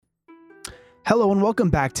Hello and welcome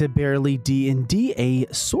back to Barely D&D, a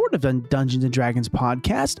sort of Dungeons & Dragons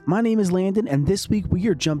podcast. My name is Landon, and this week we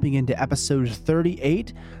are jumping into episode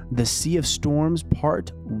 38, The Sea of Storms,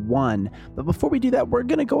 Part 1. But before we do that, we're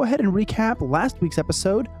going to go ahead and recap last week's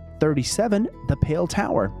episode, 37, The Pale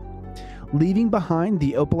Tower. Leaving behind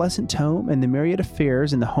the opalescent tome and the myriad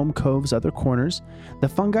affairs in the home cove's other corners, the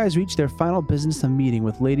Fungis reach their final business of meeting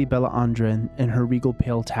with Lady Bellandra in her regal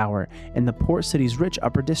Pale Tower in the port city's rich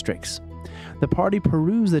upper districts. The party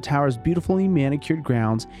peruse the tower's beautifully manicured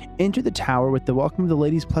grounds, enter the tower with the welcome of the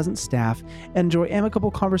lady's pleasant staff, and enjoy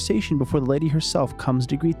amicable conversation before the lady herself comes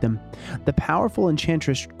to greet them. The powerful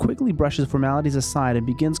enchantress quickly brushes formalities aside and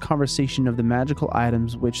begins conversation of the magical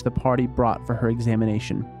items which the party brought for her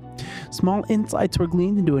examination. Small insights were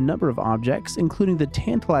gleaned into a number of objects, including the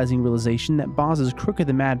tantalizing realization that Boz's Crooked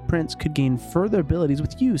the Mad Prince could gain further abilities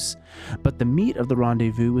with use. But the meat of the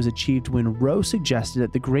rendezvous was achieved when Ro suggested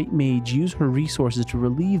that the Great Mage use her resources to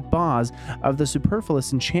relieve Boz of the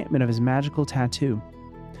superfluous enchantment of his magical tattoo.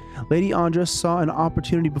 Lady Andra saw an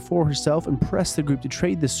opportunity before herself and pressed the group to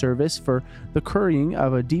trade this service for the currying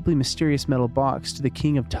of a deeply mysterious metal box to the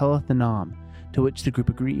King of Telethanam, to which the group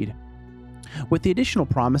agreed, with the additional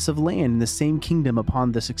promise of land in the same kingdom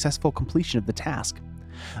upon the successful completion of the task.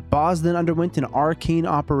 Boz then underwent an arcane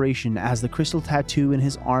operation as the crystal tattoo in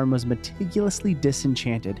his arm was meticulously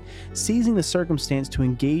disenchanted, seizing the circumstance to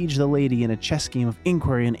engage the lady in a chess game of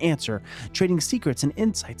inquiry and answer, trading secrets and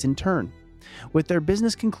insights in turn. With their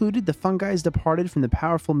business concluded, the Fungis departed from the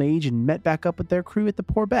powerful mage and met back up with their crew at the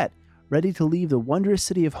Porbet, ready to leave the wondrous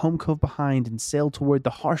city of Home Cove behind and sail toward the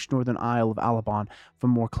harsh northern isle of Alabon for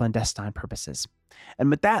more clandestine purposes. And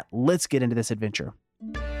with that, let's get into this adventure.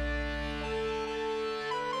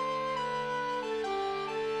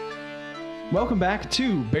 Welcome back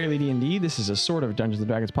to Barely D&D. This is a sort of Dungeons &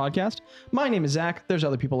 Dragons podcast. My name is Zach. There's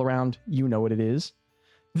other people around. You know what it is.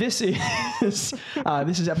 This is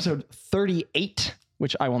episode 38,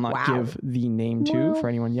 which I will not give the name to for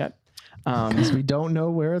anyone yet. Because we don't know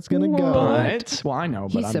where it's going to go. But, well, I know,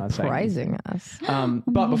 but He's I'm not saying. surprising us.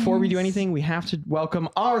 But before we do anything, we have to welcome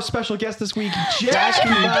our special guest this week, Jackie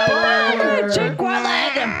Butler.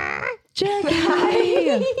 Butler.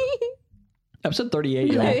 Jackie. Episode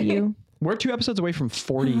 38. Love y'all. you. We're 2 episodes away from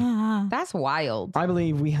 40. That's wild. I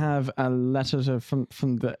believe we have a letter from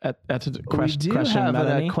the question. We do have a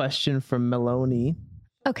Melanie. question from Maloney.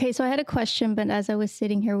 Okay, so I had a question, but as I was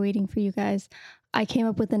sitting here waiting for you guys, I came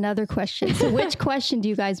up with another question. So which question do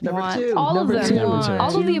you guys want? All of them.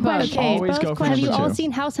 All of the above. Okay, Always go for have you number all 2.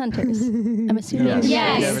 seen House Hunters? I'm assuming. Yes.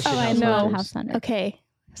 Yes. Yeah, Oh, I House know. Hunters. House Hunter. Okay.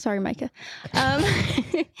 Sorry, Micah.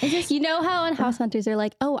 You know how on House Hunters they're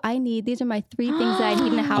like, oh, these are my 3 things that I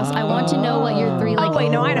need in a house. I want to know what your 3 like wait,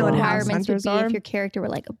 no, I know what House requirements would Hunters be are. if your character were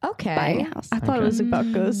like Okay. buying a house. I thought it was about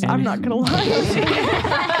ghosts. And I'm not gonna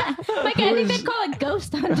lie. Like I think they'd call it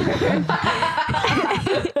Ghost Hunter.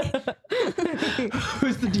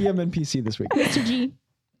 Who's the DM NPC this week? Mr. G.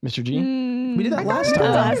 Mr. G? We did that last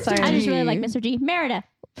time. Last time. I just really like Mr. G. Merida.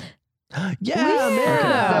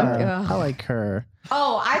 Yeah. I like her.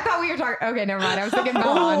 Oh, I thought we were talking. Okay, never mind. I was thinking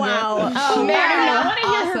about wow. Oh, Merida. I want to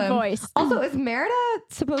hear her Awesome. voice. Also, is Merida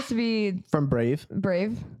supposed to be From Brave.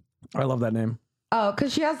 brave? I love that name. Oh,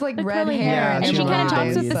 because she has like The red curly hair. hair, and she she kind of loves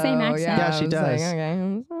talks with the same accent. Yeah, I she was does. Like,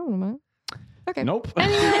 okay. Okay. Nope. But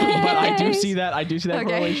I do see that. I do see that Okay.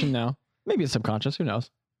 correlation now. Maybe it's subconscious. Who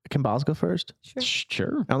knows? Can Boz go first?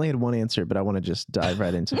 Sure. I only had one answer, but I want to just dive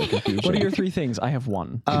right into the confusion. What are your 3 things? I have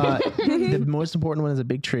 1. The most important one is a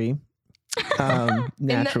big tree.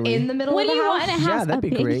 Naturally. In the middle What of do the you house? want in a house? Yeah, that'd a be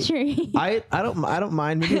big great. tree. I don't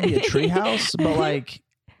mind. Maybe it'd be a tree house, but like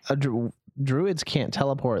druids can't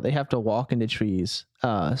teleport. They have to walk into trees.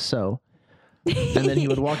 And then he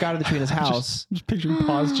would walk out of the tree in his house, Just picturing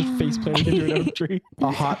Paws just face planting into an oak tree.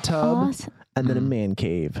 a hot tub, Awesome. and then a man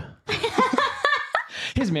cave.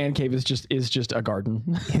 His man cave is just a garden.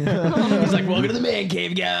 He's like, welcome to the man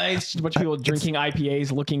cave, guys. Just a bunch of people drinking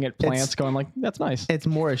IPAs, looking at plants, going like, that's nice. It's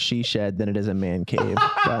more a she shed than it is a man cave.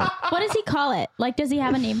 But, What does he call it? Like, does he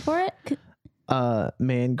have a name for it?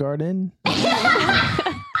 man garden.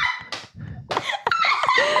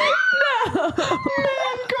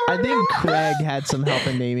 I think Craig had some help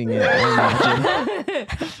in naming it. I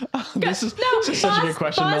imagine. This is such a good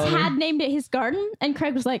question, Boz Melanie. had named it his garden, and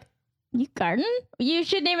Craig was like, "You garden? You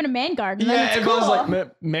should name it a man garden." Yeah, That's it cool. was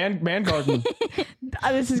like man garden.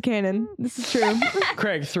 This is canon. This is true.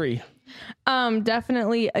 Craig 3.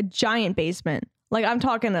 Definitely a giant basement. Like I'm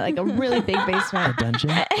talking like a really big A basement. dungeon.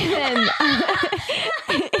 And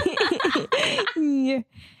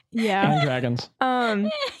yeah. And dragons.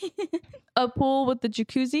 A pool with the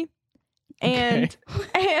jacuzzi. and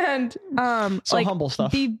So like humble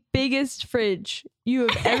stuff. the biggest fridge you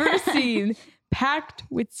have ever seen, packed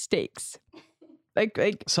with steaks.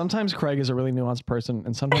 Like Sometimes Craig is a really nuanced person,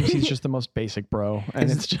 and sometimes he's just the most basic bro.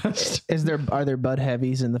 And it's just Are there Bud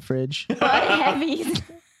Heavies in the fridge? Bud Heavies.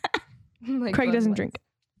 Like Craig Bud doesn't Light. drink.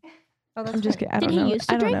 Oh, that's I'm just kidding. I Did don't he know. used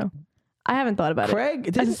to I don't drink? know. I haven't thought about Craig,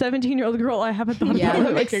 it. As a 17-year-old girl, I haven't thought Yeah, about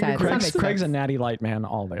that it. makes Like, sense. Craig's- Craig's a natty light man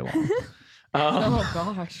all day long. Oh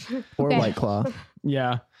gosh. or Okay. White Claw.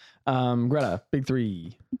 Yeah. Greta, big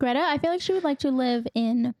three. Greta, I feel like she would like to live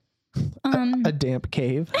in. A damp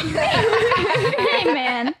cave. Hey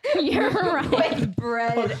man, you're right. With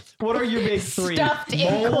bread. What are your big three? Stuffed in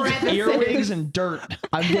Mold, parentheses. earwigs, and dirt.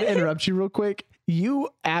 I'm gonna interrupt you real quick. You,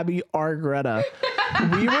 Abby, are Greta.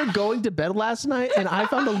 We were going to bed last night, and I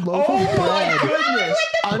found a loaf of bread goodness.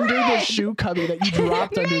 under the shoe cubby that you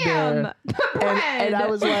dropped under there, and I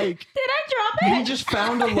was like, Did I drop He it? just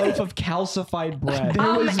found a loaf of calcified bread.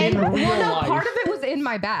 There was and in real well, no, life. part of it was in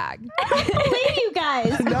my bag. I don't believe you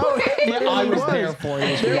guys. "No, it Yeah, I literally was there for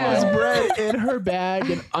you. There Yeah. was bread in her bag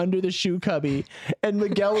and under the shoe cubby, and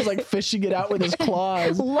Miguel was like fishing it out with his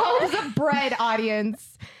claws. Loaves of bread,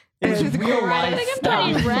 audience. It was This is real great. life. I think I'm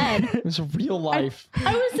trying red. It was real life.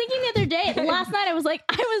 I was thinking the other day, last night, I was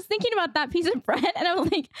thinking about that piece of bread, and I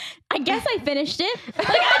was like, I guess I finished it. Like,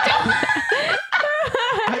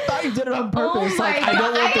 I thought you did it on purpose. Oh my like, I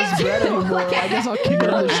don't God, want I this am bread too. anymore. Look I guess I'll keep it in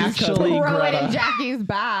the shoe Actually, cubby. Throw it in Greta. Jackie's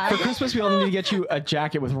bag. For Christmas, we all need to get you a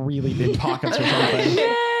jacket with really big pockets or something.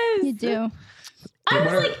 you do. I What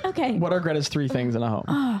was are- like, okay. What are Greta's three things in a home?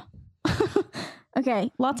 Oh.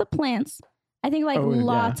 Okay, lots of plants. I think like Oh, yeah.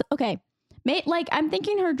 lots. Okay, like I'm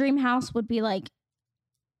thinking her dream house would be like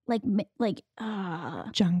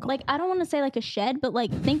jungle. like I don't want to say like a shed, but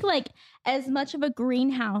like think like as much of a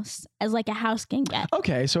greenhouse as like a house can get.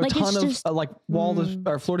 Okay, so a Like, it's ton of just- like wall to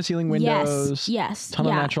or floor to ceiling windows. Yes, ton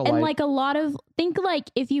of natural and light. like a lot of think like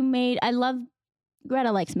if you made. I love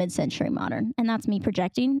Greta likes mid-century modern, and that's me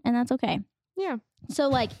projecting, and that's okay. Yeah. So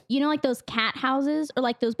like you know like those cat houses or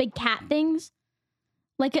like those big cat things,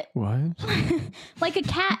 like a What? like a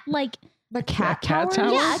cat like. The cat cat tower?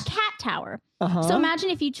 tower? Yeah, a cat tower. Uh-huh. So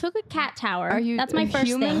imagine if you took a cat tower. Are you that's my a first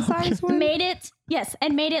human thing. size one? Made it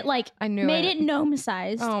and made it like I knew made it. it gnome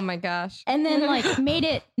sized. Oh my gosh. And then like made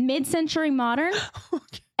it mid-century modern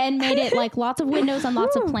and made it like lots of windows and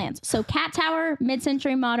lots of plants. So cat tower,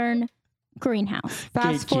 mid-century modern, greenhouse.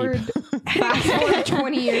 Fast Gatekeep. forward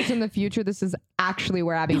 20 years in the future, this is actually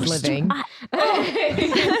where Abby's living.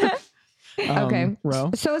 Okay. Ro.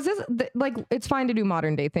 So is this like it's fine to do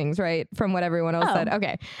modern day things, right? From what everyone else Oh. said.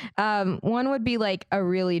 Okay. One would be like a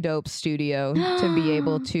really dope studio to be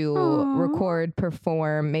able to Aw. record,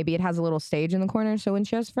 perform. Maybe it has a little stage in the corner, so when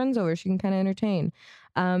she has friends over, she can kind of entertain.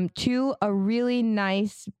 Two, a really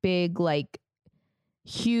nice, big, like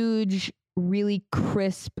huge, really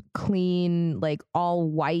crisp, clean, like all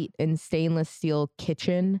white and stainless steel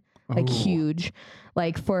kitchen. Like Ooh. huge,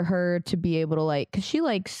 like for her to be able to like, cause she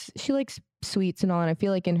likes sweets and all, and I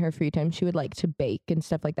feel like in her free time she would like to bake and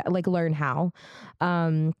stuff like that, like learn how.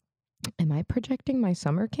 Am I projecting my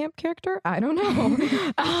summer camp character? I don't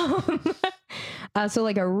know. So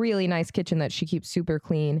like a really nice kitchen that she keeps super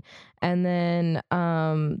clean, and then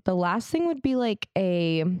the last thing would be like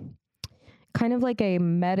a kind of like a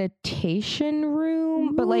meditation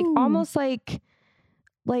room, but like Ooh. almost like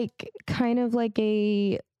kind of like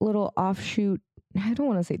a little offshoot. I don't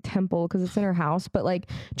want to say temple because it's in her house, but like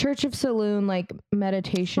Church of Saloon, like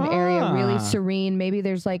meditation area, really Ah. serene. Maybe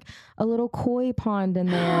there's like a little koi pond in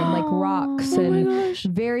there and like rocks Oh my and gosh.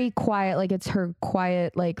 very quiet. Like it's her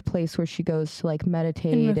quiet like place where she goes to like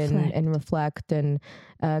meditate and reflect. And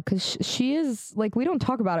because she is like, we don't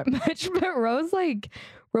talk about it much, but Ro is like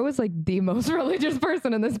the most religious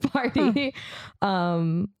person in this party. So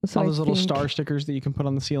All I those little think- star stickers that you can put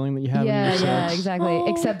on the ceiling that you have in yeah, your yeah, sets. exactly. Oh.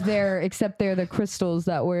 Except they're the crystals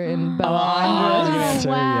that were in Oh, Bella I was gonna Andres. say,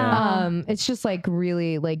 yeah. It's just like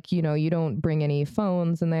really like, you know, you don't bring any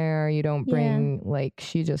phones in there. You don't Yeah. bring like,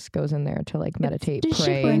 she just goes in there to like meditate, Does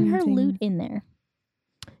pray. she bring her sing. lute in there?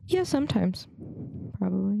 Yeah, sometimes.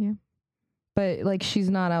 Probably, yeah. But like she's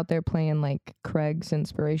not out there playing like Craig's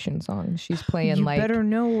inspiration songs. She's playing You like better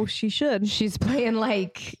know she should. she's playing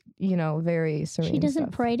like, you know, very serene. She doesn't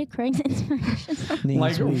stuff. pray to Craig's inspiration. Knees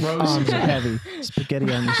Like weak, Rose- arms are heavy,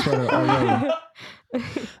 spaghetti on your sweater already.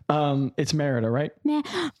 It's Merida, right? Man,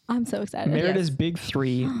 I'm so excited. Merida's big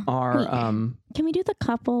three are Wait. Can we do the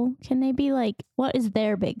couple? Can they be like, what is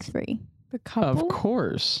their big three? The couple. of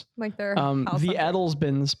course. Like their The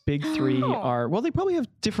Edelsbins big three are well, they probably have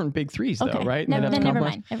different big threes though, Okay. right? Never, They'd have then to never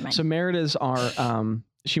compromise. mind. Never mind. So Merida's are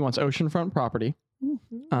she wants oceanfront property. Ooh.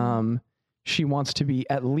 Um she wants to be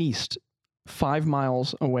at least 5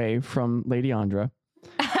 miles away from Lady Andra,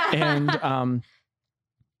 and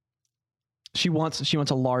she wants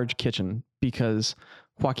a large kitchen because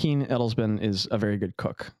Joaquin Edelsman is a very good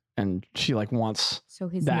cook, and she like wants So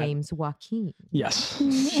his that. name's Joaquin. Yes,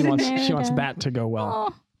 she wants that to go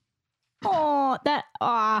well. I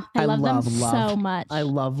love them so much. I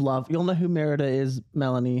love. You'll know who Merida is,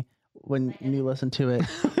 Melanie, when you listen to it.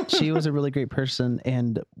 She was a really great person,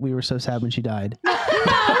 and we were so sad when she died.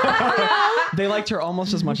 They liked her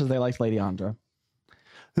almost as much as they liked Lady Andra.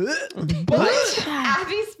 But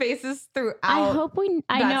Abby's faces throughout. I hope we.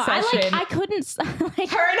 I that know. session. I couldn't. Like,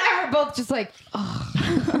 Her and I were both just like,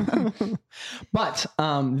 oh. But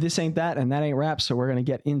this ain't that, and that ain't rap. So we're gonna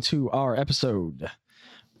get into our episode.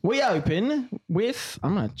 We open with.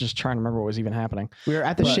 I'm gonna just try and remember what was even happening we were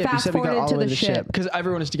at the But- ship. You said we got Fast-forwarded all to the way the to the ship. ship. because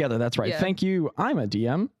everyone is together. That's right. Yeah. Thank you. I'm a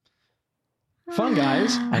DM. Fun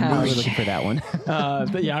guys. I knew you were looking for that one.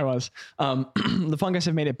 But yeah, I was. The Fun Guys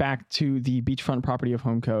have made it back to the beachfront property of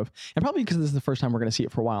Home Cove, and probably because this is the first time we're going to see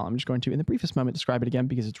it for a while, I'm just going to, in the briefest moment, describe it again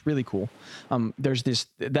because it's really cool. There's this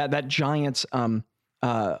that giant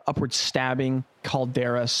upward stabbing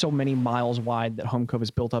caldera, so many miles wide, that Home Cove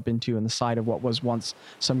is built up into in the side of what was once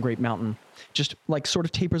some great mountain. Just like sort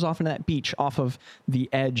of tapers off into that beach off of the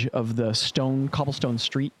edge of the cobblestone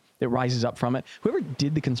street that rises up from it. Whoever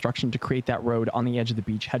did the construction to create that road on the edge of the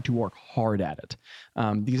beach had to work hard at it.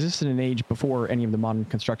 Because this is an age before any of the modern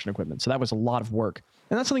construction equipment. So that was a lot of work.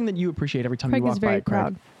 And that's something that you appreciate every time Craig you walk is by very it,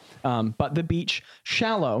 Craig. But the beach,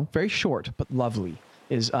 shallow, very short, but lovely,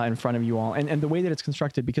 is in front of you all. And the way that it's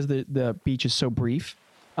constructed, because the beach is so brief,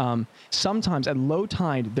 sometimes at low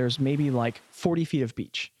tide, there's maybe like 40 feet of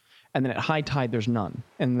beach. And then at high tide, there's none.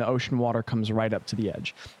 And the ocean water comes right up to the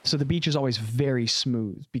edge. So the beach is always very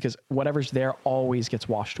smooth because whatever's there always gets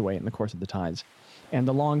washed away in the course of the tides. And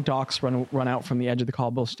the long docks run out from the edge of the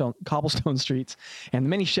cobblestone streets. And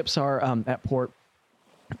many ships are at port.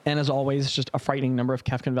 And as always, just a frightening number of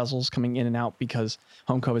Kefkin vessels coming in and out because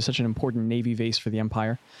Home Cove is such an important navy base for the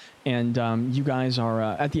Empire. And you guys are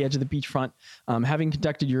at the edge of the beachfront, having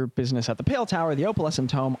conducted your business at the Pale Tower, the Opalescent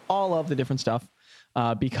Tome, all of the different stuff.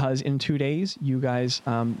 Because in 2 days, you guys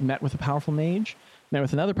met with a powerful mage, met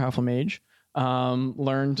with another powerful mage,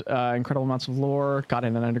 learned incredible amounts of lore, got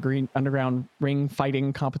in an underground ring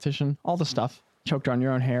fighting competition, all the stuff, choked on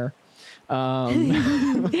your own hair.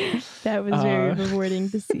 That was very rewarding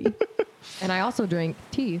to see. And I also drank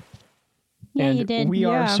tea. yeah, and you did. we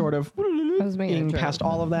are Yeah. sort of was making a being joke. past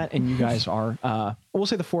all of that, and you guys are, we'll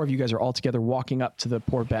say the four of you guys are all together walking up to the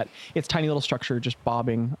poor bet. It's tiny little structure just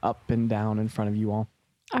bobbing up and down in front of you all.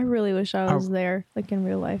 I really wish I was there, like in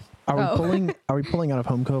real life. Are we Oh. pulling? Are we pulling out of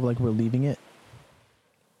Home Cove like we're leaving it?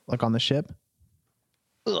 Like on the ship?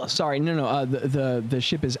 Ugh, sorry, no. The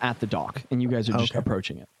ship is at the dock, and you guys are just Okay.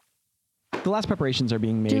 approaching it. The last preparations are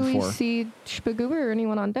being made Do we for. see Spagoober or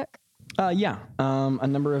anyone on deck? Yeah. A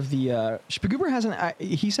number of the Spagoober hasn't.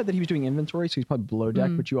 He said that he was doing inventory, so he's probably below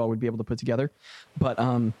deck, which you all would be able to put together. But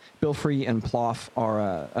Bilfrey and Ploff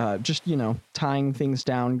are just tying things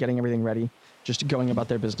down, getting everything ready, just going about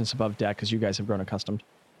their business above deck because you guys have grown accustomed.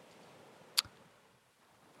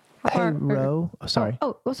 Hey, Ro. Oh, sorry.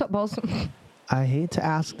 Oh, what's up, balls? I hate to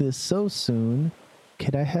ask this so soon.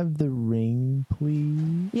 Could I have the ring,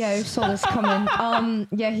 please? Yeah, I saw this coming.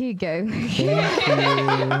 Yeah, here you go.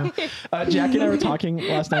 Thank you. Jack and I were talking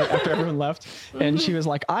last night after everyone left, and she was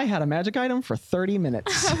like, "I had a magic item for 30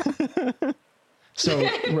 minutes." So,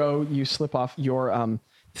 Ro, you slip off your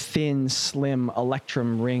thin, slim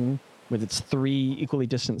Electrum ring with its 3 equally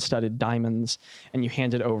distant studded diamonds, and you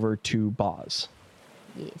hand it over to Boz.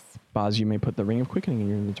 Yes. Boz, you may put the Ring of Quickening in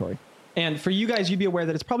your inventory. And for you guys, you'd be aware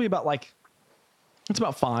that it's probably about it's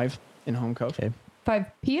about 5 in Home Cove. Okay. 5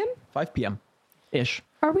 p.m.? 5 p.m. ish.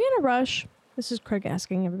 Are we in a rush? This is Craig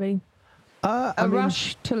asking everybody. A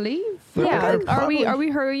rush to leave? Yeah. probably- Are we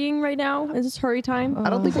hurrying right now? Is this hurry time? I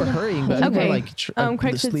don't think we're hurrying, but I think Okay. we're like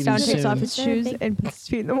Craig just sits leaving down, takes off soon. his shoes, and puts his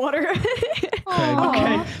feet in the water. Craig.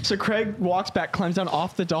 Okay, so Craig walks back, climbs down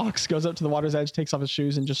off the docks, goes up to the water's edge, takes off his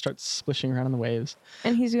shoes, and just starts splishing around in the waves.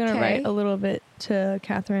 And he's gonna Okay. write a little bit to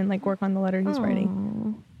Catherine, like work on the letter he's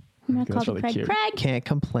writing. I'm gonna That's call really Craig. cute. Craig. Can't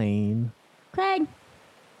complain. Craig.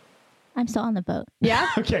 I'm still on the boat. Yeah.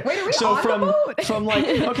 Okay, Wait, are we so on the boat? from like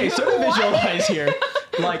okay, so to visualize here,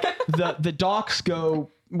 like the docks go.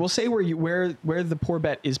 We'll say where the poor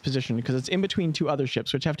bet is positioned because it's in between 2 other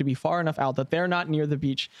ships, which have to be far enough out that they're not near the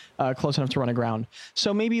beach, close enough to run aground.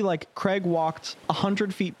 So maybe like Craig walked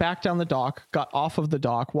 100 feet back down the dock, got off of the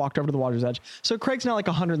dock, walked over to the water's edge. So Craig's now like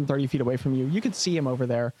 130 feet away from you. You could see him over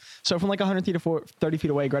there. So from like 130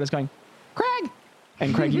 feet away, Greta's going, Craig,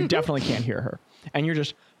 And Craig, you definitely can't hear her. And you're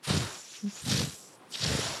just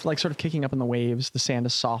like sort of kicking up in the waves. The sand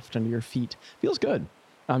is soft under your feet. Feels good.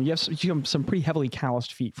 You have some pretty heavily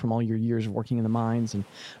calloused feet from all your years of working in the mines and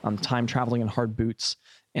time traveling in hard boots.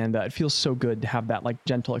 And it feels so good to have that like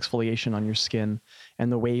gentle exfoliation on your skin. And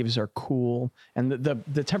the waves are cool. And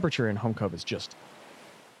the temperature in Home Cove is just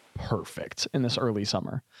perfect in this early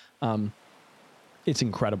summer. It's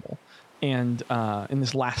incredible. And in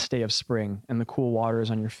this last day of spring, and the cool water is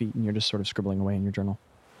on your feet, and you're just sort of scribbling away in your journal.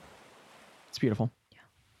 It's beautiful. Yeah.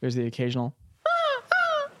 There's the occasional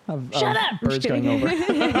Shut up! Birds going over.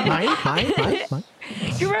 Mine.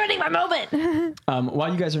 You're ruining my moment.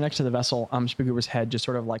 While you guys are next to the vessel, Spagoober's head just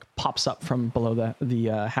sort of like pops up from below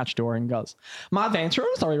the hatch door and goes, "My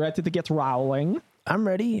adventurers, are you ready to get rolling?" I'm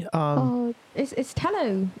ready. It's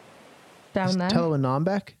Tello down there. Tello and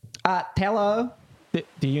Nombeck? Tello,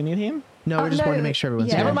 do you need him? No, we just wanted to make sure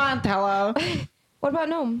everyone's yeah. good. Never mind, Tello. What about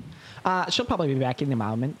Nom? She'll probably be back in a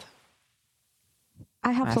moment.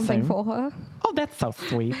 I have something for her. Oh, that's so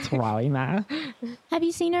sweet, Rowena. Have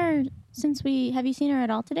you seen her at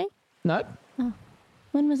all today? No,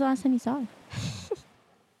 When was the last time you saw her?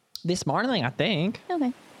 this morning, I think.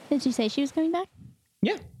 Okay. Did she say she was coming back?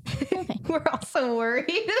 Yeah. Okay. We're also worried.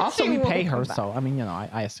 Also, we pay her, so I mean,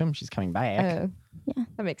 I assume she's coming back. Yeah.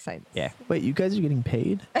 That makes sense. Yeah. Wait, you guys are getting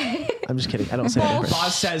paid? I'm just kidding. I don't say that.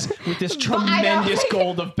 Boz says with this tremendous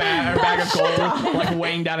bag of gold, like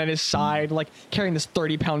weighing down at his side, like carrying this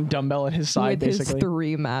 30-pound dumbbell at his side, With basically. his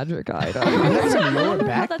 3 magic items. That's some lower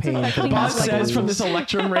back That's pain. affecting for the Boz past couple says from weeks. this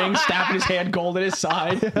electrum ring, staff in his hand, gold at his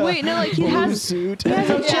side. Wait, no, like he Blue has suit. a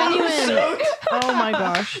genuine. Oh my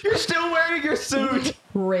gosh. You're still wearing your suit.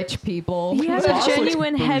 Rich people. He has Boss a looks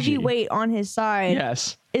genuine heavy bougie. weight on his side.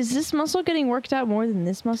 Yes. Is this muscle getting worked out more than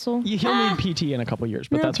this muscle? He'll need PT in a couple years,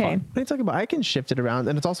 but that's Okay. fine. What are you talking about? I can shift it around,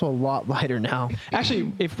 and it's also a lot lighter now.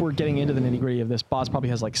 Actually, if we're getting into the nitty-gritty of this, Boz probably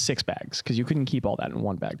has like 6 bags because you couldn't keep all that in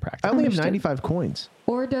one bag I practically. only have Understood. 95 coins.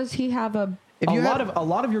 Or does he have a... If A you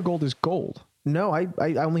lot of your gold is gold. No, I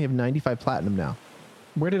only have 95 platinum now.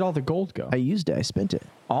 Where did all the gold go? I used it. I spent it.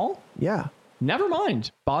 All? Yeah. Never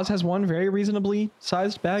mind. Boz has one very reasonably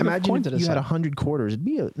sized bag of Imagine coins at if his you had side. 100 quarters. It'd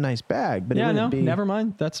be a nice bag, but it Yeah, no, wouldn't be. never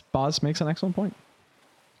mind. That's Boz makes an excellent point.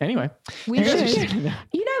 Anyway, We should...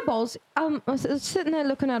 You know, Balls, I was sitting there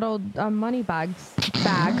looking at old money bag.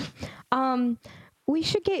 We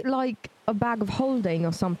should get like a bag of holding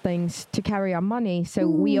or something to carry our money, so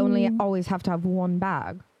we only always have to have one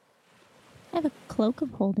bag. I have a cloak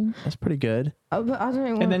of holding. That's pretty good. But I don't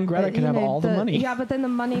know. And then Greta can have all the money. Yeah, but then the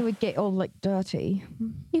money would get all like dirty.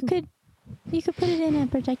 You could put it in a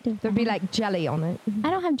protective. There'd be bag. like jelly on it. I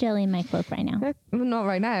don't have jelly in my cloak right now. Not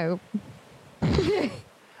right now.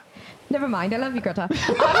 Never mind. I love you, Greta.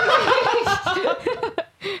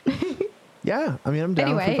 Yeah, I mean, I'm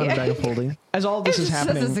down Anyway. for fun bag of holding. as all this is It's just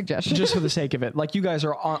a happening, suggestion. just for the sake of it, like you guys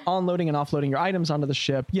are unloading and offloading your items onto the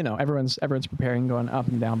ship. You know, everyone's preparing, going up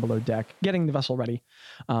and down below deck, getting the vessel ready.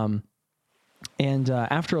 And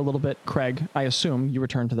after a little bit, Craig, I assume you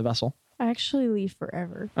return to the vessel. I actually leave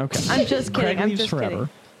forever. Okay. I'm just kidding. Craig I'm leaves just forever.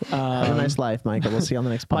 Have a nice life, Michael. We'll see you on the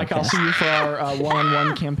next podcast. Mike, I'll see you for our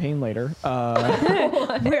one-on-one campaign later.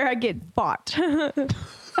 kidding. Where I get fought.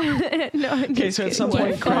 No, Okay, so at some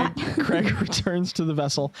point, Craig returns to the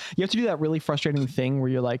vessel. You have to do that really frustrating thing where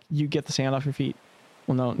you're like, you get the sand off your feet.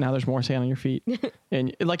 Well, no, now there's more sand on your feet.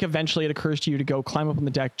 And like eventually it occurs to you to go climb up on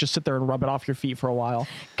the deck, just sit there and rub it off your feet for a while.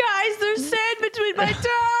 Guys, there's sand between my toes.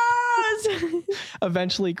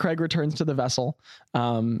 Eventually, Craig returns to the vessel,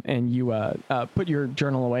 and you put your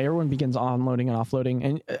journal away. Everyone begins unloading and offloading.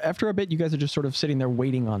 And after a bit, you guys are just sort of sitting there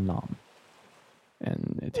waiting on Nom.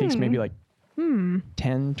 And it takes maybe like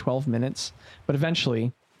 10, 12 minutes. But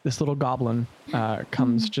eventually, this little goblin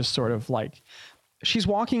comes just sort of like... She's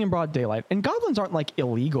walking in broad daylight. And goblins aren't like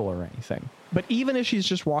illegal or anything. But even if she's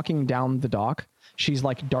just walking down the dock, she's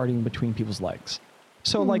like darting between people's legs.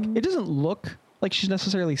 So like, it doesn't look like she's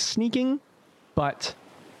necessarily sneaking, but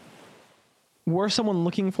were someone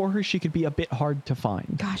looking for her, she could be a bit hard to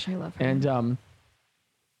find. Gosh, I love her. And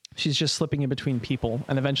she's just slipping in between people,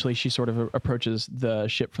 and eventually she sort of approaches the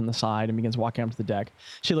ship from the side and begins walking up to the deck.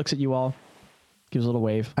 She looks at you all, gives a little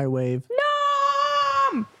wave. I wave.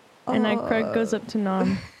 Nom! And Craig goes up to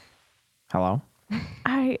Nom. Hello.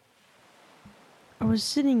 I was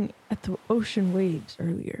sitting at the ocean waves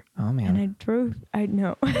earlier. Oh man. And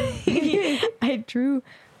I drew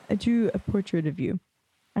a portrait of you.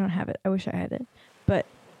 I don't have it. I wish I had it. But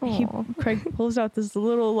Craig pulls out this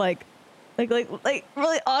little like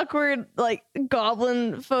really awkward like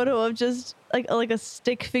goblin photo of just like a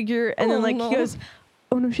stick figure, and then he goes,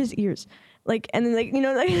 "Oh no, she has ears." Like, and then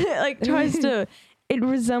like tries to it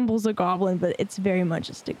resembles a goblin, but it's very much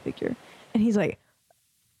a stick figure. And he's like,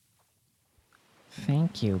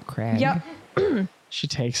 Thank you, Craig. "Yep." She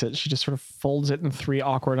takes it. She just sort of folds it in 3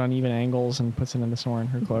 awkward, uneven angles and puts it into Soren,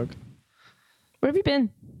 her cloak. Where have you been?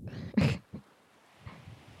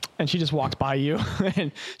 And she just walks by you,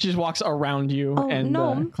 and she just walks around you Oh, and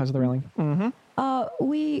no. climbs to the railing. Mm-hmm.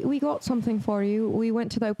 We got something for you. We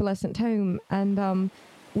went to the opalescent tomb, and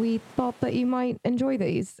we thought that you might enjoy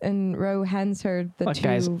these. And Ro hands her the Look, 2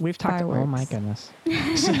 guys, we've talked. fireworks. Oh my goodness!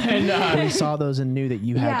 And We saw those and knew that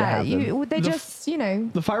you had to have them. they just,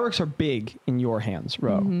 the fireworks are big in your hands,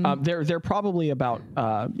 Ro. Mm-hmm. They're probably about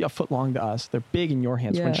a foot long to us. They're big in your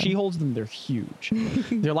hands. When Yeah. she holds them, they're huge.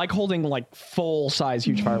 They're like holding like full size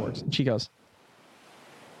huge fireworks. And she goes,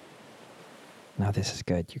 "Now this is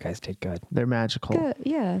good. You guys did good. They're magical. good.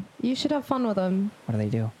 Yeah, you should have fun with them. What do they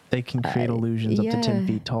do?" They can create illusions up to 10 yeah.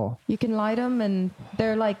 feet tall. You can light them, and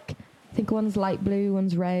they're like, I think one's light blue,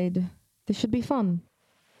 one's red. They should be fun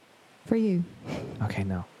for you. Okay,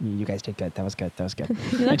 no, you guys did good. That was good. That was good.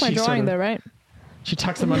 You like And my she sort drawing of- though, right? She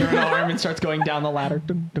tucks them under an arm and starts going down the ladder,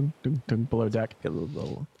 dun, dun, dun, dun, below deck. Get a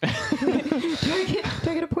little- Do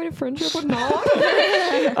I get a point of friendship or not?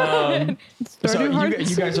 So Stardew Hearts?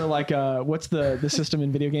 you guys are like, what's the system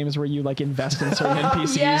in video games where you like invest in certain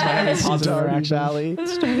NPCs by having positive Stardew interactions? Valley.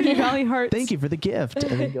 Stardew Valley Hearts. Thank you for the gift.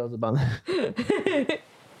 And then goes about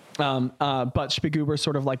But Spigoober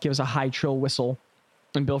sort of like gives a high trill whistle,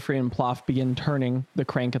 and Bilfrey and Ploff begin turning the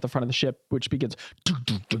crank at the front of the ship, which begins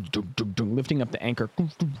lifting up the anchor.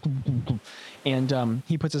 And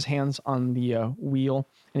he puts his hands on the wheel,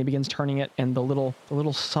 and he begins turning it, and the little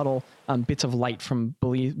subtle bits of light from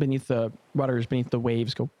beneath the rudders, beneath the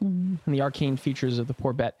waves go, and the arcane features of the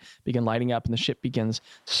poor Bet begin lighting up, and the ship begins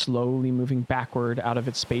slowly moving backward out of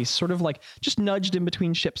its space, sort of like just nudged in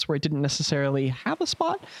between ships where it didn't necessarily have a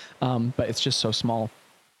spot, but it's just so small.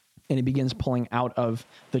 And it begins pulling out of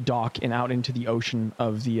the dock and out into the ocean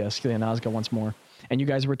of the Skylea Nazca once more. And you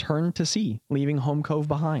guys return to sea, leaving Home Cove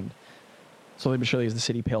behind. Slowly but surely as the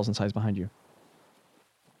city pales in size behind you.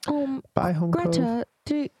 Bye, Home Cove. Greta,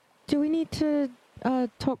 do we need to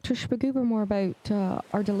talk to Spagoober more about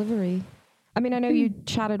our delivery? I mean, I know you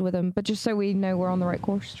chatted with him, but just so we know we're on the right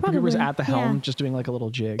course. Spagoober's at the helm, yeah. just doing like a little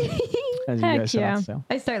jig as you Heck guys set out yeah. to sail.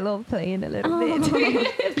 I start little playing a little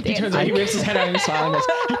bit. He turns out, he whips his head out and he's smiling and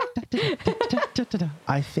goes,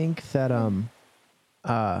 I think that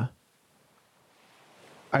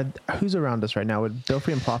who's around us right now? Would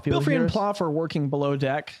Bilfrey and Ploff be able to Bilfrey hear and us? Ploff are working below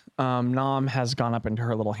deck. Nom has gone up into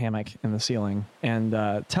her little hammock in the ceiling. And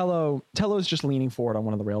Tello's just leaning forward on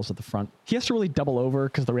one of the rails at the front. He has to really double over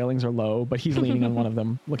because the railings are low, but he's leaning on one of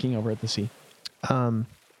them, looking over at the sea.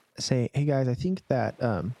 Say, hey guys, I think that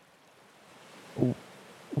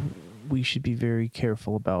we should be very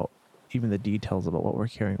careful about even the details about what we're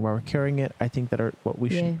carrying. While we're carrying it, I think that what we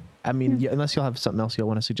should. Yeah. I mean, yeah, unless you'll have something else you'll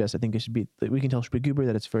want to suggest, I think it should be. We can tell Spagoober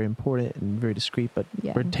that it's very important and very discreet, but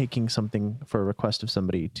Yeah. we're taking something for a request of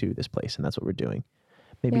somebody to this place, and that's what we're doing.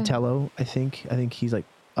 Maybe Yeah. Tello. I think he's like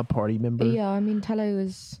a party member. Yeah, I mean, Tello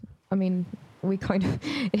is. I mean, we kind of.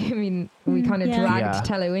 We kind of Yeah. dragged Yeah.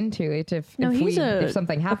 Tello into it. If he's if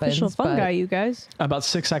something happens, Official fun but- guy, you guys. About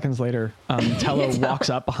 6 seconds later, Tello walks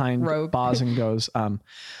up behind Rogue. Boz and goes,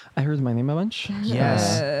 I heard my name a bunch.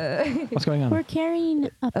 Yes. What's going We're on? carrying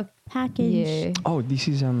a package. Yeah. Oh, this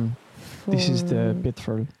is the bit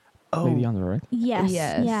for Oh, Lady Andra, right? Yes.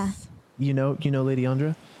 Yes. Yeah. you know, Lady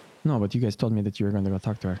Andra. No, but you guys told me that you were going to go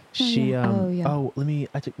talk to her. She. yeah. Oh, yeah.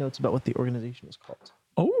 I took notes about what the organization was called.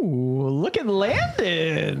 Oh, look at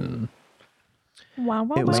Landon. Wow.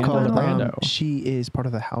 It was Landon called. Brando. She is part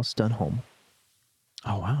of the House Dunholm.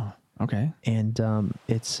 Oh, wow. Okay. And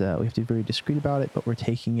it's we have to be very discreet about it, but we're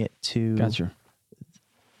taking it to Gotcha.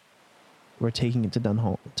 we're taking it to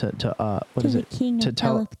Dunholm to what To is the it? king To of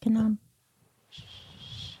tell Belethkanon.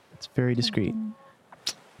 it's very discreet.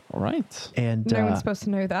 All right. And No one's supposed to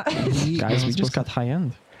know that. Guys, we just got high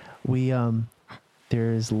end. we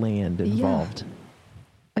there's land involved.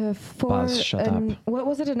 For Buzz, shut up. What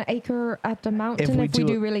was it? An acre at the mountain If if we we do-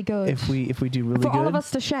 do really good. If we do really for good, all of us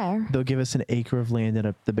to share. they'll give us an acre of land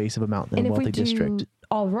at the base of a mountain And in a if we wealthy do district.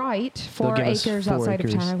 all right, They'll 4 give us acres 4 outside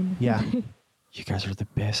acres. of town. Yeah. You guys are the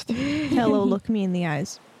best. Tello, look me in the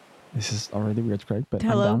eyes. This is already weird, Craig, but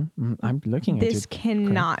Hello? I'm done. I'm looking at This you.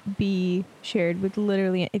 cannot be shared with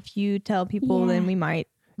literally. If you tell people, then Yeah. we might.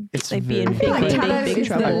 It's Like, be in very big- Like, big, Tello big is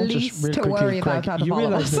trouble. the Just least real to quickly, worry about Craig, out of you all of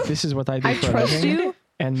realize us. that this is what I do I for a trust living? you.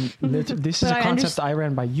 And this is But a I concept I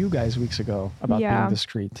ran by you guys weeks ago about Yeah. being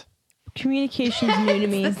discreet. Communication's new to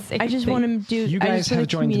me. It's the same I just thing. want to do. You I guys just wanna have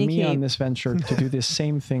joined me communicate. on this venture to do this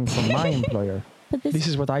same thing for my employer. But This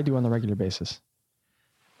is what I do on a regular basis.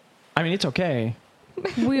 I mean, it's okay.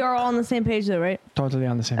 We are all on the same page, though, right? Totally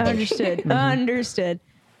on the same page. Understood. Understood.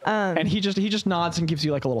 And he just nods and gives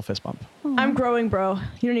you like a little fist bump. I'm growing, bro.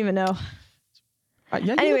 You don't even know. Yeah, you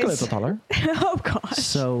look a Anyways. little taller. Oh gosh.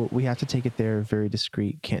 So we have to take it there very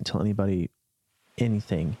discreet. Can't tell anybody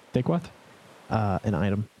anything. Take what? An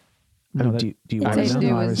item. No, Oh, that- do you It's want a- to It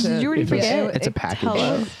know? was, Did you already if it's- forget? It's a package.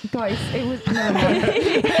 Hello. Guys, it was.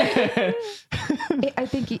 I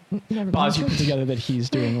think he. Never Boz, you mind. put together that he's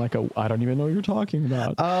doing like a I don't even know what you're talking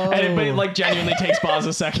about. Oh. And it like genuinely takes Boz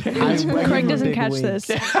a second. Craig doesn't big catch wink. this.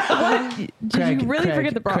 Did you really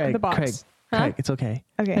forget the box? Craig, Huh? Craig, it's okay.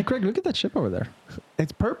 Okay. Hey, Craig, look at that ship over there.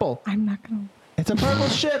 It's purple. I'm not gonna. It's a purple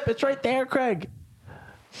ship. It's right there, Craig.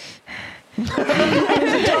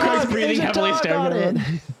 Craig's breathing There's a heavily, dog staring on at it.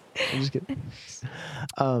 him. I'm just kidding.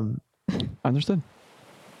 Understood.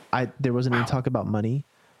 There wasn't any talk about money,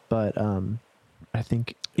 but I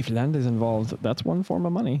think If land is involved, that's one form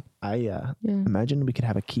of money. I Yeah. imagine we could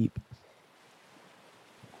have a keep.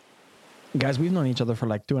 Guys, we've known each other for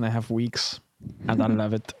like 2.5 weeks, and I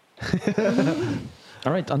love it.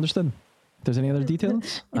 All right, understood. If there's any other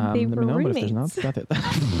details, let They me were know. But if there's not, roommates. got it.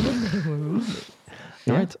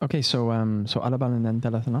 All right. Okay. So Alabal and then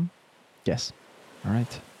Telethanam. Yes. All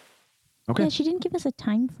right. Okay. Yeah, she didn't give us a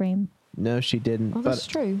time frame. No, she didn't. Oh, that's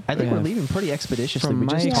but true. I think Yeah. we're leaving pretty expeditiously. From we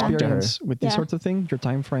my just talked to her. experience with these Yeah. sorts of things, your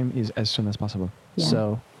time frame is as soon as possible. Yeah.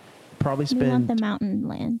 So probably We want spend. the mountain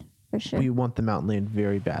land for sure. We want the mountain land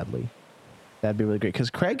very badly. That'd be really great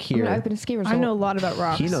because Craig I'm gonna here, open a ski resort. I know a lot about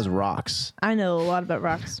rocks. he knows rocks. I know a lot about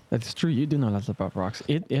rocks. That's true. You do know lots about rocks.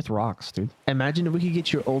 It rocks, dude. Imagine if we could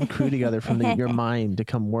get your old crew together from your mind to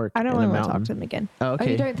come work. I don't in really a want to mountain. talk to them again. Oh, Oh,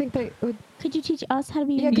 okay. you don't think they would? Could you teach us how to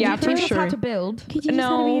be Yeah, your could new Yeah, you for crew? teach us sure. how to build? Could you just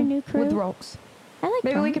how to be your new crew? with rocks. I like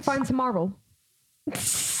Maybe we rocks. could find some marble.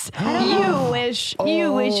 You wish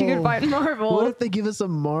you could find marble. What if they give us a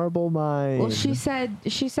marble mine? Well, she said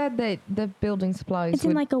that the building supplies It's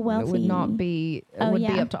in like a wealthy. would not be Oh, would be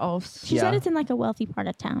yeah. up to us. She Yeah. said it's in like a wealthy part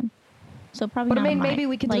of town, so probably. But I not mean, mine. maybe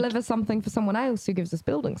we could Like, deliver something for someone else who gives us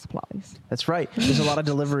building supplies. That's right. There's a lot of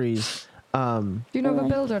deliveries. Do you know of a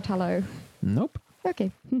Like- builder, Tallow? Nope.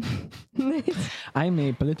 Okay. I'm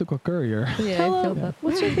a political courier. Yeah, Hello. I feel that.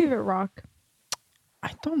 What's your favorite rock?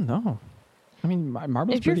 I don't know. I mean,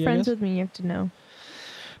 marble's If you're pretty, I friends guess. with me, you have to know.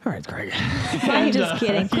 All right, Craig. I'm just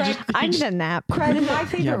kidding. I need a nap. Craig, my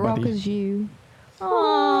favorite Yeah, rock buddy. is you.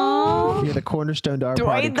 Aww. You're the cornerstone to our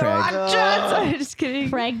party, Dwayne the Craig. Rock Johnson. I'm just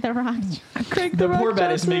kidding. Craig the Rock. Craig The Rock poor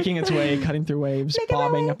bat is Johnson. making its way, cutting through waves,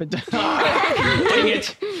 bobbing up and down. Dang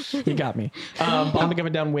it! You got me. Bobbing up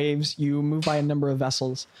and down waves. You move by a number of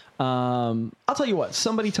vessels. I'll tell you what.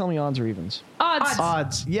 Somebody tell me odds or evens. Odds.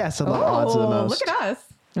 Odds. Yes, I love odds the most. Look at us.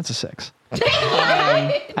 That's a 6.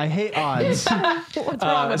 I hate odds. What's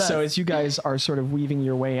wrong with So us? as you guys are sort of weaving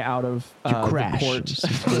your way out of crash.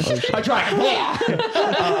 the port, I try.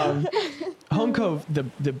 Home Cove,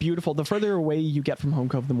 the beautiful. The further away you get from Home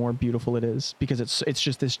Cove, the more beautiful it is because it's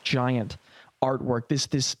just this giant artwork.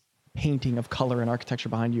 This painting of color and architecture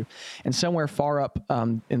behind you, and somewhere far up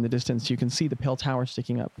in the distance, you can see the Pale Tower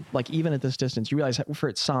sticking up. Like even at this distance, you realize that for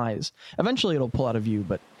its size, eventually it'll pull out of view,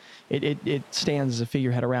 but. It stands as a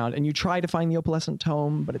figurehead around, and you try to find the opalescent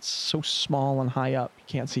tome, but it's so small and high up, you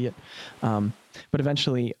can't see it. But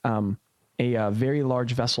eventually, a very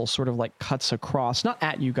large vessel sort of like cuts across, not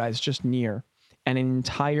at you guys, just near. And an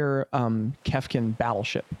entire Kefkin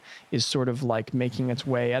battleship is sort of like making its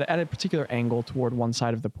way at a particular angle toward one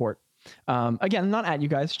side of the port. Again, not at you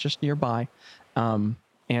guys, just nearby. And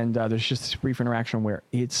there's just this brief interaction where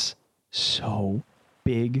it's so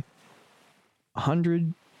big,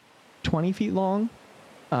 120 feet long,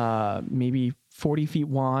 maybe 40 feet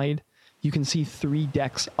wide. You can see 3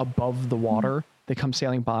 decks above the water that come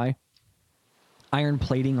sailing by. Iron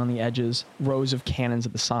plating on the edges, rows of cannons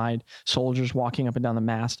at the side, soldiers walking up and down the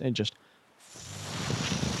mast, and it just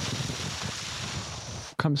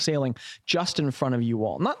comes sailing just in front of you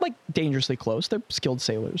all. Not like dangerously close, they're skilled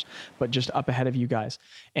sailors, but just up ahead of you guys.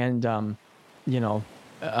 And,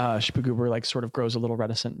 Shpaguber like sort of grows a little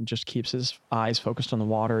reticent and just keeps his eyes focused on the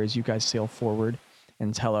water as you guys sail forward.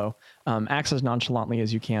 And Tello acts as nonchalantly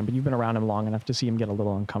as you can, but you've been around him long enough to see him get a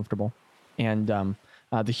little uncomfortable. And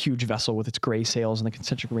the huge vessel with its gray sails and the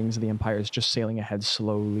concentric rings of the Empire is just sailing ahead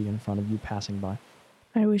slowly in front of you, passing by.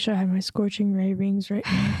 I wish I had my scorching ray rings right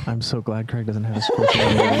now. I'm so glad Craig doesn't have a scorching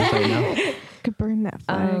ray right now. Could burn that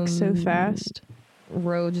flag so fast.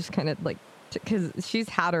 Ro just kind of like because she's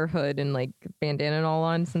had her hood and like bandana and all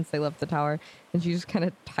on since they left the tower, and she just kind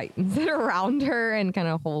of tightens it around her and kind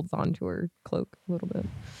of holds onto her cloak a little bit.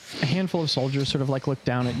 A handful of soldiers sort of like look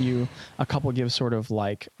down at you. A couple give sort of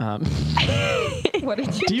like. What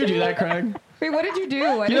did you do you do that, Craig? Wait, what did you do?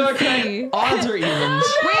 I You know what, didn't Craig? see. Odds or evens?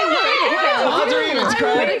 Wait. Odds or evens, What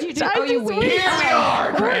Craig? did you do? I Oh, you just waited. Here we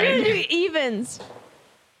are, We're gonna Craig. do evens.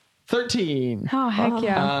 13. Oh heck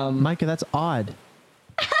yeah! Micah, that's odd.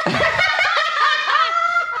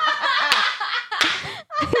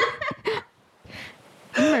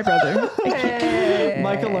 My brother.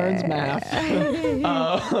 Micah learns math.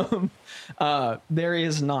 There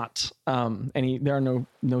is not there are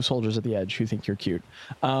no soldiers at the edge who think you're cute.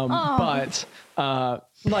 But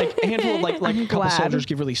like a handful of like a couple glad. soldiers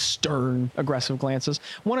give really stern, aggressive glances.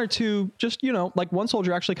 One or two just, like one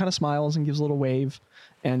soldier actually kind of smiles and gives a little wave,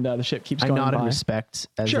 and the ship keeps I going nod in by. respect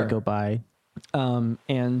as Sure. they go by.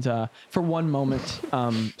 And for one moment,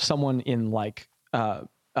 someone in like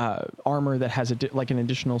armor that has like an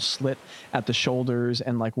additional slit at the shoulders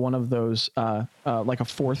and like one of those like a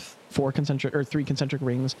three concentric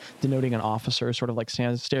rings denoting an officer sort of like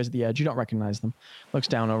stares at the edge. You don't recognize them. Looks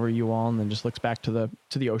down over you all and then just looks back to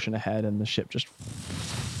the ocean ahead, and the ship just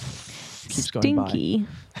keeps going by. Stinky.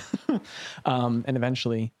 And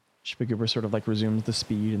eventually Shipagoober sort of like resumes the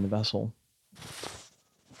speed, and the vessel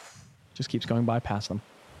just keeps going by past them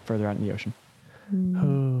further out in the ocean.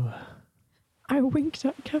 Oh, I winked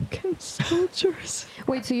at Kevkin's soldiers.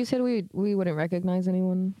 Wait, so you said we wouldn't recognize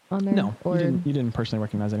anyone on there? No, or you didn't personally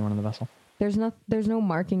recognize anyone on the vessel. there's no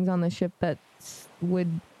markings on the ship that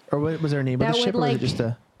would or what was there a name of That the ship, would, or was it like- just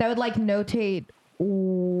a? that would like notate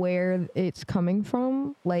where it's coming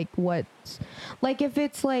from, like what's like if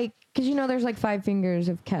it's like, because there's like 5 fingers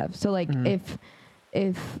of Kev, so like if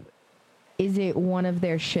is it one of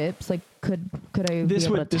their ships, like could I This be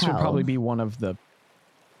able would to tell? probably be one of the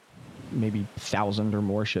maybe 1,000 or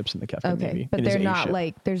more ships in the Kefkin okay, Navy. but It is they're a not ship.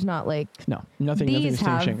 like there's not like No, nothing these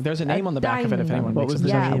distinguishing. have There's a name a on the back of it if diamond anyone on What makes was a the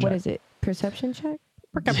yeah, perception name? what check. is it? Perception check?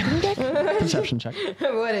 Perception check.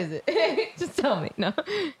 What is it? Just tell me. No.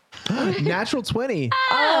 Natural 20. Is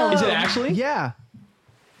it actually? Yeah.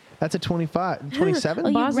 That's a 25, 27? Oh,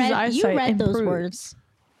 you Boss's read eyesight those improved. words.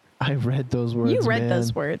 I read those words. You read man.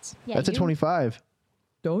 those words. Yeah, That's a you- 25.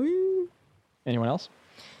 Anyone else?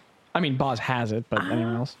 I mean, Boz has it, but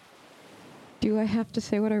anyone else? Do I have to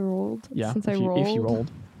say what I rolled? Yeah. Since if I you, rolled if you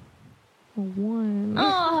rolled. a 1.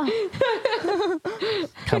 Oh,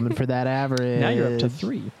 Coming for that average. Now you're up to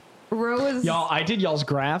 3. Rose. Y'all, I did y'all's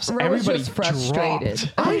graphs. Rose Everybody just frustrated.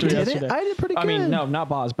 dropped I after did yesterday. it. I did pretty good. I mean, not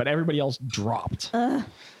Boz, but everybody else dropped.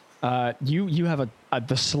 You have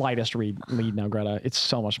the slightest lead now, Greta. It's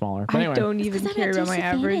so much smaller. But anyway, I don't even Because I'm care at about my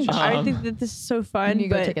average. disadvantage. I think that this is so fun, You need to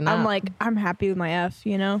go but take a I'm nap. like, I'm happy with my F,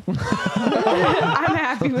 I'm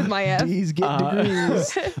happy with my F. These get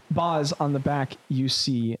degrees. Boz, on the back, you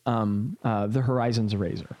see the Horizon's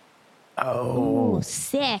Razor. oh,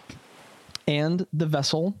 sick. And the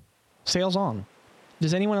vessel sails on.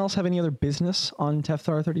 Does anyone else have any other business on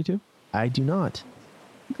Tefthar 32? I do not.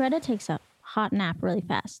 Greta takes a hot nap really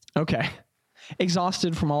fast. Okay.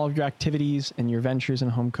 Exhausted from all of your activities and your ventures in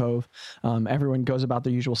Home Cove, everyone goes about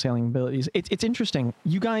their usual sailing abilities. It's interesting.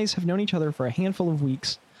 You guys have known each other for a handful of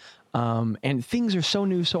weeks, and things are so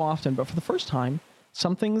new so often, but for the first time,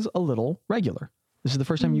 something's a little regular. This is the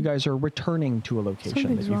first time you guys are returning to a location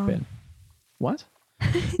Something's that you've wrong. been. What?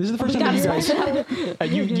 This is the first time that you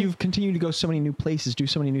guys you've continued to go so many new places, do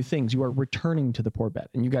so many new things. You are returning to the Porbet,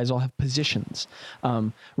 and you guys all have positions.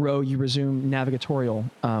 Ro, you resume navigatorial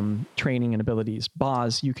training and abilities.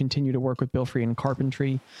 Boz, you continue to work with Bilfrey in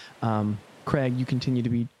carpentry. Craig, you continue to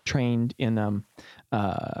be trained in.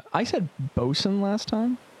 I said bosun last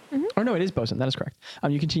time. Or no, it is bosun. That is correct.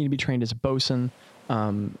 You continue to be trained as a bosun.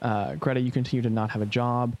 Greta, you continue to not have a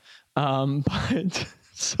job. But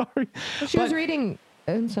sorry. She was But- reading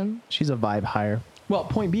Ensign. She's a vibe higher. Well,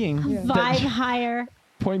 point being, Vibe that, higher.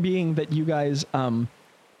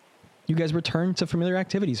 you guys return to familiar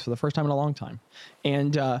activities for the first time in a long time,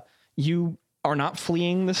 and you are not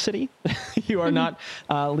fleeing the city. You are not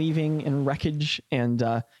leaving in wreckage, and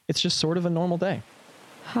it's just sort of a normal day.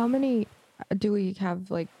 How many do we have,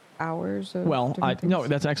 like, hours of Well, different no, things?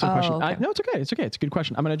 that's an excellent question. okay. No, it's okay. It's okay. It's a good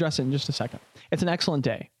question. I'm going to address it in just a second. It's an excellent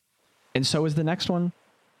day, and so is the next one,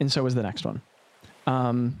 and so is the next one.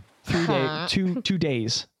 2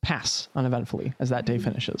 days pass uneventfully as that day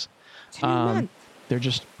finishes. They're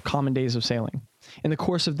just common days of sailing. In the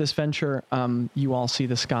course of this venture, you all see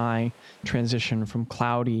the sky transition from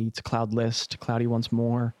cloudy to cloudless to cloudy once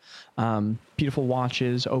more. Beautiful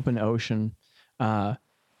watches, open ocean.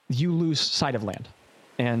 You lose sight of land.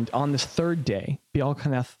 And on this third day,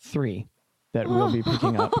 Bialkaneth 3, that we'll be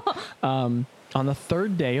picking up, on the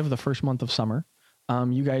third day of the first month of summer,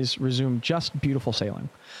 you guys resume just beautiful sailing.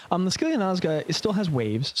 The Skillia Nazca, it still has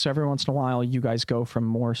waves, so every once in a while you guys go from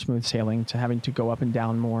more smooth sailing to having to go up and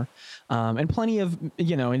down more. And plenty of,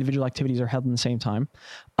 individual activities are held in the same time.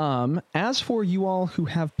 As for you all who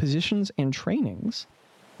have positions and trainings,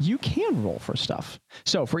 you can roll for stuff.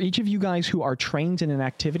 So for each of you guys who are trained in an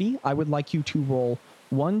activity, I would like you to roll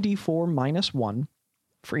 1d4 minus 1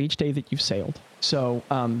 for each day that you've sailed. So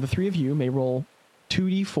the three of you may roll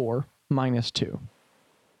 2d4 minus 2.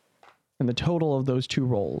 And the total of those two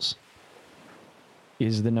rolls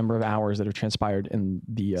is the number of hours that have transpired in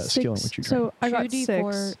the skill in which you train. So I got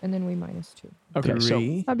 2d4 6. and then we minus 2.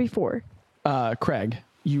 Okay, That'd be 4. so Craig,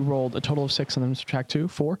 you rolled a total of 6 and then subtract 2,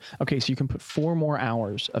 4. Okay, so you can put 4 more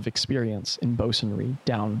hours of experience in bosunry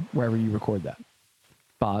down wherever you record that.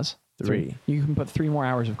 Boz? 3. You can put 3 more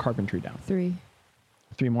hours of carpentry down. 3.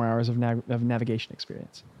 3 more hours of navigation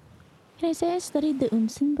experience. Can I say I studied the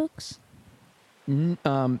Umsen books?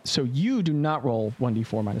 So you do not roll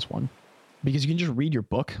 1d4 minus 1 because you can just read your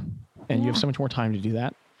book and you have so much more time to do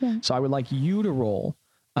that. Yeah. So I would like you to roll.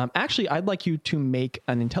 Actually, I'd like you to make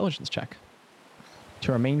an intelligence check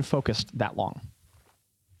to remain focused that long.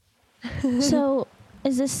 So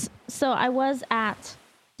is this? So I was at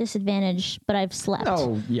disadvantage, but I've slept.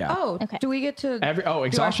 Oh, yeah. Oh, Okay. do we get to...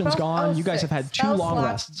 Exhaustion's spell? gone. Oh, You guys have had 2 spell long slot.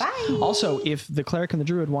 rests. Bye. Also, if the cleric and the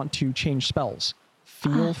druid want to change spells,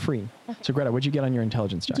 feel free. So Greta, what'd you get on your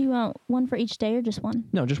intelligence check? Do you want one for each day or just one?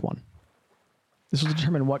 No, just 1. This will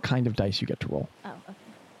determine what kind of dice you get to roll. Oh, okay.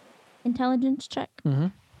 Intelligence check.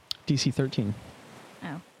 DC 13.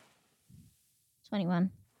 Oh. 21.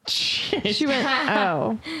 She went,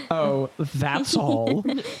 oh. Oh, that's all.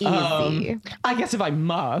 Easy. I guess if I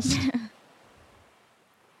must.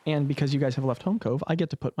 And because you guys have left Home Cove, I get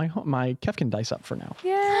to put my Kefkin dice up for now.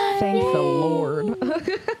 Yeah. Thank the Lord.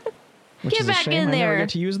 Which Get is back a shame. in I never there. get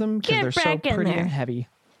to use them because Get they're so back in pretty there. and heavy.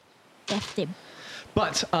 Left him.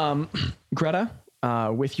 But Greta,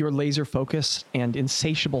 with your laser focus and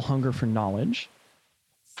insatiable hunger for knowledge,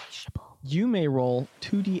 you may roll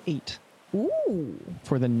 2d8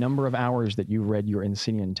 for the number of hours that you read your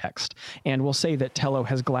Insignian text. And we'll say that Tello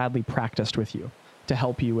has gladly practiced with you to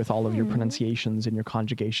help you with all of your pronunciations and your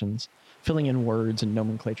conjugations, filling in words and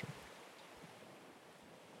nomenclature.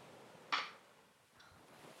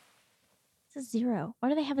 It's a 0. Why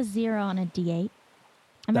do they have a 0 on a D8?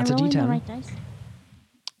 Am That's a I rolling D10. the right dice?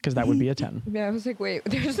 Because that would be a 10. Yeah, I was like, wait,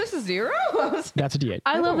 there's this a 0? That's a d8.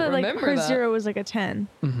 I love that like remember her that. 0 was like a 10.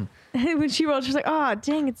 Mhm. And when she rolled, she was like, oh,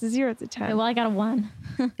 dang, it's a 0, it's a 10. Okay, well, I got a 1.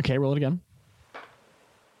 Okay, roll it again.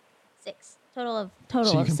 6. Total of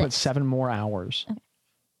So you can 6. put 7 more hours Okay.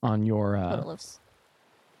 on your... Total of...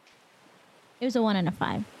 It was a 1 and a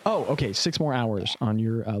 5. Oh, okay. 6 more hours on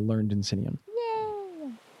your learned Insignian.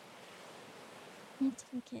 Yay! I have to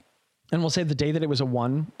look it. And we'll say the day that it was a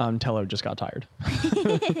 1, Tello just got tired.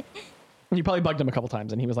 You probably bugged him a couple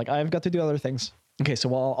times, and he was like, I've got to do other things. Okay, so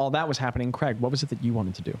while all that was happening, Craig, what was it that you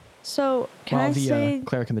wanted to do? So can While I the say,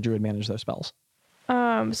 cleric and the druid manage those spells.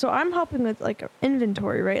 so I'm helping with like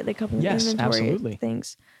inventory, right? Like helping Yes, with inventory absolutely.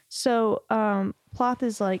 things. So Ploth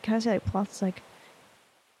is like, can I say like Ploth is like,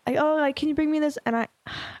 oh, like, can you bring me this? And I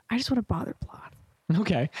just want to bother Ploth.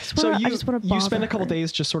 Okay. I just wanna you spend bother a couple her.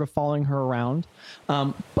 days just sort of following her around.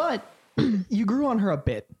 But you grew on her a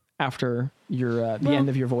bit after your the end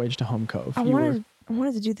of your voyage to Home Cove. I You were-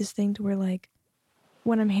 wanted to do this thing to where like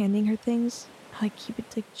when I'm handing her things, I like keep it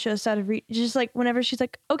like just out of reach. Just like whenever she's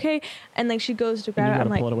like, okay, and like she goes to and grab you it, got I'm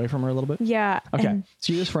to like, pull it away from her a little bit. yeah. Okay, and-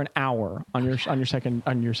 so you do this for an hour on your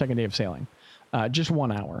second day of sailing, just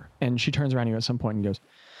 1 hour, and she turns around to you at some point and goes,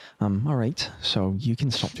 "All right, so you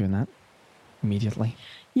can stop doing that immediately."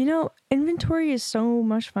 You know, inventory is so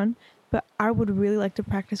much fun, but I would really like to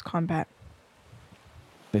practice combat.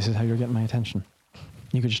 This is how you're getting my attention.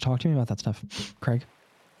 You could just talk to me about that stuff, Craig.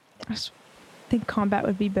 I just think combat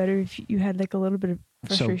would be better if you had like a little bit of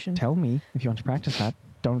frustration. So tell me if you want to practice that.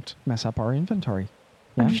 Don't mess up our inventory.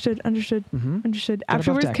 Yeah? Understood. Mm-hmm. Understood. Get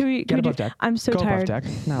Afterwards, above deck. can we? Get Can we above do, deck. I'm so Go tired. above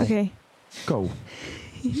deck now. Okay. Go.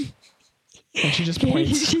 And she just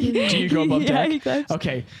points. Do you go above Yeah, deck? he goes.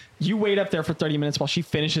 Okay. You wait up there for 30 minutes while she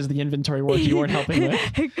finishes the inventory work you weren't helping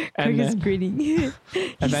with. Craig And is then grinning. He's so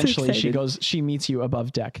eventually she excited. she meets you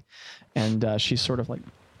above deck, and she's sort of like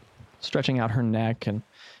stretching out her neck, and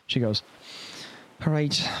she goes, "All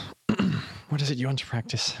right, what is it you want to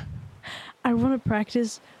practice?" I want to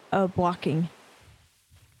practice blocking.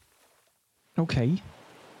 Okay.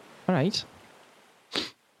 All right.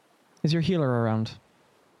 Is your healer around?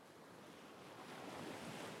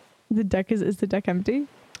 The deck is the deck empty?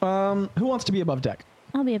 Who wants to be above deck?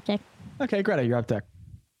 I'll be up there. Okay, Greta, you're up deck.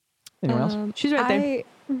 Anyone else? She's right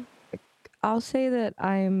there. I'll say that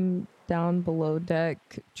I'm down below deck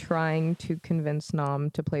trying to convince Nom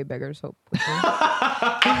to play Beggar's Hope with me.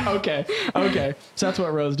 Okay. So that's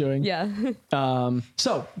what Ro's doing. Yeah.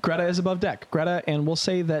 So Greta is above deck. Greta, and we'll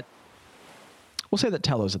say that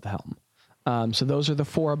Tello's at the helm. So those are the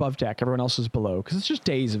 4 above deck. Everyone else is below because it's just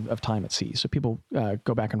days of time at sea. So people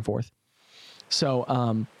go back and forth. So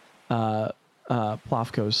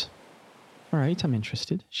Ploff goes, all right, I'm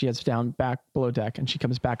interested. She heads down back below deck and she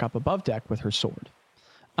comes back up above deck with her sword.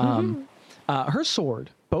 Her sword,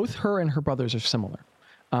 both her and her brother's are similar.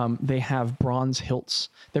 They have bronze hilts.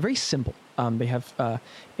 They're very simple. They have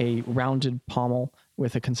a rounded pommel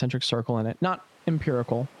with a concentric circle in it. Not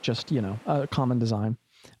empirical, just, a common design.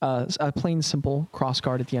 A plain, simple cross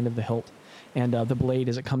guard at the end of the hilt. And the blade,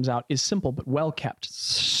 as it comes out, is simple but well kept.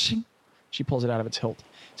 She pulls it out of its hilt.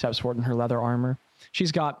 Steps forward in her leather armor.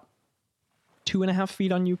 She's got 2.5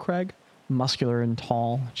 feet on you, Craig. Muscular and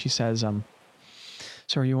tall. She says,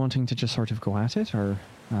 so are you wanting to just sort of go at it or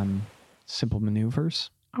simple maneuvers?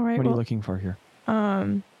 All right. What are you looking for here?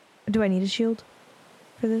 Do I need a shield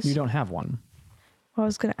for this? You don't have one. Well, I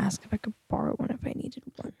was going to ask if I could borrow one if I needed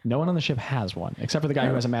one. No one on the ship has one, except for the guy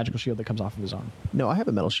who has a magical shield that comes off of his arm. No, I have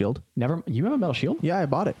a metal shield. You have a metal shield? Yeah, I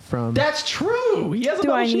bought it from. That's true. He has a Do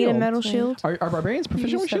metal I shield. need a metal shield? Are barbarians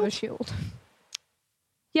proficient with shields? shield.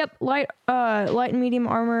 Yep, light and medium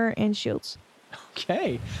armor and shields.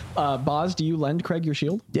 Okay. Boz, do you lend Craig your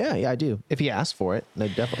shield? Yeah, I do. If he asks for it, I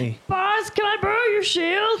definitely. Boss, can I borrow your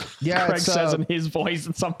shield? Yeah, Craig it's, says in his voice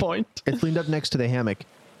at some point. it's leaned up next to the hammock.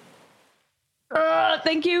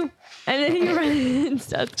 Thank you. And then you run and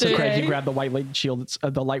stuff. So Craig, you grab the lightweight shield. It's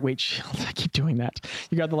the lightweight shield. I keep doing that.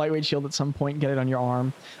 You grab the lightweight shield at some point, get it on your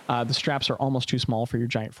arm. The straps are almost too small for your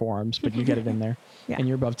giant forearms, but you get it in there, Yeah. and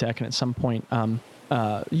you're above deck. And at some point,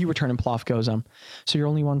 you return, and Ploff goes, so you're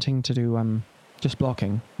only wanting to do just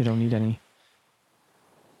blocking. You don't need any.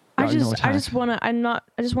 I no just attack. want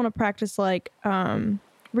to practice like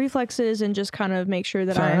reflexes and just kind of make sure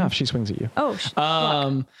that Fair I'm. enough. She swings at you. Oh,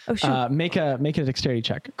 shoot. Make a dexterity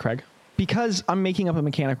check, Craig. Because I'm making up a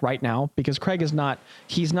mechanic right now. Because Craig is not.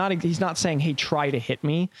 He's not saying, "Hey, try to hit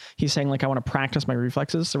me." He's saying, like, I want to practice my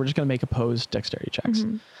reflexes. So we're just going to make opposed dexterity checks.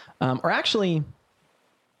 Mm-hmm. Or actually,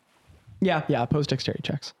 yeah, opposed dexterity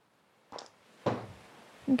checks.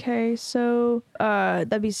 Okay, so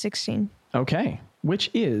that'd be 16. Okay, which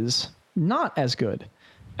is not as good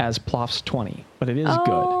as Ploff's 20, but it is good.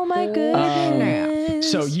 Oh my goodness!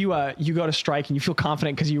 So you go to strike and you feel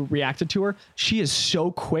confident because you reacted to her. She is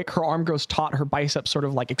so quick. Her arm grows taut. Her biceps sort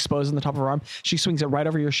of like exposed in the top of her arm. She swings it right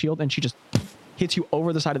over your shield and she just hits you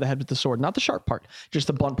over the side of the head with the sword. Not the sharp part, just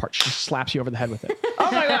the blunt part. She just slaps you over the head with it. Oh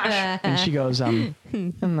my gosh! And she goes, and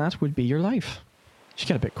that would be your life. She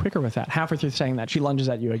got a bit quicker with that. Halfway through saying that, she lunges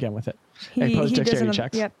at you again with it. Opposed dexterity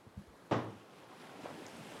checks. Yep.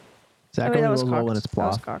 Zach Oh, wait, only that was rolls well when cocked. it's That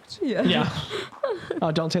was Ploff. cocked. Yeah.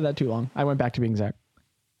 Oh, don't say that too long. I went back to being Zach.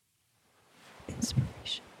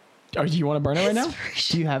 Inspiration. Oh, do you want to burn it right now?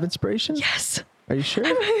 Do you have inspiration? Yes. Are you sure?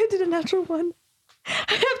 I did a natural one. I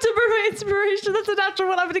have to burn my inspiration. That's a natural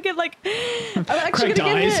one. I'm gonna get like. I'm actually Craig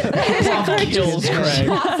gonna dies. get hit. Ploff kills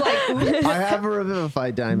Craig. I have a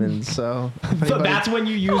revivified diamond, so. if So anybody- that's when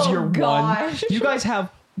you use your gosh. one. You guys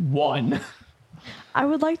have one. I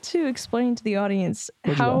would like to explain to the audience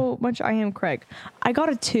What'd you how roll? much I am Craig. I got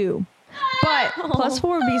a 2, but plus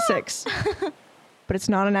 4 would be 6. But it's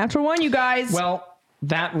not a natural one, you guys. Well,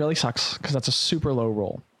 that really sucks because that's a super low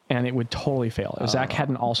roll, and it would totally fail if Zach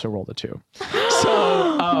hadn't also rolled a 2.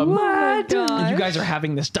 So what? you guys are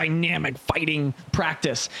having this dynamic fighting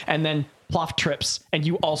practice, and then Ploff trips, and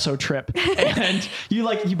you also trip, and you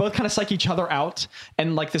both kind of psych each other out,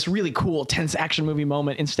 and like this really cool tense action movie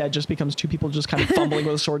moment instead just becomes two people just kind of fumbling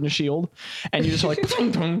with a sword and a shield, and you just are like,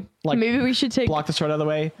 boom, boom, like Maybe we should take block the sword out of the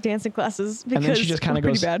way. dancing classes because And then she just kinda we're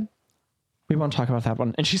pretty goes- bad. We won't talk about that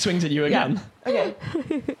one, and she swings at you again. Okay.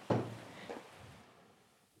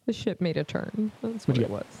 The ship made a turn. That's What'd what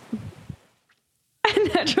you it get?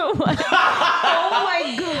 was. Natural one. Oh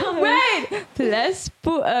my god! Wait. Plus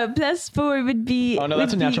 4 would be. Oh no,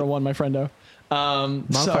 that's a would be- natural one, my friendo.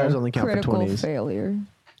 Modifiers only count for Critical 20s. failure.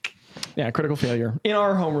 Yeah, critical failure in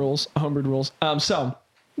our homebrewed rules. So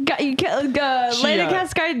You can't. She, Landing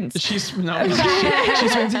cast guidance. she swings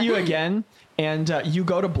at you again, and you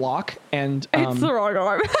go to block, and It's the wrong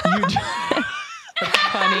arm. you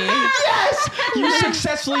yes, you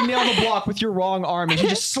successfully nail the block with your wrong arm, and she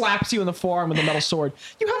just slaps you in the forearm with a metal sword.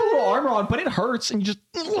 You have a little armor on, but it hurts, and you just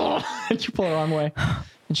and you pull her arm away.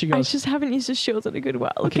 And she I goes, just haven't used a shield in a good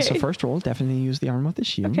while. okay, so first roll, definitely use the arm with the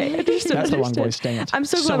shield. Okay, understood. That's the wrong understood. voice, dang it. I'm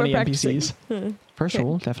so glad many we're practicing. NPCs. First Okay.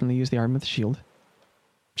 roll, definitely use the arm with the shield.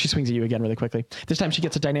 She swings at you again really quickly. This time she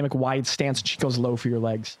gets a dynamic wide stance and she goes low for your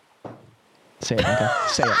legs. Say it, Micah.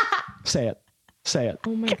 Say it. Say it. Say it.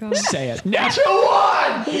 Oh my god. Say it. Natural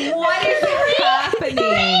one! What is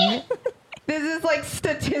happening? This is like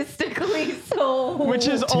statistically so. Which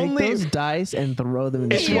is Take only... those dice and throw them in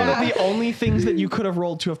the It's shield. one of the only things that you could have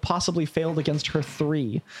rolled to have possibly failed against her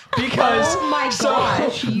 3. Because Oh my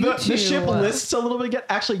gosh, you the ship two. lists a little bit again.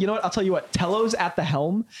 Actually, you know what? I'll tell you what. Tello's at the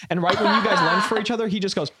helm, and right when you guys lunge for each other, he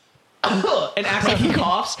just goes and acts like he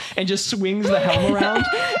coughs and just swings the helm around,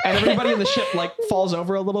 and everybody in the ship like falls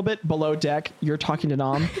over a little bit below deck. You're talking to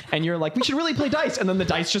Nom, and you're like, "We should really play dice," and then the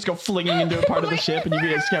dice just go flinging into a part of the ship, and you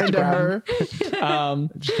get scared to Into grab her. them.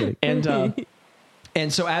 Just kidding.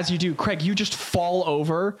 And so as you do, Craig, you just fall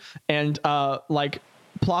over and like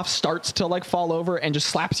Ploff starts to like fall over and just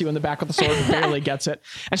slaps you in the back with the sword and barely gets it.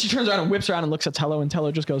 And she turns around and whips around and looks at Tello, and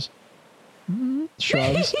Tello just goes,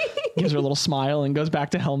 shrugs, gives her a little smile and goes back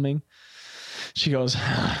to helming. She goes,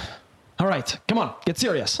 all right, come on, get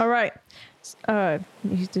serious. All right.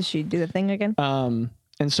 Does she do the thing again?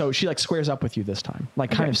 And so she like squares up with you this time,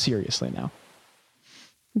 like kind of seriously now.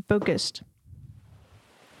 Focused.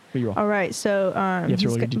 What do you roll? All right. So have to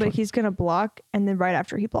roll your D20. he's gonna block, and then right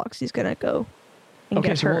after he blocks, he's gonna go. And Okay,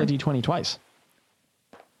 get so her. roll a D20 twice.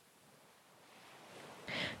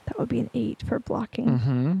 That would be an 8 for blocking.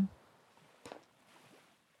 Mm-hmm.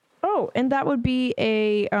 Oh, and that would be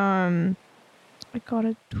a I got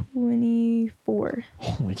a 24.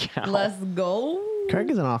 Holy cow. Let's go. Craig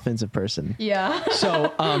is an offensive person. Yeah. So,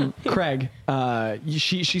 Craig,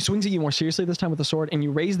 she swings at you more seriously this time with the sword, and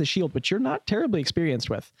you raise the shield, which you're not terribly experienced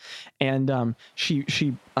with. And she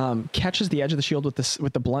catches the edge of the shield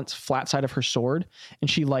with the blunt flat side of her sword, and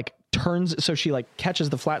she like turns. So she like catches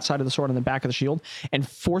the flat side of the sword on the back of the shield and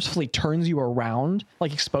forcefully turns you around,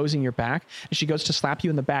 like exposing your back. And she goes to slap you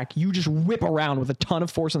in the back. You just whip around with a ton of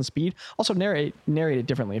force and speed. Also, narrate it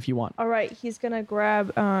differently if you want. All right, he's gonna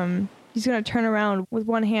grab. He's gonna turn around with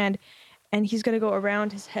one hand, and he's gonna go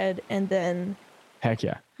around his head, and then Heck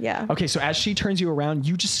yeah. yeah. Okay, so as she turns you around,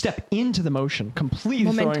 you just step into the motion, completely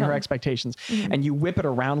throwing Momentum. her expectations, and you whip it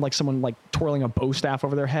around like someone like twirling a bow staff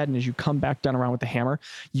over their head. And as you come back down around with the hammer,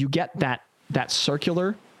 you get that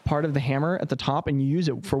circular part of the hammer at the top, and you use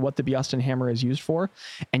it for what the Biaston hammer is used for,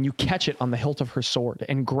 and you catch it on the hilt of her sword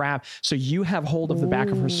and grab. So you have hold of the back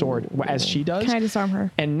of her sword as she does. Can I disarm her?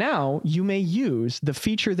 And now you may use the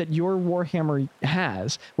feature that your Warhammer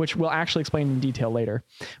has, which we'll actually explain in detail later.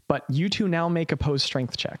 But you two now make opposed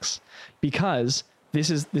strength checks, because this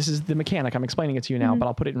is the mechanic. I'm explaining it to you now, but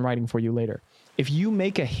I'll put it in writing for you later. If you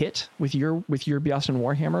make a hit with your Biaston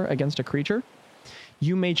Warhammer against a creature,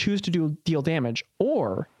 you may choose to deal damage,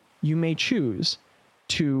 or you may choose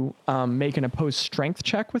to make an opposed strength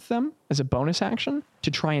check with them as a bonus action to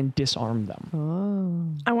try and disarm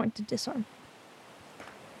them. I want to disarm.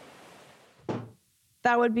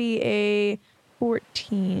 That would be a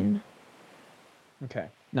 14. Okay.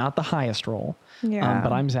 Not the highest roll. Yeah.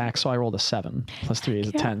 But I'm Zach, so I rolled a 7. Plus 3 is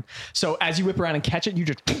a 10. So as you whip around and catch it, you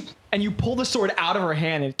just... And you pull the sword out of her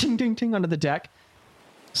hand and ting, ting, ting onto the deck.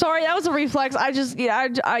 Sorry, that was a reflex. I just, She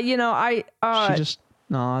just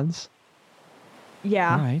nods.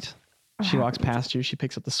 yeah. All right. She walks past you. She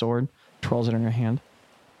picks up the sword, twirls it in her hand.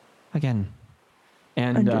 Again.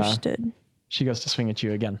 And Understood. she goes to swing at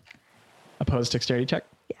you again. Opposed dexterity check.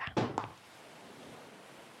 Yeah.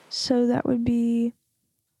 So that would be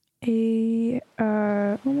a,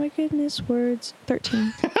 oh my goodness, words,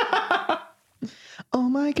 13. Oh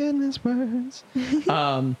my goodness, words.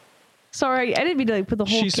 Sorry, I didn't mean to like put the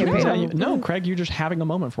whole She swings at you. campaign No, on. Craig, you're just having a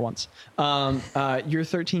moment for once. Your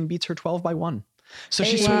 13 beats her 12 by 1. So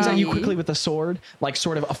she swings at you quickly with a sword, like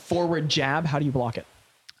sort of a forward jab. How do you block it?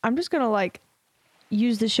 I'm just gonna like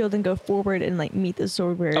use the shield and go forward and like meet the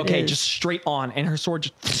sword where it Okay, is. just straight on, and her sword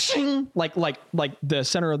just shing, like the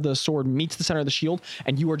center of the sword meets the center of the shield,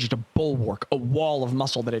 and you are just a bulwark, a wall of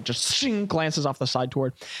muscle that it just shing, glances off the side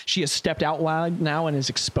toward. She has stepped out wide now and is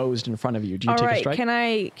exposed in front of you. Do you All take a right, strike? can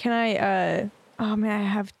I oh man, I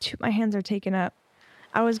have two, my hands are taken up.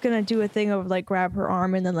 I was gonna do a thing of like grab her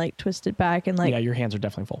arm and then like twist it back and like Yeah, your hands are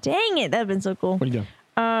definitely full. dang it, that'd been so cool. What are you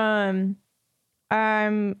doing?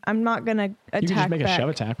 I'm not gonna attack You can just make back. a shove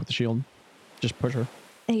attack with the shield. Just push her.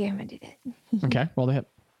 Okay, I'm gonna do that. Okay, roll the hit.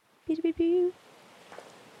 Pew, pew, pew.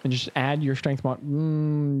 And just add your strength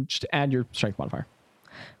just add your strength modifier.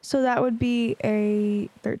 So that would be a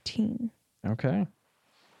 13. Okay.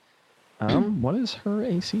 What is her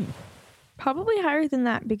AC? Probably higher than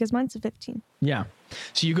that because mine's a 15. Yeah.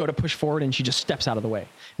 So you go to push forward and she just steps out of the way.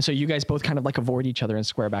 And so you guys both kind of like avoid each other and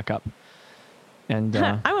square back up. And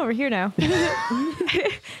I'm over here now.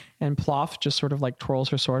 and Ploff just sort of like twirls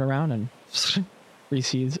her sword around and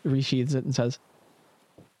resheathes it and says,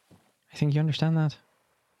 I think you understand that.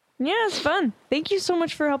 Yeah, it's fun. Thank you so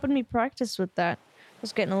much for helping me practice with that. I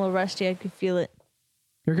was getting a little rusty. I could feel it.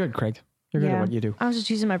 You're good, Craig. You're good at what you do. I was just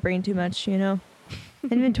using my brain too much, you know.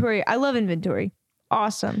 Inventory. I love inventory.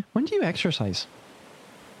 Awesome. When do you exercise?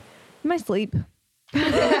 In my sleep.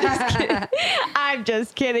 I'm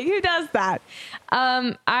just kidding. Who does that?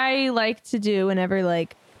 I like to do whenever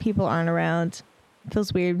like people aren't around. It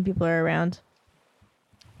feels weird when people are around.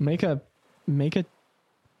 Make a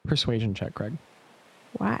persuasion check, Craig.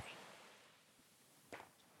 Why?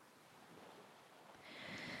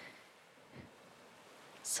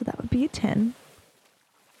 So that would be a 10.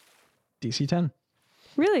 DC 10.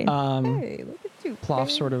 Really? Hey, look at you. Ploff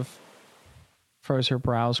sort of furrows her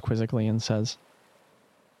brows quizzically and says,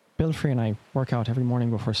 Bilfrey and I work out every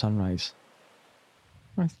morning before sunrise.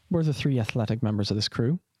 We're the 3 athletic members of this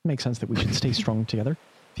crew. It makes sense that we should stay strong together.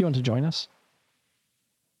 If you want to join us.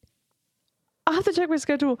 I'll have to check my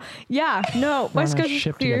schedule. Yeah, no, my We're on a schedule's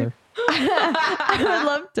ship clear. together. I would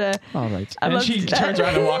love to. All right. I'd And love she to do turns that.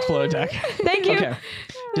 around and walks below deck. Thank you. Okay.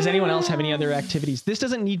 Does anyone else have any other activities? This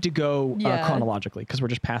doesn't need to go Yeah. chronologically because we're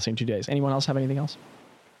just passing 2 days. Anyone else have anything else?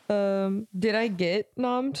 Did I get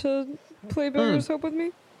Nom to play Beggar's Hope with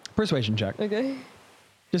me? Persuasion check. Okay.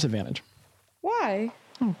 Disadvantage. Why?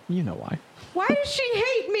 Oh, you know why. Why does she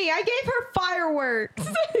hate me? I gave her fireworks.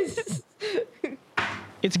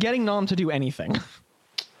 It's getting Nom to do anything.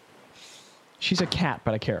 She's a cat,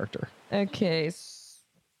 but a character. Okay.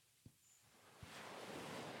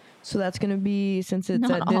 So that's going to be, since it's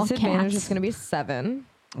Not at all disadvantage, cats. it's going to be 7.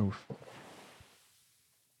 Oof.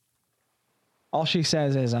 All she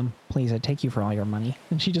says is, please, I take you for all your money.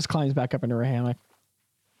 And she just climbs back up into her hammock.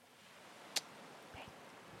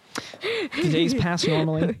 The days pass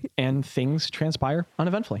normally, and things transpire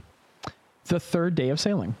uneventfully. The 3rd day of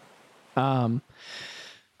sailing.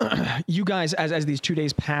 You guys, as these 2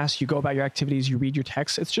 days pass, you go about your activities, you read your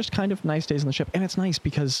texts. It's just kind of nice days on the ship. And it's nice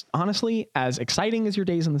because, honestly, as exciting as your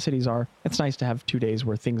days in the cities are, it's nice to have 2 days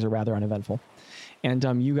where things are rather uneventful. And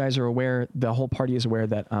you guys are aware, the whole party is aware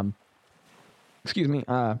that,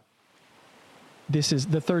 this is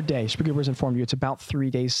the 3rd day. Spagoober's informed you it's about 3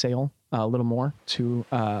 days sail, a little more, to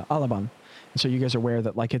Alaban. And so you guys are aware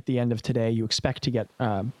that, like, at the end of today, you expect to get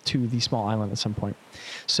to the small island at some point.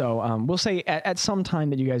 So we'll say at some time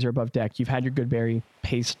that you guys are above deck, you've had your good berry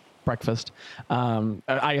paste breakfast,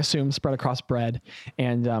 I assume spread across bread.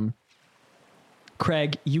 And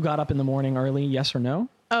Craig, you got up in the morning early, yes or no?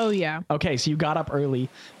 Oh yeah. Okay, so you got up early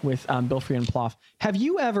with Bilfrey and Ploff. Have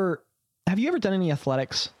you ever done any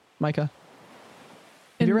athletics, Micah?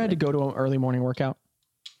 Have you ever had to go to an early morning workout?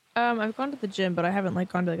 I've gone to the gym, but I haven't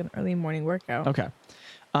like gone to like an early morning workout. Okay.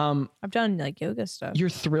 I've done like yoga stuff. You're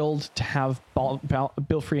thrilled to have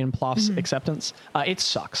Bilfrey and Ploff's acceptance. It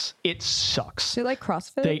sucks. It sucks. Do you like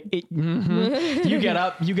CrossFit? You get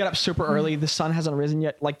up super early. The sun hasn't risen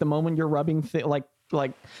yet. Like the moment you're rubbing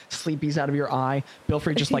like sleepies out of your eye,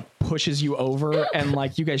 Bilfrey just like pushes you over and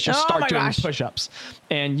like you guys just start doing push-ups.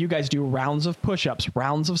 And you guys do rounds of push-ups,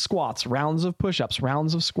 rounds of squats, rounds of push-ups,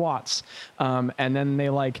 rounds of squats. And then they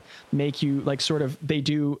like make you like sort of they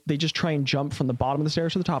just try and jump from the bottom of the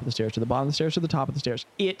stairs to the top of the stairs to the bottom of the stairs to the top of the stairs.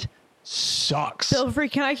 It sucks. Bilfrey,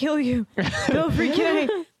 can I kill you? Bilfrey,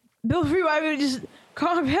 Bilfrey, why would you just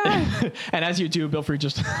calm down? And as you do, Bilfrey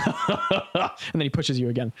just and then he pushes you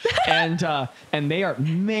again. And they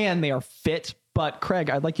are fit. But Craig,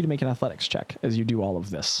 I'd like you to make an athletics check as you do all of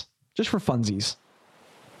this, just for funsies.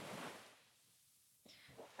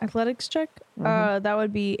 Athletics check? That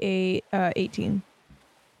would be a 18.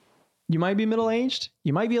 You might be middle-aged.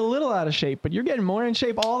 You might be a little out of shape, but you're getting more in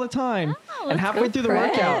shape all the time. Oh, and halfway through the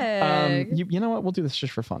Craig. workout, you know what? We'll do this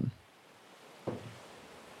just for fun.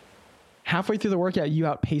 Halfway through the workout, you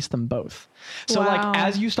outpace them both. So Wow. like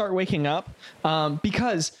as you start waking up,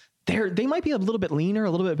 because they might be a little bit leaner, a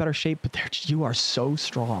little bit better shape, but you are so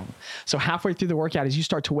strong. So halfway through the workout, as you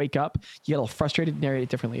start to wake up, you get a little frustrated, narrate it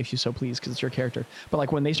differently if you so please, because it's your character. But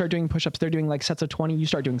like when they start doing push-ups, they're doing like sets of 20, you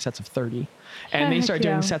start doing sets of 30. And they Heck start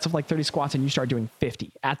yeah. doing sets of like 30 squats and you start doing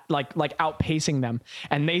 50 at like outpacing them.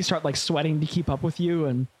 And they start like sweating to keep up with you.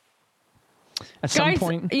 And at some Guys,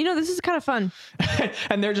 point, you know, this is kind of fun.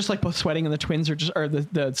 and they're just like both sweating, and the twins are just, or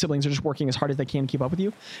the siblings are just working as hard as they can to keep up with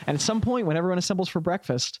you. And at some point, when everyone assembles for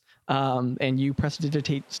breakfast, and you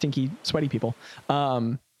prestidigitate stinky, sweaty people,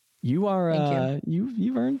 You are Thank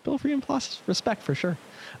you've earned Bill Freedom Plus respect for sure.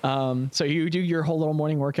 So you do your whole little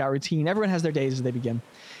morning workout routine. Everyone has their days as they begin,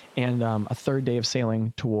 and a third day of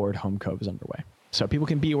sailing toward Home Cove is underway. So people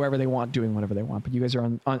can be wherever they want, doing whatever they want. But you guys are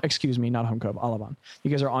on excuse me, not Home Cove, Alavon.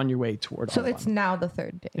 You guys are on your way toward So Alavon. it's now the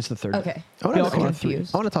third day. It's the third day. Okay. I wanna- I I was wanna-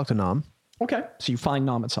 confused. I want to talk to Nam. Okay. So you find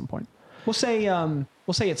Nam at some point. We'll say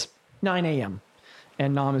it's 9 a.m.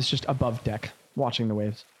 and Nam is just above deck watching the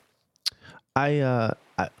waves.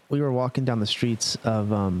 We were walking down the streets of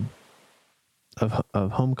Home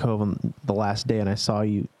Cove on the last day, and I saw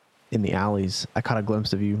you in the alleys. I caught a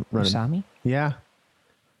glimpse of you running. me? Yeah.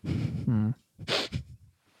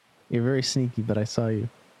 You're very sneaky, but I saw you.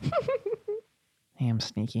 I am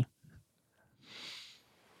sneaky.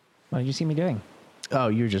 What did you see me doing? Oh,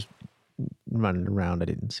 you're just running around. I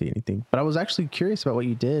didn't see anything, but I was actually curious about what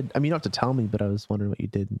you did. I mean, you don't have to tell me, but I was wondering what you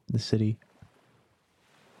did in the city.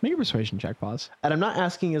 Make a persuasion check, Pause. And I'm not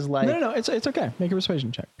asking as like No. It's okay. Make a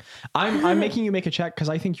persuasion check. I'm making you make a check because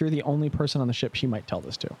I think you're the only person on the ship she might tell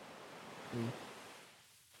this to.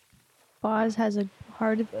 Boz has a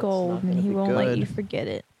heart of gold, and gonna he be won't let good. you forget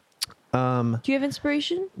it. um Do you have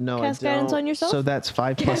inspiration? no Cast I don't. guidance on yourself? So that's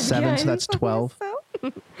 5 plus 7, so that's 12.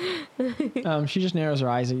 She just narrows her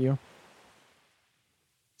eyes at you.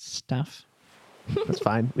 Stuff. That's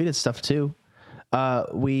fine. We did stuff too.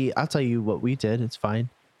 I'll tell you what we did. It's fine.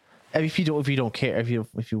 If you don't care, if you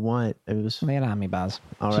want, it was Lay it on me, Buzz.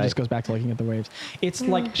 all She right. just goes back to looking at the waves. It's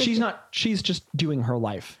like she's just doing her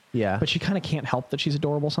life. Yeah. But she kind of can't help that she's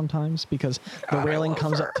adorable sometimes because the railing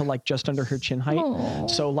comes up to like just under her chin height.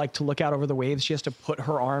 So like to look out over the waves, she has to put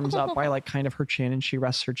her arms up by like kind of her chin, and she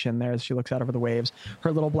rests her chin there as she looks out over the waves.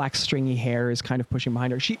 Her little black stringy hair is kind of pushing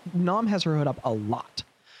behind her. Nam has her hood up a lot.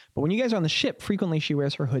 But when you guys are on the ship, frequently she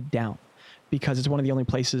wears her hood down because it's one of the only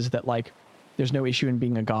places that like there's no issue in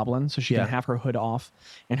being a goblin, so she Yeah. can have her hood off,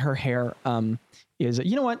 and her hair is.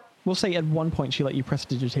 You know what? We'll say at one point she let you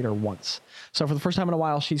prestidigitate her once. So for the first time in a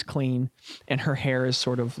while, she's clean, and her hair is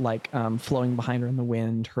sort of like flowing behind her in the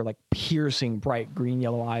wind. Her like piercing, bright green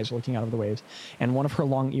yellow eyes are looking out of the waves, and one of her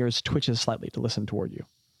long ears twitches slightly to listen toward you.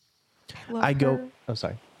 I go. Oh,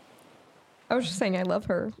 sorry. I was just saying I love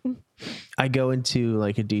her. I go into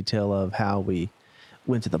like a detail of how we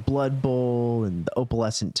went to the Blood Bowl and the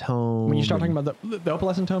Opalescent Tome. When you start talking and about the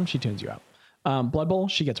Opalescent Tome, she tunes you out. Blood Bowl,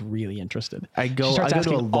 she gets really interested. I She go starts to a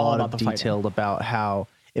asking all lot about of the fighting. detail about how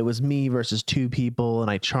it was me versus 2 people,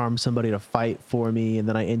 and I charmed somebody to fight for me, and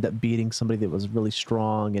then I end up beating somebody that was really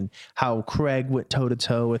strong, and how Craig went toe to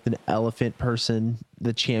toe with an elephant person,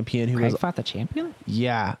 the champion who Craig was fought the champion?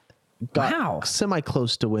 got Wow. semi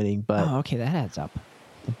close to winning, but Oh, okay, that adds up.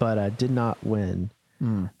 did not win.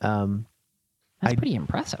 That's pretty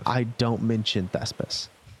impressive. I don't mention Thespis.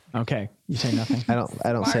 Okay, you say nothing. I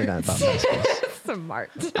don't say that about Thespis.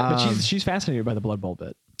 Smart. But she's fascinated by the Blood Bowl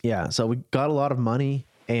bit. Yeah, so we got a lot of money,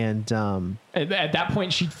 and At that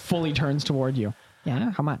point, she fully turns toward you.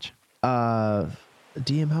 yeah, how much?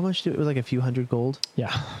 DM, how much did it was like a few hundred gold?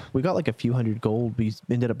 Yeah. We got like a few hundred gold. We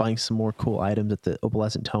ended up buying some more cool items at the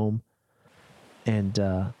Opalescent Tome. And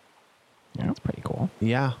Yeah, that's pretty cool.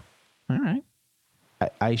 yeah, All right.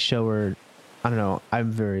 I show her, I don't know,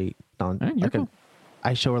 I'm very All right, you're cool.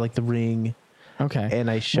 I show her like the ring, Okay. and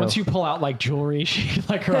I show Once you pull out like jewelry, she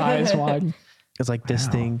like her eyes wide. it's like this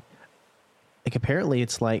thing. Like apparently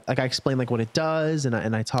it's like I explain like what it does, and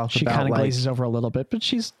I talk She about kind of like, glazes over a little bit, but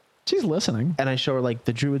she's listening. and I show her like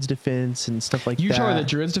the Druid's defense and stuff like You that. show her the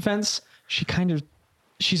Druid's defense.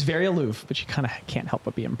 She's very aloof, but she kind of can't help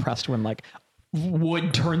but be impressed when like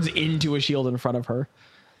wood turns into a shield in front of her.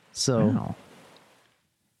 So Wow.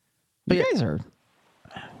 But You yeah. guys are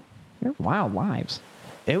you're wild lives.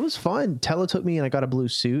 it was fun. Tello took me and I got a blue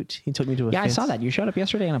suit. He took me to a Yeah, I fence. saw that. You showed up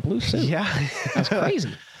yesterday in a blue suit. Yeah, That's crazy.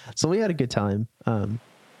 so we had a good time.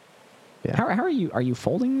 Yeah. How are you? Are you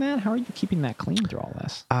folding that? How are you keeping that clean through all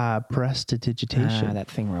this? Prestidigitation. That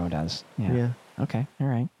thing row does. Yeah. Yeah. Okay. All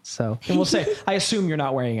right. So And we'll say, I assume you're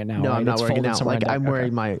not wearing it now. no, right? I'm not It's wearing it folded now. somewhere Like in the- I'm okay.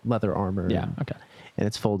 wearing my leather armor. Yeah. and, Okay. and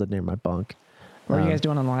it's folded near my bunk. What are you guys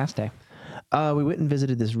doing on the last day? We went and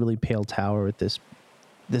visited this really pale tower with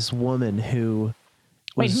this woman who.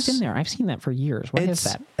 Wait, was- who's in there? I've seen that for years. What is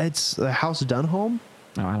that? It's the House Dunholm.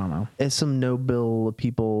 Oh, I don't know. It's some noble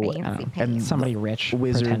people Fancy and Somebody rich,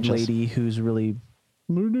 wizard pretentious. lady who's really.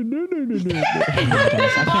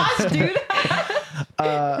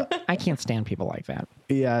 I can't stand people like that.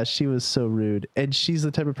 Yeah, she was so rude, and she's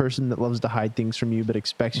the type of person that loves to hide things from you, but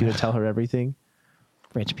expects you to tell her everything.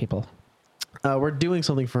 Rich people. We're doing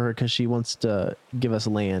something for her because she wants to give us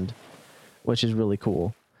land, which is really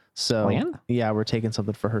cool. So Land? yeah, we're taking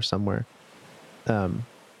something for her somewhere.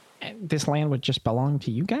 This land would just belong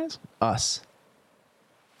to you guys? Us.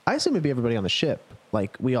 I assume it'd be everybody on the ship.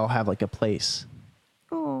 Like we all have like a place.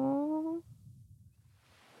 Oh.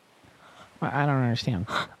 I don't understand.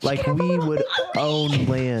 Like we would own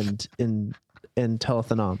land in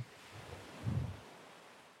Telethanom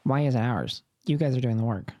Why is it ours? You guys are doing the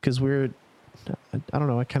work. because we're. I don't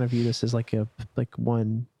know. I kind of view this as like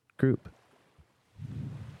one group.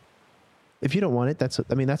 If you don't want it, that's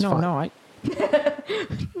fine. No,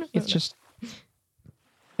 it's just,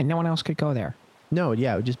 and no one else could go there. No,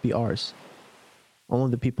 yeah, it would just be ours.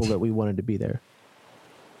 Only the people that we wanted to be there.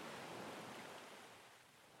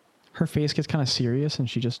 Her face gets kind of serious, and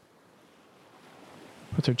she just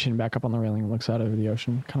puts her chin back up on the railing and looks out over the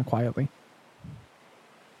ocean kind of quietly.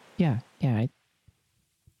 Yeah.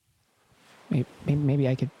 Maybe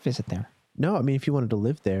I could visit there. No, I mean, if you wanted to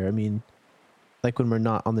live there, I mean, like when we're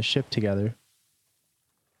not on the ship together.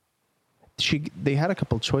 They had a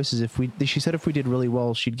couple choices. She said if we did really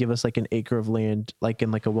well, she'd give us like an acre of land, like in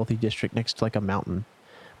like a wealthy district next to like a mountain.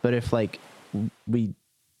 But if like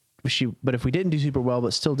if we didn't do super well,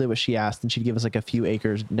 but still did what she asked, then she'd give us like a few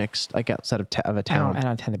acres next, like outside of a town. I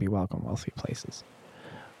don't tend to be welcome wealthy places.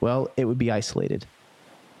 Well, it would be isolated,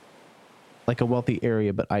 like a wealthy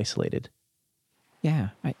area, but isolated. Yeah.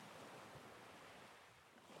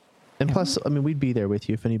 And plus, I mean, we'd be there with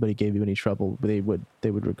you if anybody gave you any trouble. They would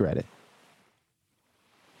regret it.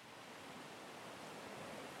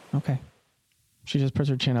 Okay. She just puts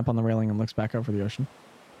her chin up on the railing and looks back over the ocean.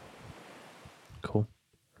 Cool.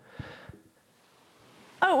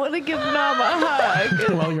 I want to give Nam a hug.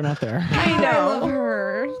 Well, you're not there. I know. I love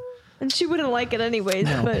her. And she wouldn't like it anyways,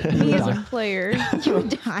 No. but me as a player. You would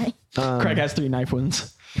die. Craig has 3 knife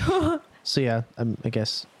wounds. So yeah, I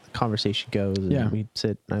guess the conversation goes. And Yeah. we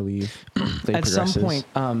sit. I leave. At some point,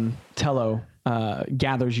 Tello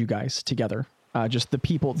gathers you guys together. Just the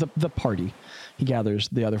people, the party. He gathers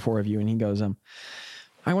the other 4 of you, and he goes,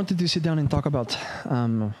 I wanted to sit down and talk about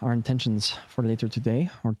our intentions for later today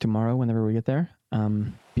or tomorrow, whenever we get there.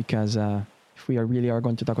 Because if we really are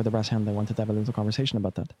going to talk with the brass hand, I wanted to have a little conversation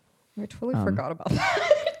about that. I totally forgot about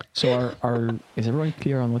that. So is everyone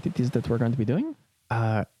clear on what it is that we're going to be doing?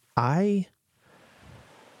 I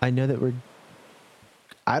know that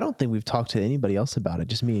I don't think we've talked to anybody else about it.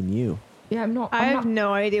 Just me and you. Yeah, I have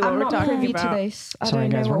no idea what I'm we're not talking privy about. to this. I Sorry,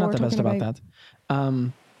 don't guys, know we're what not the best talking about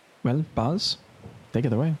that. Well, Buzz, take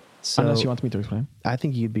it away. So Unless you want me to explain. I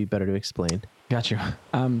think you'd be better to explain. Got you.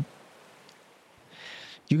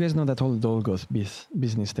 You guys know that whole Dolgoth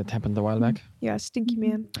business that happened a while back? Yeah, stinky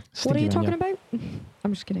man. What are you Stinky talking man, about?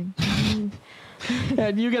 I'm just kidding. yeah.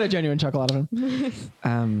 You get a genuine chuckle out of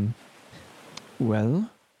him. Well,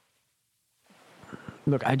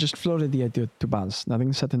 look, I just floated the idea to Buzz.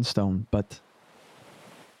 Nothing's set in stone, but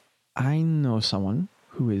I know someone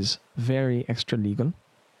who is very extra legal.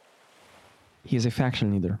 He is a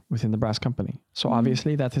faction leader within the brass company. So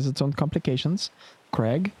obviously that has its own complications.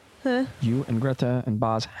 Craig, you and Greta and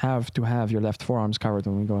Baz have to have your left forearms covered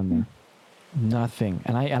when we go in there. Nothing.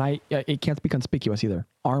 And I it can't be conspicuous either.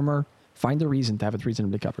 Armor, find a reason to have it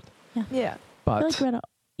reasonably covered. Yeah. But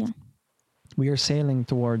Yeah. we are sailing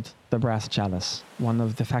toward the Brass Chalice, one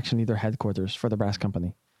of the faction leader headquarters for the brass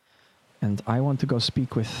company. And I want to go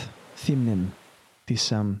speak with Thimnin,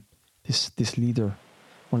 this leader,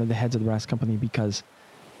 one of the heads of the brass company, because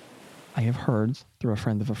I have heard through a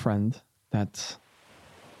friend of a friend that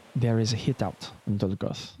there is a hit out in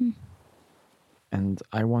Dolgoth. And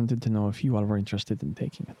I wanted to know if you all were interested in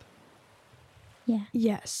taking it. Yeah.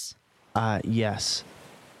 Yes. Yes.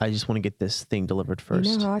 I just want to get this thing delivered first.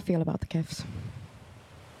 You know how I feel about the Kevs.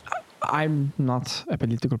 I'm not a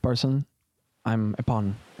political person. I'm a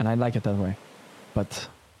pawn, and I like it that way. But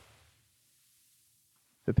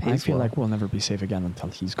If it pays I feel well. like we'll never be safe again until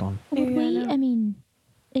he's gone. Would Yeah, we? no. I mean,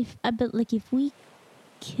 if we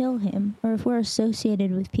kill him, or if we're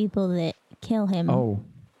associated with people that kill him, Oh,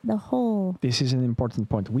 the whole this is an important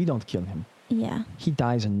point. We don't kill him. yeah, He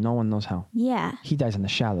dies and no one knows how. yeah, He dies in the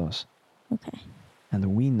shadows, okay, and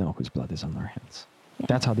we know whose blood is on our hands. Yeah.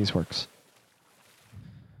 That's how this works.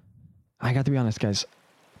 I got to be honest, guys.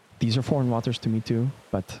 These are foreign waters to me too,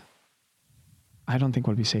 but I don't think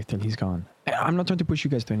we'll be safe till he's gone. I'm not trying to push you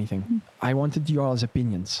guys to anything. I wanted you all's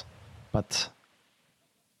opinions, but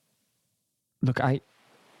look, I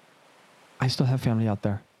still have family out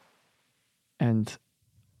there. And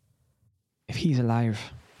if he's alive,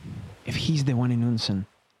 if he's the one in Unsen,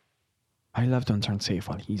 I love to turn safe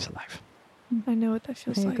while he's alive. I know what that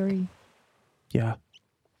feels I like. agree. Yeah.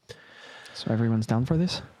 So everyone's down for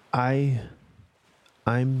this? I'm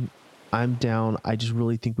down. I just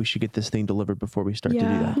really think we should get this thing delivered before we start to do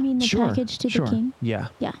Yeah. that. you mean the Sure, package to sure. the king? Yeah.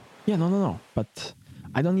 Yeah. Yeah, no. But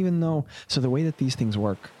I don't even know. So the way that these things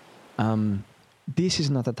work, this is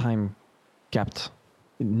not a time capped.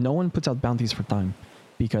 No one puts out bounties for time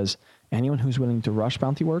because anyone who's willing to rush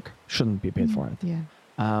bounty work shouldn't be paid for it.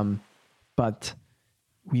 Yeah. But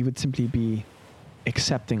we would simply be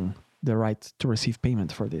accepting the right to receive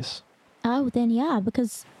payment for this. Oh, then yeah,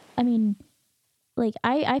 because I mean, like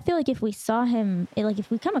I feel like if we saw him, like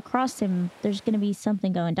if we come across him, there's going to be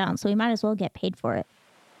something going down. So we might as well get paid for it.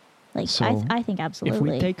 Like So, I think absolutely.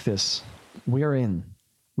 If we take this, we're in.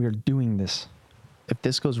 We're doing this. If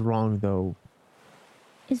this goes wrong, though,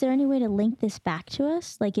 Is there any way to link this back to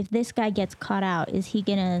us? Like if this guy gets caught out, is he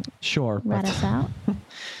going to Sure, rat but us out?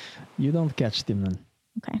 you don't catch them then.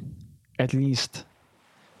 Okay. At least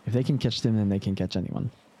if they can catch them, then they can catch anyone.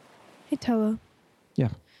 Hey, Tello. Yeah.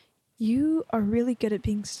 You are really good at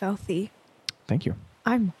being stealthy. Thank you.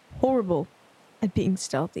 I'm horrible at being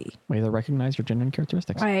stealthy. Way to recognize your genuine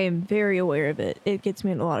characteristics. I am very aware of it. It gets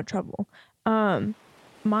me in a lot of trouble.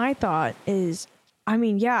 My thought is, I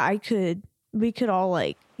mean, yeah, we could all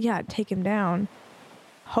take him down,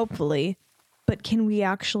 hopefully, but can we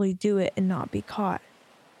actually do it and not be caught?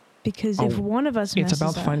 Because if one of us It's messes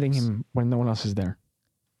about finding up- him when no one else is there.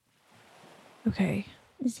 Okay.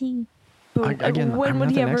 Is he? But Again, when I'm would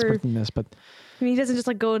not he an ever? expert in this, but I mean, he doesn't just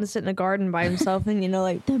go and sit in a garden by himself and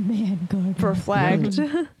The man god. for flagged.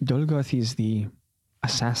 Dolgoth is the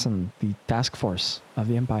assassin, the task force of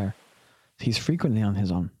the Empire. He's frequently on his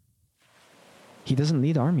own. He doesn't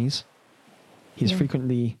lead armies. He's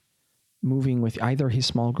frequently moving with either his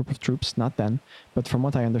small group of troops, not then, but from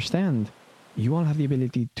what I understand, you all have the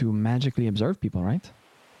ability to magically observe people, right?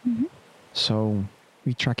 Mm-hmm. So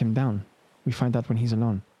we track him down. We find out when he's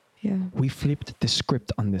alone. Yeah. We flipped the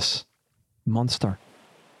script on this monster.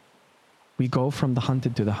 We go from the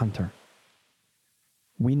hunted to the hunter.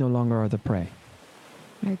 We no longer are the prey.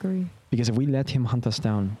 I agree. Because if we let him hunt us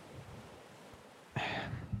down,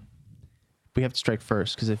 we have to strike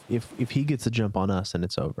first. Because if he gets the jump on us, then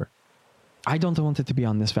it's over. I don't want it to be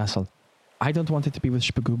on this vessel. I don't want it to be with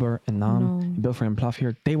Shpaguber and Nam No. and Bilfer and Pluff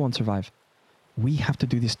here. They won't survive. We have to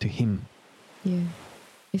do this to him. Yeah.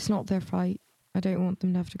 It's not their fight. I don't want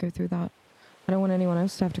them to have to go through that. I don't want anyone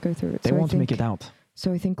else to have to go through it. They So won't I make think, it out.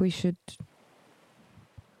 So I think we should.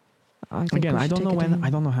 Again, I don't know when, I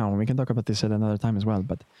don't know how. We can talk about this at another time as well,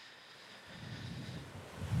 but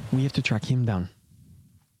we have to track him down.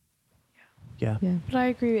 Yeah. Yeah. But I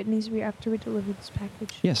agree, it needs to be after we deliver this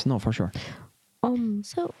package. Yes, no, for sure.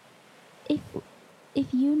 So,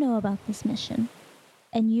 if you know about this mission,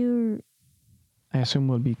 and you're I assume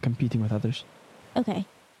we'll be competing with others. okay,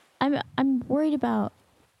 I'm worried about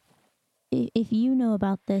if you know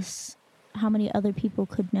about this, how many other people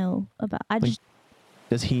could know about.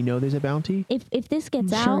 Does he know there's a bounty? If this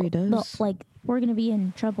gets I'm sure out, he does. we're gonna be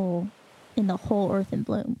in trouble in the whole Earth in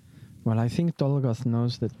Bloom. Well, I think Dolgoth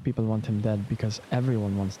knows that people want him dead because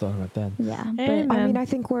everyone wants Dolgoth dead. Yeah, but Amen. I mean, I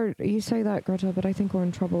think you say that, Greta, but I think we're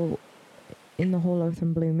in trouble in the whole Earth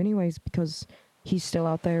and Bloom anyways because he's still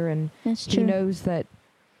out there and that's he true. knows that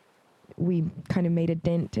we kind of made a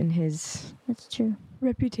dent in his, That's true.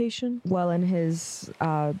 Reputation. in his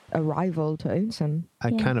arrival to Onsen. I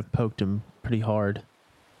Yeah. kind of poked him pretty hard.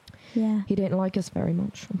 Yeah. He didn't like us very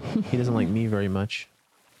much. He doesn't like me very much.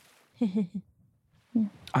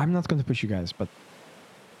 I'm not going to push you guys, but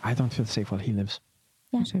I don't feel safe while he lives.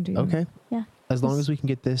 Yeah. So do you. Okay. Yeah. As long as we can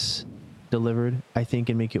get this delivered, I think,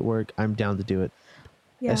 and make it work, I'm down to do it.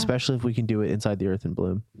 Yeah. Especially if we can do it inside the Earth and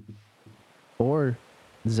Bloom. Or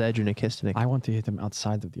Zedge or Nikistanik. I want to hit him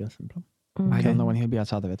outside of the Earth and Bloom. Mm. I don't know when he'll be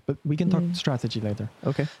outside of it, but we can talk Mm. strategy later.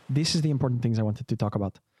 Okay. This is the important things I wanted to talk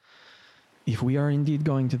about. If we are indeed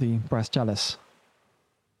going to the Brass Chalice,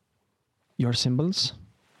 your symbols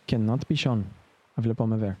cannot be shown of Le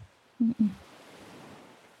Pomme Vert. Mm-mm.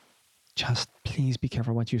 Just please be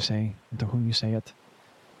careful what you say and to whom you say it.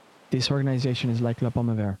 This organization is like Le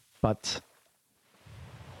Pomme Vert, but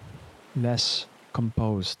less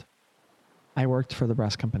composed. I worked for the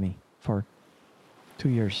brass company for 2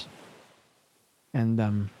 years. And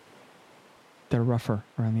they're rougher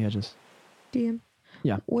around the edges. DM.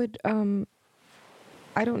 Yeah. Would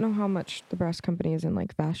I don't know how much the brass company is in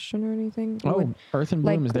like Bastion or anything. Oh, Would, Earth and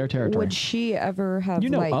Bloom like, is their territory. Would she ever have You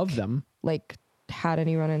know like, of them. like had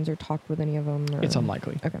any run-ins or talked with any of them? Or? It's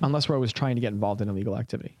unlikely. Okay. Unless Roy was trying to get involved in illegal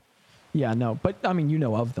activity. Yeah, no. But, I mean, you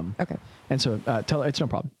know of them. Okay. And so, it's no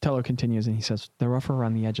problem. Tello continues and he says, they're rougher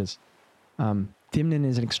around the edges. Timnin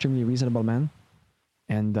is an extremely reasonable man.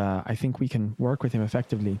 And I think we can work with him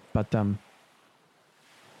effectively. But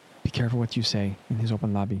be careful what you say in his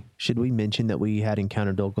open lobby. Should we mention that we had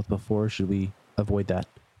encountered Dolgoth before? Or should we avoid that?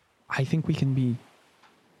 I think we can be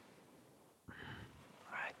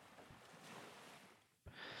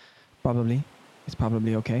Probably. It's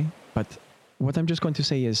probably okay. But what I'm just going to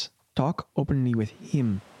say is talk openly with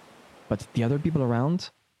him. But the other people around,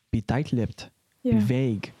 be tight-lipped, be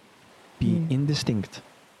vague, be indistinct.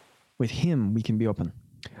 With him, we can be open.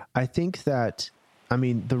 I think that, I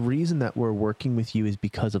mean, the reason that we're working with you is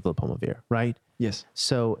because of Lipomavir, right? Yes.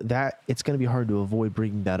 So that it's going to be hard to avoid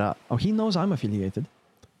bringing that up. Oh, he knows I'm affiliated.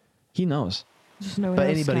 He knows. Just no one But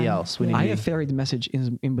else anybody can. else, we need I to have ferried the message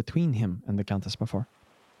in between him and the Countess before.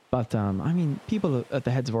 But, I mean, people at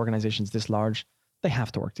the heads of organizations this large, they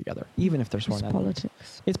have to work together, even if they're sworn It's enemies.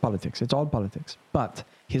 politics. It's politics. It's all politics. But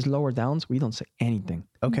his lower downs, we don't say anything.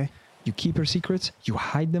 Okay. You keep your secrets. You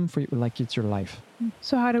hide them for like it's your life.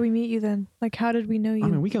 So how do we meet you then? Like, how did we know you? I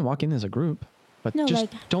mean, we can walk in as a group, but No,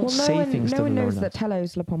 just like- don't Well, no say one, things no to one the lower knows that downs.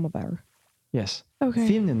 Telo's Lapoma Bear. Yes. Okay.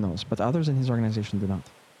 Finnan knows, but others in his organization do not.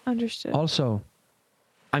 Understood. Also,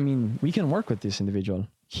 I mean, we can work with this individual.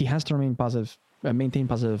 He has to remain positive, maintain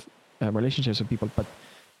positive relationships with people, but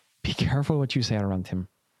be careful what you say around him.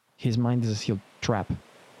 His mind is a sealed trap.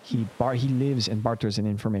 He lives and barters in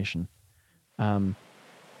information.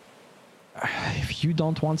 If you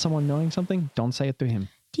don't want someone knowing something, don't say it to him.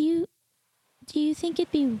 Do you think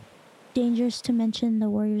it'd be dangerous to mention the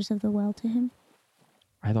Warriors of the Well to him?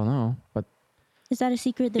 I don't know, but Is that a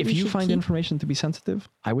secret that if we you should find keep? information to be sensitive,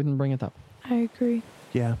 I wouldn't bring it up. I agree.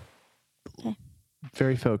 Yeah. Okay.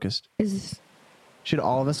 Very focused. Is Should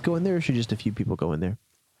all of us go in there or should just a few people go in there?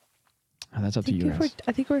 That's up to you guys.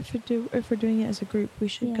 I think if we're doing it as a group, we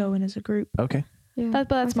should Yeah. go in as a group. Okay. yeah, But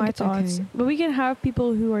that's I think my it's thoughts. okay. But we can have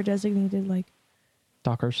people who are designated, like,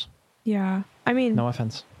 Talkers, yeah. I mean, no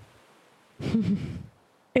offense.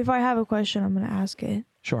 if I have a question, I'm gonna ask it.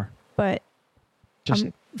 Sure. But Just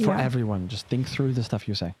for yeah. everyone, just think through the stuff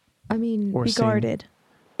you say. I mean, Or be sing. guarded.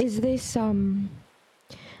 is this I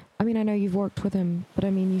mean, I know you've worked with him, but I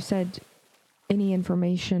mean, you said any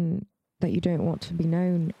information that you don't want to be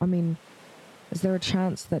known. I mean, is there a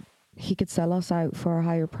chance that he could sell us out for a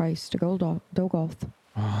higher price to Dolgoth?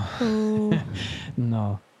 Oh,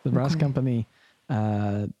 No, the brass Okay. company,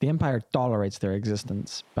 the Empire tolerates their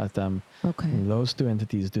existence, but Okay, those two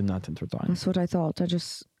entities do not intertwine. that's what I thought. I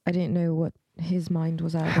didn't know what his mind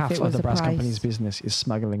was at. Half if it of was the a brass price. company's business is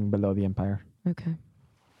smuggling below the Empire. Okay.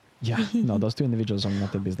 Yeah, no, those two individuals are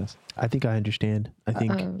not in business. I think I understand. I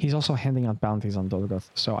think He's also handing out bounties on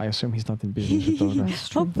Dolgoth, so I assume he's not in business with Dolgoth. That's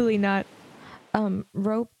true. hopefully not.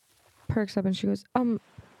 Ro perks up and she goes,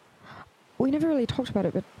 we never really talked about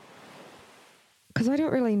it, but because I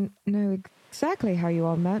don't really know exactly how you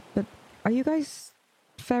all met, but are you guys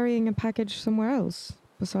ferrying a package somewhere else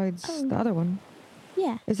besides the other one?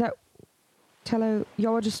 Yeah. Is that Telo?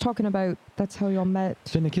 Y'all were just talking about that's how y'all met.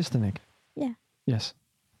 Finnikistanik. Yeah. Yes.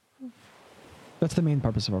 That's the main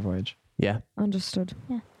purpose of our voyage. yeah. Understood.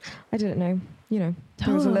 Yeah. I didn't know. You know,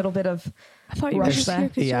 there was a Oh. little bit of I thought you were Rush just there. here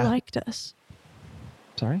because Yeah. you liked us.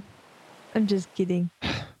 Sorry? I'm just kidding.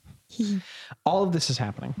 All of this is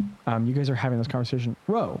happening. You guys are having this conversation.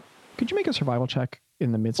 Ro, could you make a survival check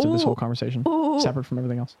in the midst of this Ooh. whole conversation, Ooh. separate from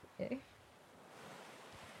everything else?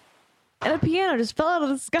 And a piano just fell out of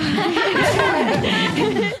the sky.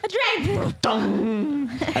 I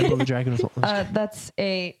love the dragon. that's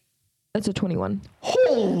a 21.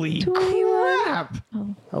 Holy 21. crap!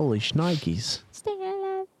 Holy shnikes. Stay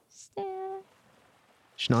alive. Stay alive.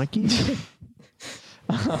 Shnikes?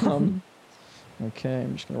 Okay,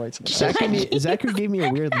 I'm just gonna write something. Zachary gave me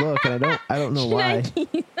a weird look, and I don't know why.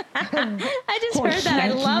 I just heard that. I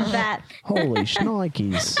love that. Holy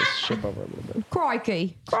shnikes. Ship over a little bit.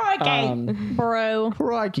 Crikey. Crikey, bro.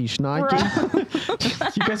 Crikey,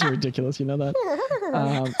 shnikes. You guys are ridiculous. You know that.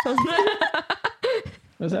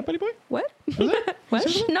 Was that Buddy Boy? What?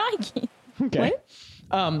 What? Nike. Okay.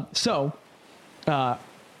 So,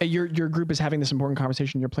 your group is having this important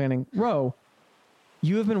conversation. You're planning. Ro,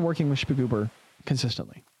 you have been working with Spagoober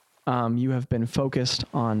consistently. You have been focused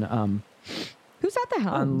on Who's at the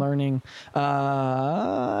helm? on learning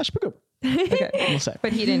Spagoober. Okay. We'll say.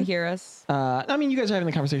 But he didn't hear us. I mean, you guys are having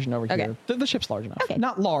the conversation over Okay. here. The ship's large enough. Okay.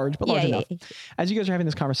 Not large, but large Yeah, enough. yeah. As you guys are having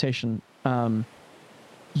this conversation,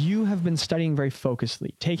 you have been studying very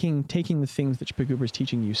focusedly, taking the things that Spagoober is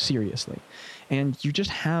teaching you seriously. And you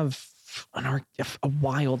just have a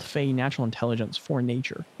wild, fey natural intelligence for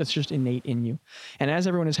nature that's just innate in you. And as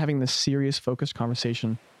everyone is having this serious, focused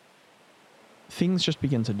conversation, things just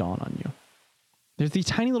begin to dawn on you. There's these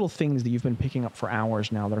tiny little things that you've been picking up for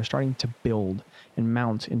hours now that are starting to build and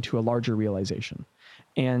mount into a larger realization.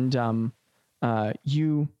 And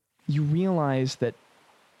you realize that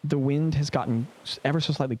the wind has gotten ever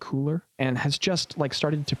so slightly cooler and has just like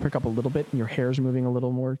started to pick up a little bit, and your hair's moving a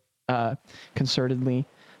little more concertedly.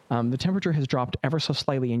 The temperature has dropped ever so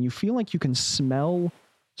slightly, and you feel like you can smell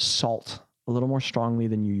salt a little more strongly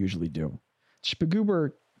than you usually do.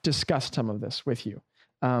 Spagoober discussed some of this with you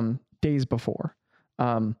days before.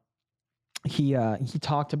 He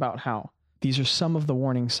talked about how these are some of the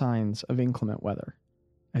warning signs of inclement weather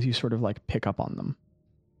as you sort of like pick up on them.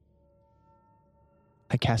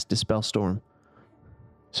 I cast Dispel Storm.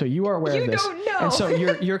 So you are aware of this. don't know. And so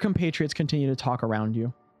your compatriots continue to talk around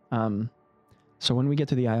you. So when we get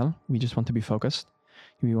to the Isle, we just want to be focused.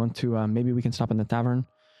 We want to, maybe we can stop in the tavern,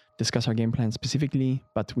 discuss our game plan specifically,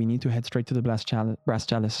 but we need to head straight to the Brass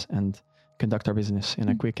Chalice and conduct our business in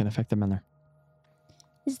a quick and effective manner.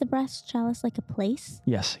 Is the Brass Chalice like a place?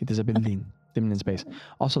 Yes, it is a building, in space.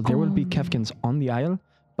 Also, there will be Kefkins on the Isle,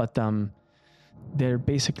 but there's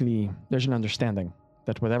an understanding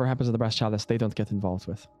that whatever happens at the Brass Chalice, they don't get involved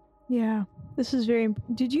with. Yeah, this is very.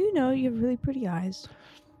 Did you know you have really pretty eyes?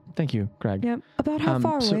 Thank you, Greg. Yep. About how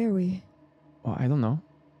far away are we? Well, I don't know.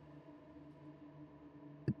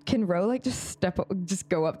 Can Ro like just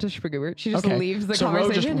go up to Spagoober? She just Okay. leaves the So Ro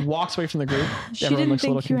conversation. just walks away from the group. She Everyone didn't looks a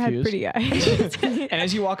think little you had confused. pretty eyes. And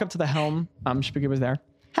as you walk up to the helm, Spagoober's there.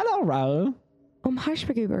 Hello, Ro. Hi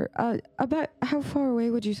Spagoober. About how far away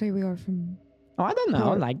would you say we are from? Oh, I don't know,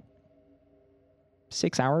 Port? like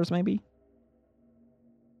 6 hours maybe.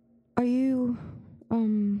 Are you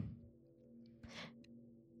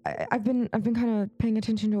I've been kind of paying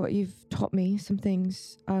attention to what you've taught me, some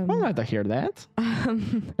things. I'm glad to hear that.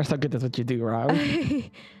 You're so good at what you do, Ro.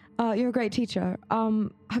 You're a great teacher.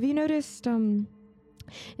 Have you noticed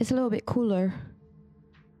it's a little bit cooler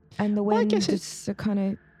and the Well, I wind guess is kind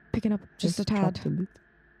of picking up just a tad. He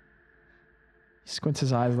squints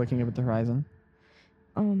his eyes looking up at the horizon.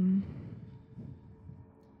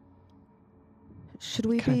 Should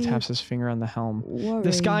we Kind be of taps his finger on the helm. worried?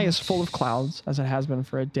 The sky is full of clouds, as it has been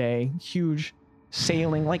for a day. Huge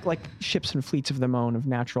sailing, like ships and fleets of their own of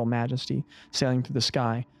natural majesty, sailing through the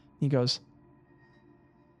sky. He goes,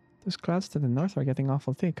 "Those clouds to the north are getting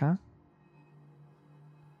awful thick, huh?"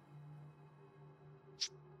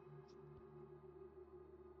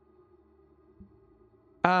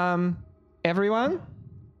 Everyone?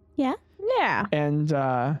 Yeah. Yeah. And,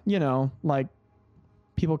 like,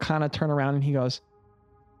 people kind of turn around and he goes,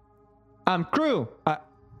 crew,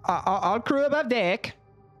 all crew above deck.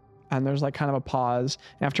 And there's like kind of a pause.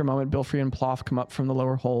 And after a moment, Bilfrey and Ploff come up from the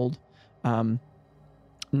lower hold. Nom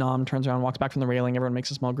turns around, walks back from the railing. Everyone makes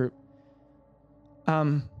a small group.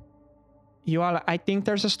 You all, I think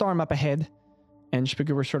there's a storm up ahead. And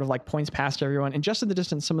Spagoober sort of like points past everyone. And just in the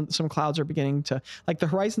distance, some clouds are beginning to, like the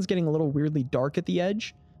horizon's getting a little weirdly dark at the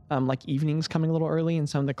edge. Like evening's coming a little early and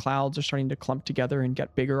some of the clouds are starting to clump together and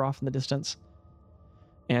get bigger off in the distance.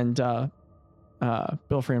 And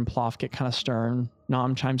Bilfrey and Ploff get kind of stern.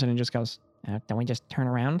 Nom chimes in and just goes, Don't we just turn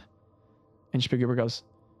around? and Spagoober goes,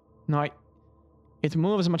 "No, it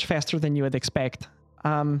moves much faster than you would expect.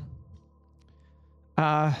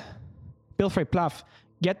 Bilfrey, Ploff,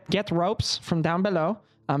 get ropes from down below.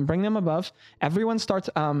 Bring them above. Everyone starts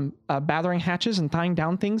battering hatches and tying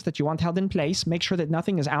down things that you want held in place. Make sure that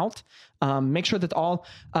nothing is out. Make sure that all...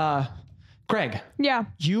 Greg, Yeah.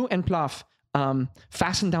 you and Ploff,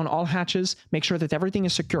 fasten down all hatches. Make sure that everything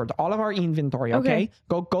is secured. All of our inventory, okay?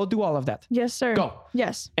 Go do all of that. Yes, sir. Go.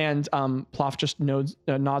 Yes. And Ploff just nods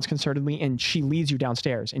concertedly, and she leads you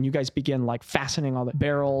downstairs. And you guys begin like fastening all the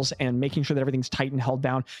barrels and making sure that everything's tight and held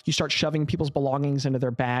down. You start shoving people's belongings into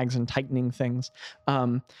their bags and tightening things.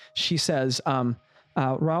 She says,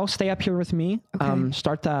 Ro, stay up here with me. Okay.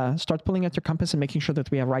 Start pulling at your compass and making sure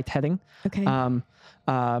that we have right heading. Okay.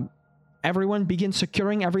 Everyone begin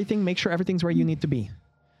securing everything. Make sure everything's where you need to be.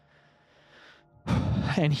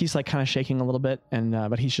 And he's like kind of shaking a little bit, and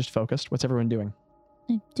but he's just focused. What's everyone doing?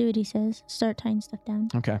 I do what he says. Start tying stuff down.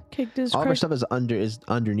 Okay. Okay. Does All of our Craig- stuff is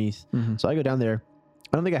underneath. Mhm. So I go down there.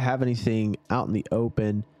 I don't think I have anything out in the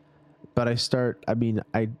open, but I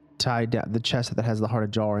tie down the chest that has the heart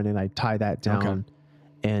ajar in it. I tie that down. Okay.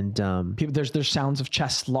 And People, there's sounds of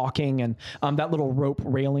chests locking and that little rope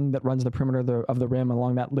railing that runs the perimeter of the rim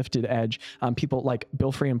along that lifted edge. People like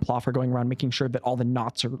Bilfrey and Ploff are going around making sure that all the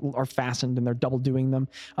knots are fastened and they're double doing them.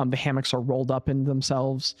 The hammocks are rolled up in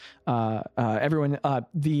themselves. Everyone,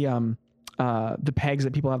 the pegs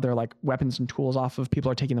that people have their like weapons and tools off of,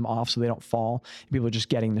 people are taking them off so they don't fall. People are just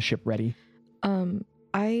getting the ship ready.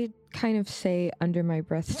 I kind of say under my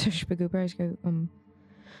breath to Spagoober, I just go,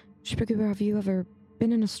 Spagoober, have you ever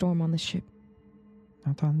been in a storm on this ship?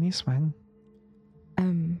 Not on this one.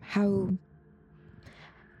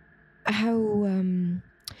 How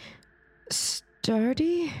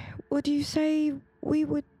sturdy would you say we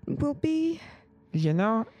will be? You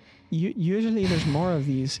know, Usually there's more of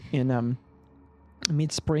these in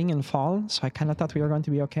mid-spring and fall, so I kind of thought we were going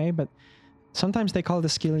to be okay, but sometimes they call the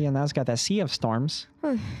Skilly and Nazgûl a sea of storms.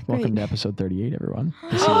 Welcome to episode 38, everyone.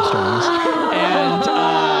 The Sea of Storms. And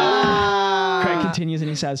Craig continues and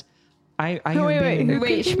he says, I have been in...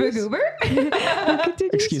 Wait, Spagoober?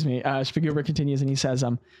 Excuse me. Spagoober continues and he says,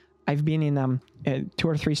 I've been in 2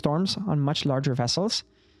 or 3 storms on much larger vessels.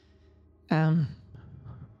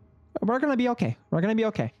 We're going to be okay. We're going to be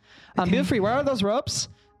okay. Bilfrey, where are those ropes?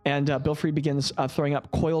 And Bilfrey begins throwing up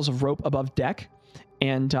coils of rope above deck.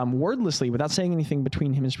 And wordlessly, without saying anything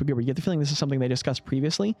between him and Spagoober, you get the feeling this is something they discussed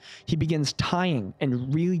previously. He begins tying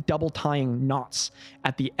and really double tying knots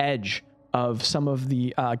at the edge of some of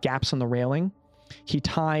the gaps on the railing. He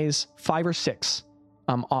ties 5 or 6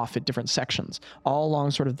 off at different sections, all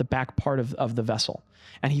along sort of the back part of the vessel.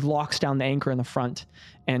 And he locks down the anchor in the front.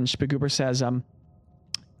 And Spagoober says,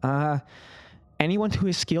 anyone who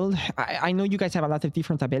is skilled, I know you guys have a lot of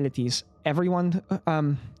different abilities. Everyone,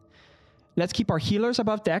 let's keep our healers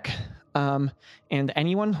above deck. And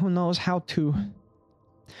anyone who knows how to,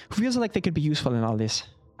 who feels like they could be useful in all this.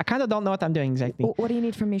 I kind of don't know what I'm doing exactly. What do you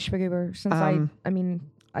need from me, Spagoober? Since I mean,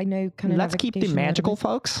 I know kind of. Let's keep the magical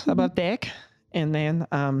folks above deck. And then,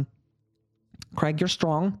 Craig, you're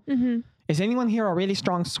strong. Mm-hmm. Is anyone here a really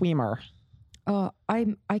strong swimmer?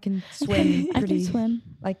 I can swim I pretty, can swim.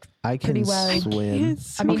 like I can pretty well. swim.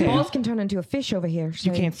 I mean, Okay. balls can turn into a fish over here. So.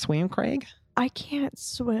 You can't swim, Craig? I can't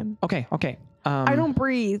swim. Okay. I don't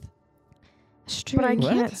breathe, It's but I true.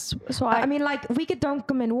 can't. So I mean, like we could dunk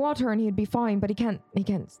him in water and he'd be fine, but he can't.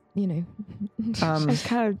 You know, I just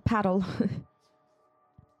kind of paddle.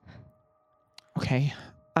 Okay.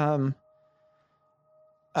 Should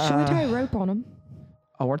we tie a rope on him?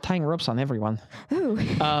 Oh, we're tying ropes on everyone. Oh.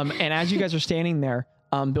 And as you guys are standing there,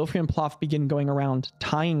 Bilfrey and Ploff begin going around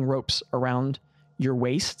tying ropes around your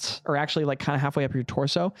waists, or actually like kind of halfway up your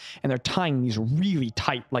torso, and they're tying these really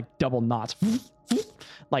tight, like double knots,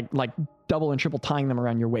 like double and triple tying them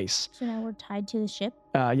around your waists. So now we're tied to the ship.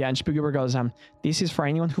 Yeah, and Spagoober goes, this is for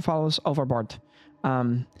anyone who follows overboard.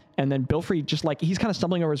 And then Bilfrey just like, he's kind of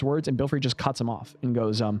stumbling over his words, and Bilfrey just cuts him off and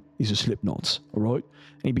goes, these are slip knots, all right?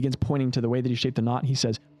 And he begins pointing to the way that he shaped the knot. He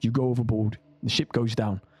says, you go overboard, the ship goes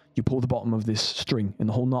down, you pull the bottom of this string, and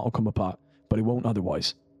the whole knot will come apart, but it won't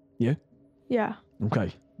otherwise. Yeah? yeah.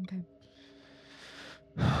 Okay. Okay.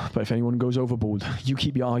 But if anyone goes overboard, you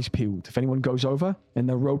keep your eyes peeled. If anyone goes over and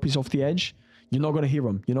the rope is off the edge, you're not going to hear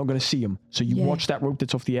them. You're not going to see them. So you Yeah. watch that rope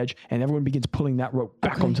that's off the edge, and everyone begins pulling that rope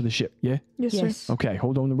back Okay. onto the ship. Yeah? Yes, Yes. sir. Okay,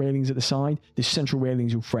 hold on the railings at the side. This central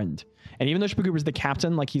railing's your friend. And even though Spagoober's the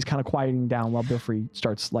captain, like he's kind of quieting down while Bilfrey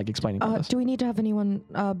starts like explaining all this. Do we need to have anyone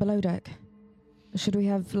below deck? Should we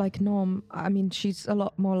have like Norm? I mean, she's a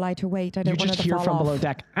lot more lighter weight. I You don't want her just to hear fall from off. below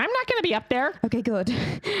deck, I'm not going to be up there. Okay, good.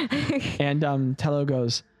 And Tello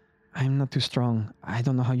goes, I'm not too strong. I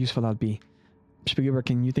don't know how useful I'll be. Spagoober,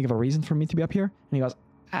 can you think of a reason for me to be up here? And he goes,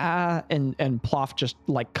 and Ploff just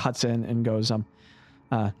like cuts in and goes,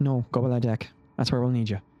 no, go below deck. That's where we'll need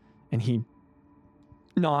you. And he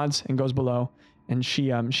nods and goes below. And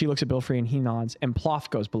she looks at Bilfrey and he nods. And Ploff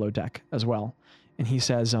goes below deck as well. And he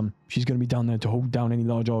says, she's going to be down there to hold down any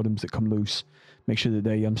large items that come loose. Make sure that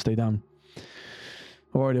they stay down.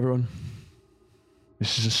 All right, everyone.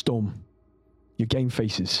 This is a storm. Your game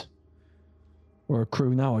faces. We're a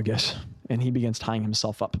crew now, I guess. And he begins tying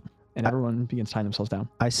himself up. And everyone begins tying themselves down.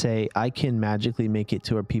 I say I can magically make it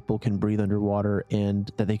to where people can breathe underwater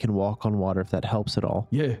and that they can walk on water if that helps at all.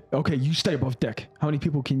 Yeah. Okay, you stay above deck. How many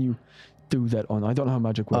people can you do that on? I don't know how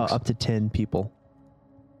magic works. Up to 10 people.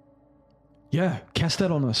 Yeah, cast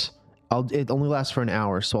that on us. It only lasts for an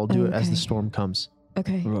hour, so I'll do it as the Okay. storm comes.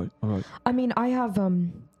 Okay. All right. I mean, I have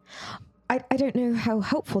I don't know how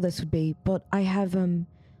helpful this would be, but I have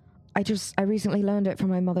I recently learned it from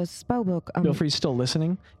my mother's spell book. Bilfrey's still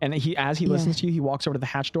listening, and as he listens to you, he walks over to the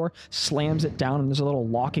hatch door, slams it down, and there's a little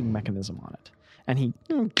locking mechanism on it. And he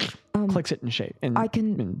clicks it in shape. And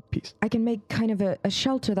in peace. I can make kind of a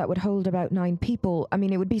shelter that would hold about 9 people. I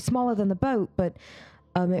mean, it would be smaller than the boat, but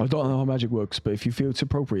I don't know how magic works, but if you feel it's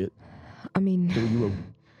appropriate, I mean, do what you will.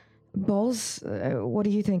 Balls, what do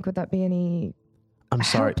you think? Would that be any I'm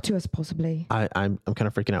sorry. help to us, possibly? I'm kind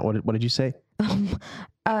of freaking out. What did you say?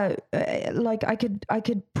 Like I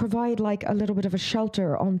could provide like a little bit of a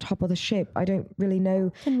shelter on top of the ship. I don't really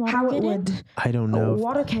know Can water how it get in? would. I don't know.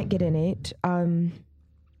 Water can't get in it.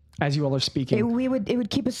 As you all are speaking, It would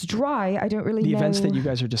keep us dry. I don't really the know. events that you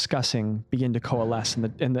guys are discussing begin to coalesce,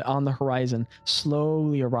 and on the horizon,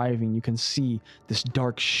 slowly arriving, you can see this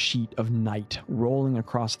dark sheet of night rolling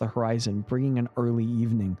across the horizon, bringing an early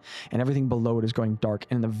evening, and everything below it is going dark.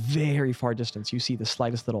 And in the very far distance, you see the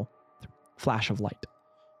slightest little flash of light.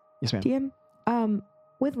 Yes, ma'am. DM,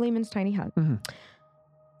 with Layman's Tiny Hut, Mhm.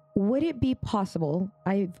 would it be possible?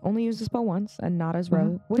 I've only used the spell once and not as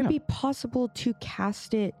Ro. Would Yeah. it be possible to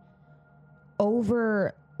cast it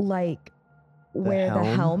over like where the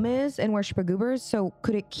helm is and where Spagoober is? So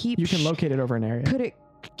could it keep? You can locate it over an area. Could it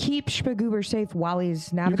keep Spagoober safe while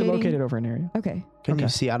he's You navigating? can locate it over an area. Okay. Can Okay. you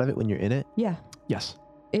see out of it when you're in it? Yeah. Yes.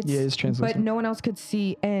 It's Yeah, it's translucent. but no one else could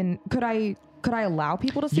see. And could I allow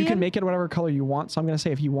people to see You can it? make it whatever color you want. So I'm going to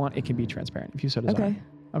say if you want, it can be transparent if you so desire. Okay.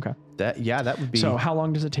 Okay. That would be. So how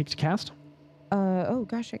long does it take to cast? Oh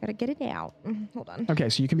gosh, I gotta get it out. Hold on. Okay,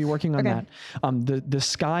 so you can be working on Okay. that. The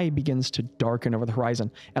sky begins to darken over the horizon,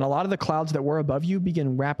 and a lot of the clouds that were above you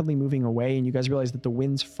begin rapidly moving away, and you guys realize that the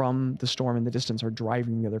winds from the storm in the distance are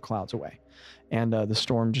driving the other clouds away, and the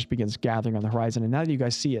storm just begins gathering on the horizon. And now that you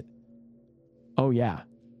guys see it, oh yeah,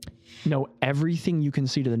 no, everything you can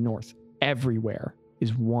see to the north, everywhere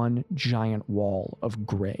is one giant wall of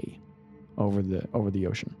gray over the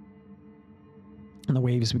ocean, and the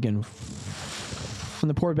waves begin. And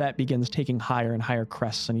the poor bat begins taking higher and higher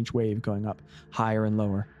crests on each wave, going up higher and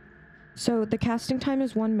lower. So the casting time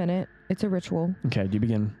is 1 minute. It's a ritual. Okay, do you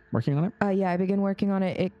begin working on it? Yeah, I begin working on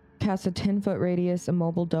it. It casts a 10-foot radius, a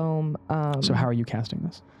mobile dome. So how are you casting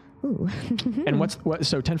this? Ooh. And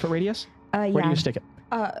so 10-foot radius? Where do yeah. you stick it?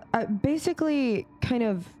 Basically, kind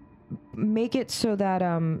of make it so that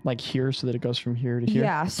Like here, so that it goes from here to here?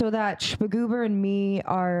 yeah, so that Spagoober and me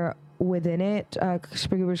are within it.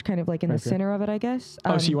 Spagoober's kind of like in the Okay. center of it, I guess.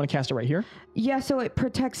 So you want to cast it right here? Yeah, so it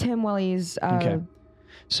protects him while he's Okay.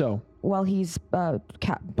 So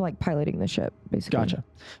like piloting the ship, basically. gotcha.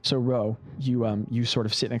 So Ro, you sort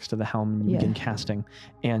of sit next to the helm and you Yeah. begin casting,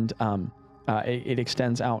 and it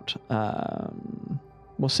extends out.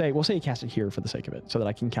 We'll say you cast it here for the sake of it, so that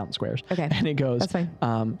I can count squares. Okay, And it goes that's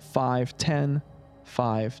fine. 5, 10,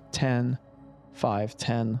 5, 10, 5,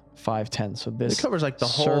 10, 5, 10. So this It covers like the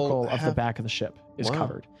whole circle of the half- back of the ship is Wow.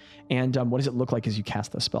 covered. And what does it look like as you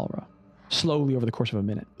cast the spell, Ro? Slowly over the course of a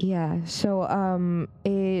minute. Yeah, so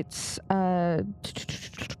it's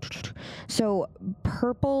so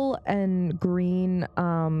purple and green,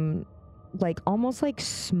 like almost like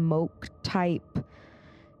smoke type,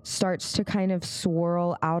 starts to kind of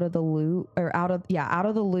swirl out of the loot out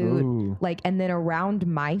of the loot, Ooh. like, and then around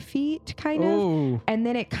my feet, kind of, Ooh. and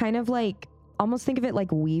then it kind of like almost think of it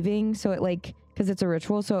like weaving. So it like, because it's a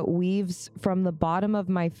ritual, so it weaves from the bottom of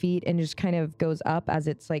my feet and just kind of goes up as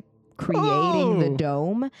it's like creating the Oh.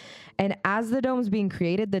 dome. And as the dome's being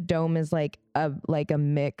created, the dome is like a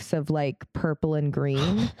mix of like purple and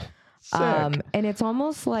green. Sick. And it's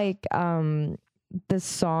almost like the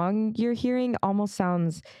song you're hearing almost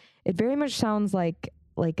sounds, it very much sounds like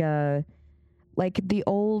the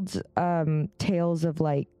old tales of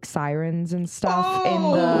like sirens and stuff in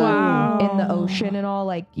the ocean and all,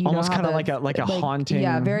 like, you Almost know, how kind of like a haunting.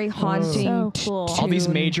 yeah, very haunting. So cool. All these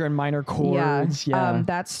tune. major and minor chords. Yeah.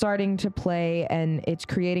 That's starting to play, and it's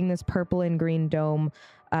creating this purple and green dome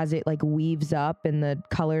as it like weaves up and the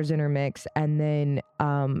colors intermix. And then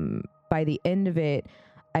by the end of it,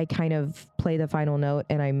 I kind of play the final note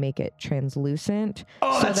and I make it translucent.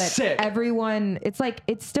 Oh, so that's that sick. everyone, it's like,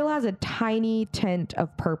 it still has a tiny tint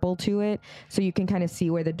of purple to it. So you can kind of see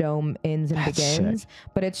where the dome ends and That's begins, sick.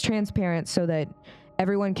 but it's transparent so that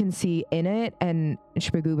everyone can see in it, and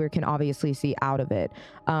Spagoober can obviously see out of it.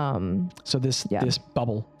 So this Yeah. this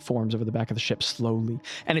bubble forms over the back of the ship slowly,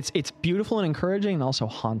 and it's beautiful and encouraging and also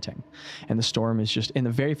haunting. And the storm is just in the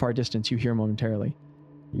very far distance. You hear momentarily.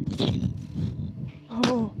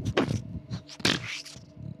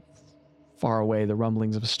 Far away, the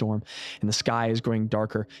rumblings of a storm, and the sky is growing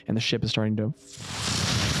darker, and the ship is starting to.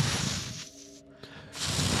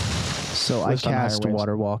 So I Lift on higher cast waves.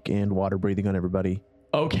 water walk and water breathing on everybody.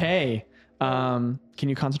 Okay. Can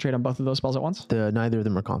you concentrate on both of those spells at once? Neither of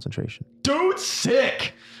them are concentration. Dude,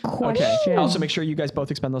 sick. Okay. Question. Also, make sure you guys both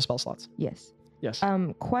expend those spell slots. Yes. Yes.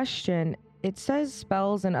 Question. It says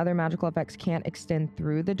spells and other magical effects can't extend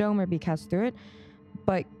through the dome or be cast through it,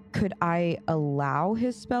 but could I allow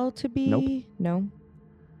his spell to be? Nope. No.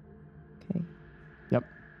 Okay.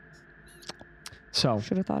 So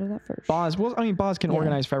Should have thought of that first. Boz, Boz can Yeah.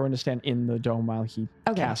 organize for everyone to stand in the dome while he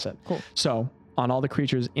Okay. casts it. Cool. So on all the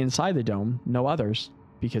creatures inside the dome, no others,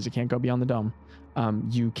 because it can't go beyond the dome.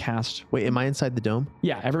 You cast. Wait, am I inside the dome?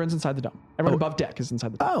 Yeah, everyone's inside the dome. Everyone Oh. above deck is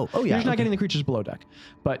inside the dome. Oh, You're yeah. just not okay. getting the creatures below deck,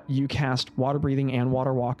 but you cast water breathing and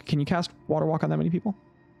water walk. Can you cast water walk on that many people?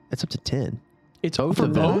 It's up to 10. It's Both for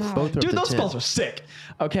of them. both. Both are up Dude, to those 10. spells are sick.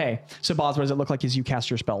 Okay, so Boz, what does it look like as you cast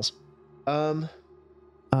your spells?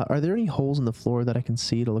 Are there any holes in the floor that I can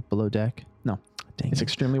see to look below deck? No. Dang It's it.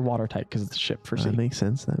 extremely watertight because it's a ship for sea. That makes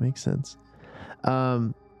sense.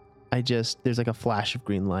 There's like a flash of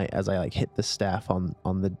green light as I like hit the staff on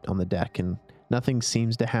the deck, and nothing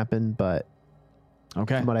seems to happen. But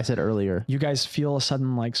Okay. from what I said earlier, You guys feel a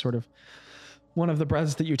sudden, like, sort of, one of the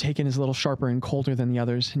breaths that you take in is a little sharper and colder than the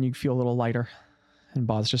others, and you feel a little lighter. And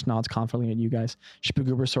Boz just nods confidently at you guys.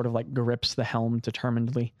 Shipagoober sort of like grips the helm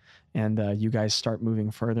determinedly, and you guys start moving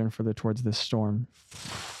further and further towards this storm.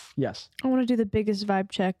 Yes. I want to do the biggest vibe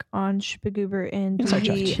check on Shipagoober and do Insight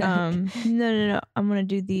the check. no. I'm gonna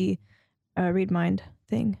do the read mind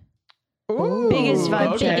thing. Ooh, Biggest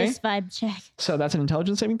vibe check. Biggest vibe check. So that's an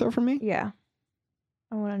intelligence saving throw from me? Yeah.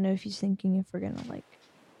 I want to know if he's thinking if we're gonna like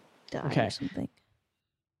die Okay. or something.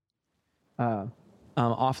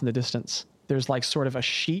 Off in the distance, there's like sort of a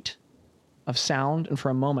sheet of sound, and for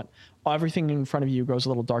a moment, everything in front of you goes a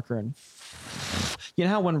little darker, and you know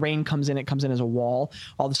how when rain comes in, it comes in as a wall.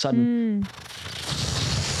 All of a sudden,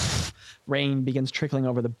 rain begins trickling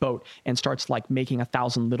over the boat and starts like making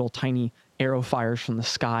 1,000 little tiny arrow fires from the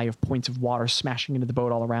sky of points of water smashing into the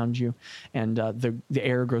boat all around you, and the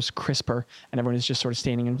air grows crisper, and everyone is just sort of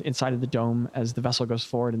standing inside of the dome as the vessel goes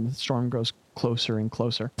forward and the storm grows closer and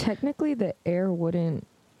closer. Technically, the air wouldn't,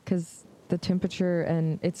 because the temperature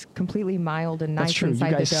and it's completely mild and nice That's true. You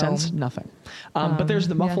inside guys the dome. sense nothing. But there's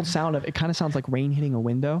the muffled yeah. sound of it. Kind of sounds like rain hitting a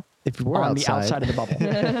window if you were on outside, the outside of the bubble.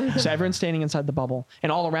 So everyone's standing inside the bubble,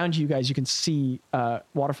 and all around you guys, you can see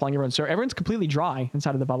water falling everywhere. So everyone's completely dry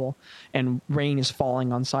inside of the bubble, and rain is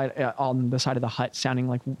falling on the side of the hut, sounding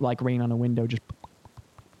like rain on a window, just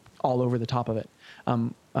all over the top of it.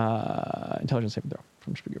 Intelligence saving throw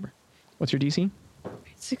from Shipagoober. What's your DC?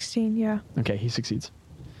 16. Yeah. Okay, he succeeds.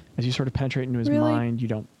 As you sort of penetrate into his Really? mind, you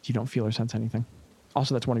don't feel or sense anything.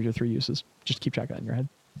 Also, that's one of your 3 uses. Just keep track of that in your head.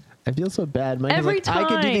 I feel so bad. Mike is Every like, I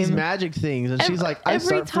could do these time. magic things, and she's like, I every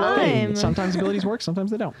start floating. time. Sometimes abilities work,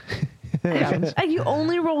 sometimes they don't. It happens. You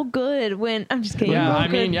only roll good when I'm just kidding. You roll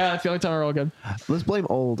good. that's the only time I roll good. Let's blame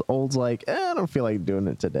Old. Old's like, I don't feel like doing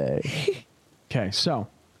it today. Okay, so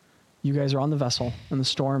you guys are on the vessel, and the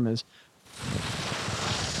storm is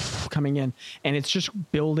coming in, and it's just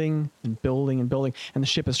building and building and building, and the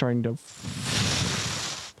ship is starting to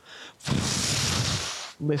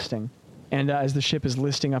listing. And as the ship is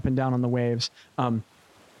listing up and down on the waves,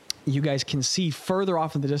 you guys can see further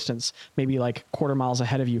off in the distance, maybe like quarter miles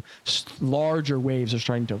ahead of you, larger waves are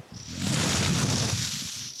starting to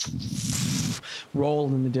roll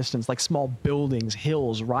in the distance, like small buildings,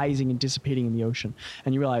 hills rising and dissipating in the ocean.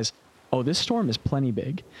 And you realize, oh, this storm is plenty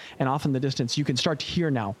big. And off in the distance, you can start to hear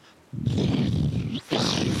now.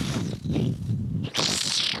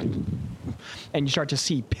 And you start to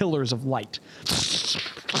see pillars of light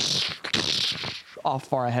off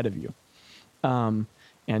far ahead of you. Well,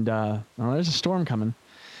 there's a storm coming.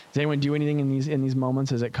 Does anyone do anything in these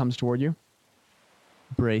moments as it comes toward you?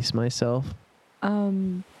 Brace myself.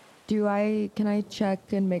 Can I check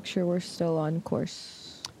and make sure we're still on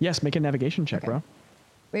course? Yes, make a navigation check, Okay. bro.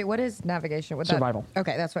 Wait, what is navigation? What Survival.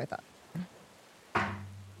 Okay, that's what I thought.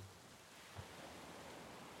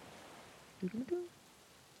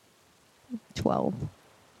 12.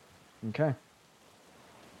 Okay.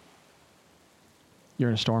 You're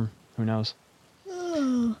in a storm. Who knows?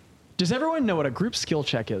 Does everyone know what a group skill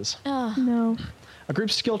check is? No. A group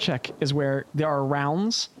skill check is where there are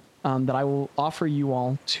rounds that I will offer you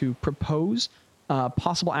all to propose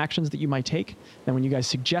possible actions that you might take. Then when you guys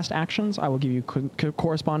suggest actions, I will give you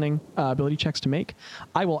corresponding ability checks to make.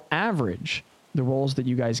 I will average the rolls that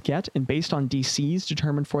you guys get, and based on DCs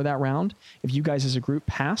determined for that round, if you guys as a group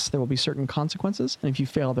pass, there will be certain consequences, and if you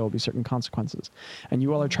fail, there will be certain consequences. And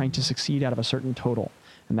you all are trying to succeed out of a certain total,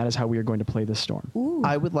 and that is how we are going to play this storm. Ooh.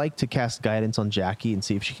 I would like to cast guidance on Jackie and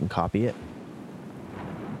see if she can copy it.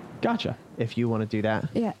 Gotcha. If you want to do that.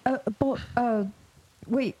 Yeah.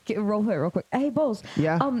 Wait, roll her real quick. Hey, Balls.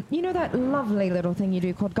 Yeah. You know that lovely little thing you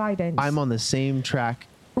do called guidance? I'm on the same track.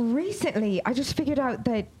 Recently, I just figured out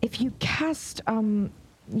that if you cast, something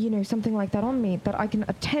like that on me, that I can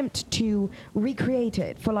attempt to recreate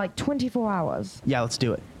it for like 24 hours. Yeah, let's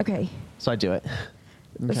do it. Okay. So I do it.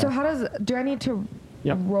 Okay. So do I need to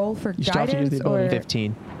Yep. roll for You still have to use guidance the ability. or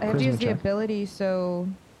 15. I have to Charisma use the check. ability? So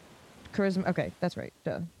charisma. Okay, that's right.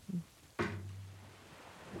 Duh.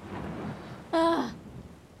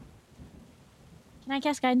 Can I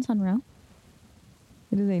cast guidance on Ro?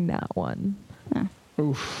 It is a nat one.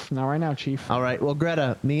 Oof. Not right now, Chief. All right. Well,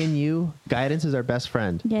 Greta, me and you, guidance is our best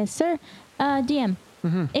friend. Yes, sir. DM.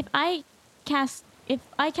 Mm-hmm. If I cast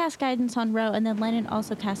guidance on Ro, and then Lennon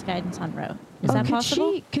also casts guidance on Ro, Is that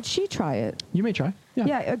possible? Could she try it? You may try.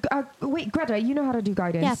 Yeah. Yeah. Wait, Greta, you know how to do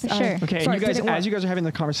guidance. Yeah, for sure. Okay, Sorry, and you guys, did it work? as you guys are having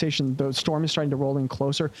the conversation, the storm is starting to roll in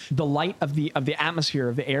closer. The light of the atmosphere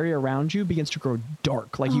of the area around you begins to grow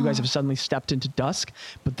dark, like you guys have suddenly stepped into dusk.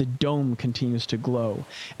 But the dome continues to glow,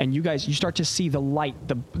 and you start to see the light,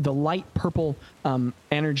 the light purple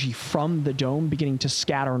energy from the dome beginning to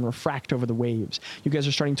scatter and refract over the waves. You guys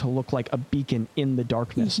are starting to look like a beacon in the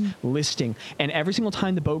darkness, listing. And every single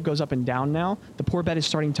time the boat goes up and down now, the poor bed is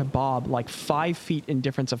starting to bob like 5 feet in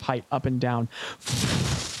difference of height up and down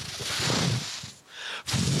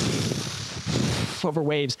over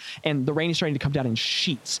waves, and the rain is starting to come down in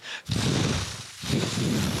sheets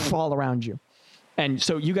all around you. And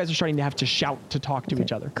so you guys are starting to have to shout to talk to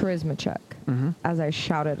each other. Charisma check. As I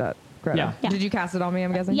shouted at Greta. Yeah. Did you cast it on me,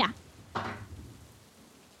 I'm guessing? Yeah.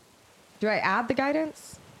 Do I add the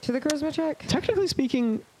guidance to the charisma check? Technically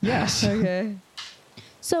speaking, yes. Okay.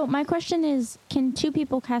 So my question is, can 2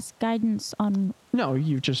 people cast guidance on? No,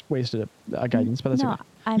 you just wasted a guidance, but that's No,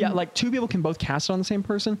 okay. Yeah, like 2 people can both cast it on the same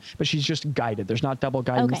person, but she's just guided. There's not double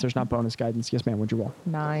guidance. Okay. There's not bonus guidance. Yes, ma'am. Would you roll?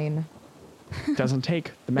 9. Doesn't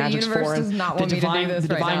take. The magic's universe foreign. does not The want me to do divine, this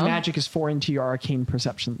the right divine now. magic is foreign to your arcane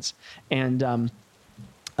perceptions. And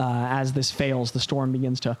as this fails, the storm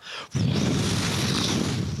begins to.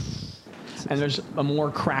 And there's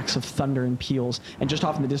more cracks of thunder and peals. And just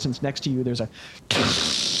off in the distance next to you, there's a.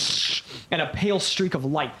 And a pale streak of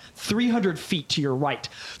light 300 feet to your right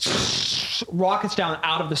rockets down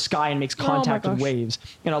out of the sky and makes contact with waves.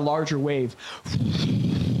 And a larger wave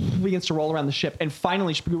begins to roll around the ship. And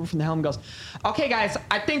finally, Spagoober from the helm goes, "Okay, guys,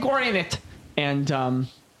 I think we're in it." And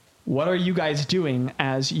what are you guys doing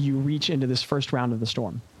as you reach into this first round of the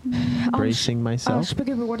storm? Bracing myself.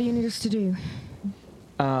 Spagoober, what do you need us to do?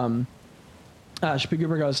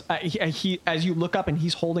 Spagoober goes, he as you look up and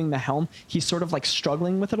he's holding the helm, he's sort of like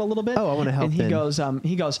struggling with it a little bit. Oh, I wanna help And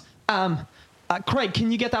he goes, Craig,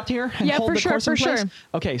 can you get up here and Yeah, hold for the sure, course in for place? sure.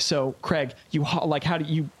 Okay, so Craig, how do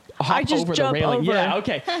you hop I just over the jump railing? over. Yeah,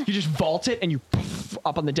 okay. You just vault it and you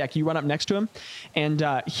up on the deck. You run up next to him, and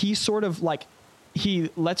he sort of like he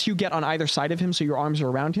lets you get on either side of him so your arms are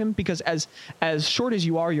around him, because as short as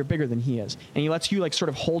you are, you're bigger than he is. And he lets you like sort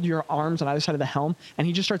of hold your arms on either side of the helm, and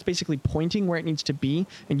he just starts basically pointing where it needs to be,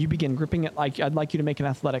 and you begin gripping it. Like, I'd like you to make an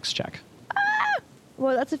athletics check.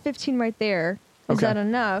 Well, that's a 15 right there. Is Okay. that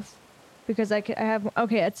enough? Because I have,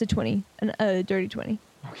 okay, it's a 20, a dirty 20.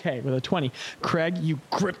 Okay, with a 20. Craig, you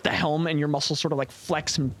grip the helm and your muscles sort of like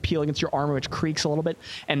flex and peel against your armor, which creaks a little bit.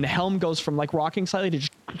 And the helm goes from like rocking slightly to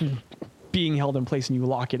just being held in place, and you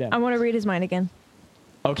lock it in. I want to read his mind again.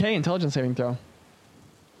 Okay, intelligence saving throw.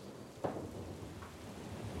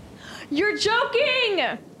 You're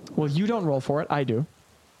joking! Well, you don't roll for it. I do.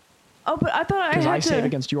 Oh, but I thought I Because had I to. save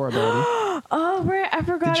against your ability. Oh, right. I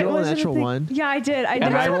forgot. Did you it roll a wasn't natural thing. one? Yeah, I did. I did.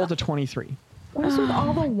 And I rolled a 23. What is with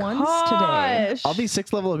all the ones today? Gosh. All these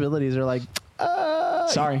 6th level abilities are like,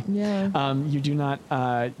 Sorry. Yeah. You do not,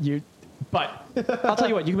 but I'll tell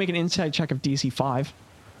you what, you can make an insight check of DC 5.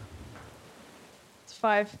 It's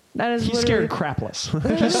 5. That is He's literally. scared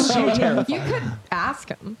crapless. He's so terrified. You could ask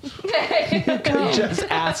him. Just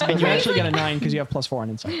ask. And you actually get a 9 because you have +4 on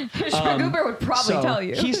insight. Spagoober would probably So tell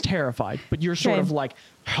you. He's terrified, but you're sort Okay. of like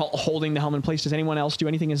holding the helm in place. Does anyone else do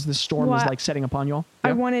anything as the storm is What? like setting upon you all? I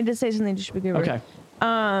Yeah? wanted to say something to Spagoober. Okay.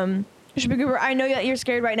 Spagoober, I know that you're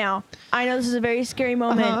scared right now. I know this is a very scary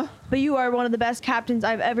moment, Uh-huh. but you are one of the best captains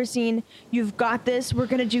I've ever seen. You've got this. We're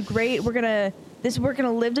gonna do great. We're gonna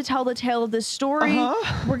live to tell the tale of this story.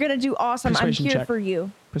 Uh-huh. We're gonna do awesome. Persuasion I'm here check. for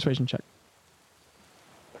you. Persuasion check.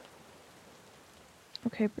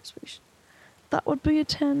 Okay, persuasion. That would be a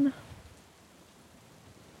 10.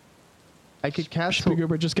 I could cast.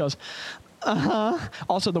 Spagoober just goes,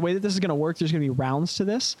 Also, the way that this is going to work, there's going to be rounds to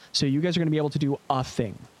this. So you guys are going to be able to do a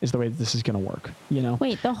thing is the way that this is going to work, you know?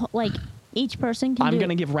 Wait, the whole, like each person can I'm do. going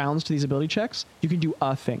to give rounds to these ability checks. You can do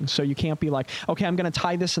a thing. So you can't be like, okay, I'm going to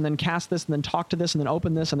tie this and then cast this and then talk to this and then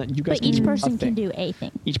open this and then you guys But can each do person a thing. can do a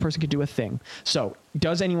thing. Each person could do a thing. So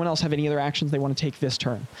does anyone else have any other actions they want to take this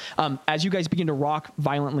turn? As you guys begin to rock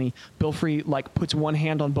violently, Bilfrey like puts one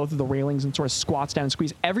hand on both of the railings and sort of squats down and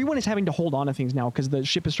squeezes. Everyone is having to hold on to things now because the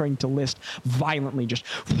ship is starting to list violently, just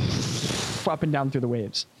up and down through the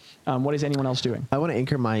waves. What is anyone else doing? I want to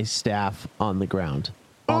anchor my staff on the ground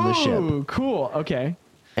on the ship. Ooh, cool. Okay.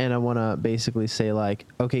 And I want to basically say like,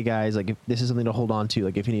 okay, guys, like if this is something to hold on to,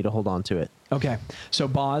 like if you need to hold on to it. Okay. So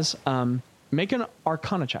Boz, make an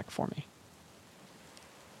Arcana check for me.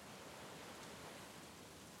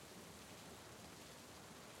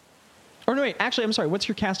 Or no, wait. Actually, I'm sorry. What's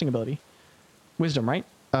your casting ability? Wisdom, right?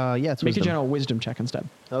 Yeah, it's Make wisdom. a general wisdom check instead.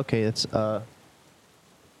 Okay, it's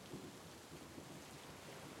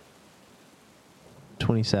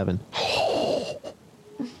 27.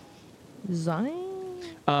 Zion.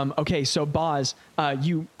 Okay, so Boz,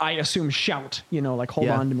 you, I assume, shout, like, hold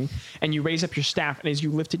Yeah. on to me. And you raise up your staff, and as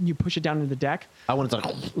you lift it and you push it down into the deck, I want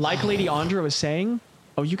to like Lady Andra was saying,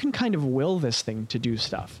 you can kind of will this thing to do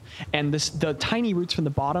stuff. And the tiny roots from the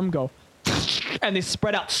bottom go, and they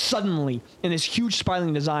spread out suddenly in this huge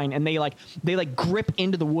spiraling design, and they grip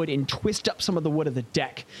into the wood and twist up some of the wood of the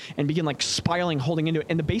deck and begin like spiraling, holding into it.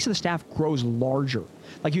 And the base of the staff grows larger.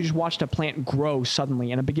 Like you just watched a plant grow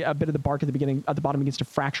suddenly, and a bit of the bark at the bottom begins to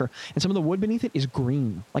fracture, and some of the wood beneath it is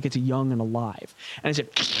green, like it's young and alive. And as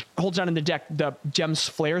it holds down in the deck, the gems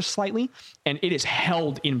flares slightly, and it is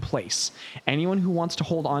held in place. Anyone who wants to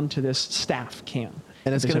hold on to this staff can.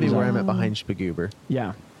 And it's This going to be where I'm episode. at behind Spagoober.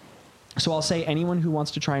 Yeah. So I'll say anyone who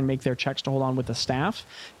wants to try and make their checks to hold on with the staff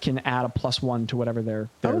can add a +1 to whatever their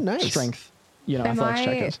nice. strength, Am athletics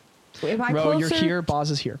check I- is. Am I Ro, closer? you're here.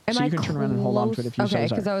 Boz is here, Am so I you can turn around and hold on to it if you so Okay, desire.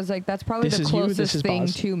 because I was like, that's probably This the is you. closest This is thing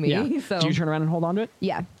Boz. to me. Yeah. So Do you turn around and hold on to it?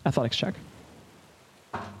 yeah. Athletics check.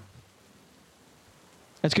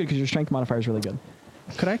 That's good because your strength modifier is really good.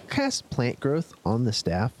 Could I cast plant growth on the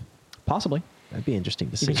staff? Possibly. That'd be interesting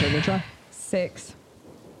to You see. can certainly try. 6.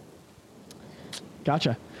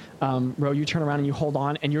 Gotcha. Ro, you turn around and you hold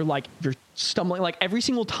on, and you're stumbling. Like every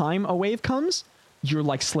single time a wave comes, you're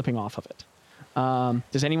like slipping off of it.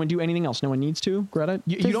 Does anyone do anything else? No one needs to. Greta,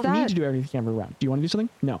 you Does don't need that- to do everything every round. Do you want to do something?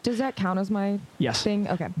 No. Does that count as my Yes. thing?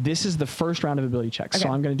 Okay. This is the first round of ability checks, so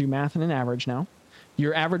Okay. I'm going to do math and an average now.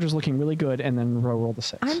 Your average was looking really good, and then Ro rolled a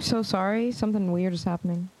 6. I'm so sorry. Something weird is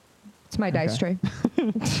happening. It's my dice tray.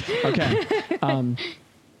 Okay.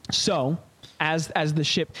 So, as the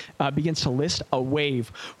ship begins to list, a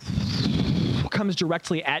wave comes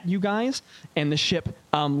directly at you guys, and the ship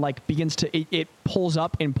begins to it pulls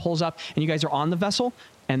up, and you guys are on the vessel,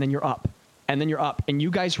 and then you're up. And then you're up, and you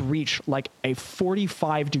guys reach like a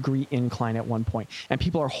 45-degree incline at one point, and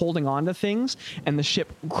people are holding on to things, and the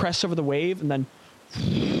ship crests over the wave, and then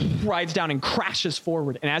rides down and crashes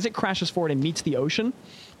forward. And as it crashes forward and meets the ocean,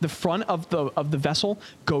 the front of the vessel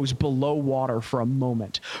goes below water for a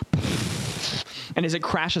moment. And as it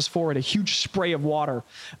crashes forward, a huge spray of water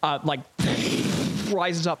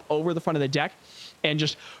rises up over the front of the deck, and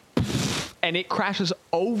it crashes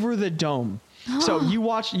over the dome. So you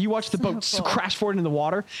watch the boat crash forward into the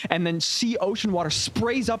water, and then see ocean water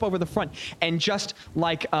sprays up over the front, and just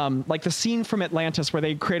like the scene from Atlantis where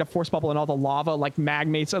they create a force bubble and all the lava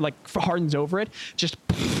magmates hardens over it, just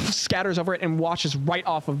scatters over it and washes right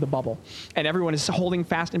off of the bubble, and everyone is holding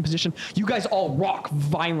fast in position. You guys all rock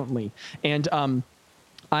violently, and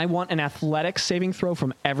I want an athletics saving throw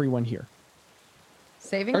from everyone here,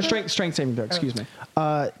 Saving or throw? strength saving throw. Excuse me.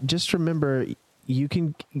 Just remember, you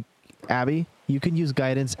can, Abby, you can use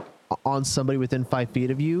guidance on somebody within 5 feet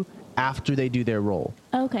of you after they do their roll.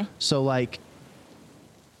 Okay. So,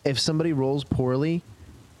 if somebody rolls poorly,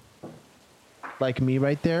 like me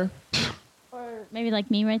right there. Or maybe like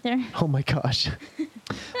me right there. Oh my gosh.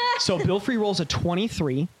 So Bilfrey rolls a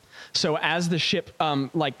 23. So as the ship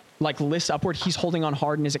lifts upward, he's holding on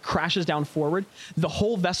hard, and as it crashes down forward, the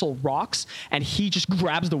whole vessel rocks, and he just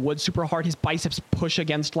grabs the wood super hard. His biceps push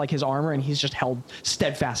against his armor, and he's just held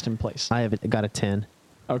steadfast in place. I have got a 10.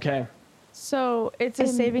 Okay. So it's a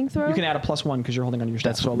saving throw. You can add a +1 because you're holding on to your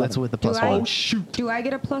staff. That's so that's 11. with the Do plus I- one. Shoot. Do I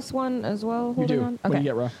get a +1 as well? You Holding do. on? What do you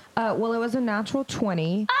get, Ro? Well, it was a natural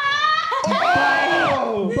 20.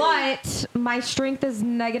 Oh! But my strength is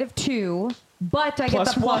 -2. But I get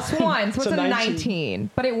Plus the one. +1, so So it's a 19. 19.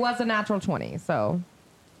 But it was a natural 20, so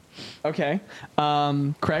Okay.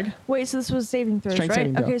 Craig? Wait, so this was saving throws, Strength right?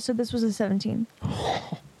 saving throw. Okay, so this was a 17.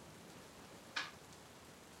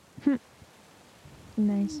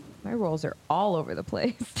 Nice. my rolls are all over the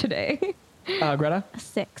place today. Greta? A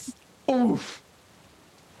 6. Oof.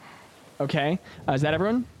 Okay. Is that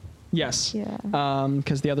everyone? Yes. Yeah.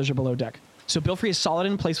 Because the others are below deck. So Bilfrey is solid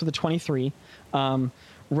in place with a 23.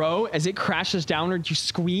 Ro, as it crashes downward, you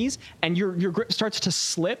squeeze, and your grip starts to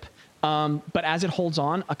slip. But as it holds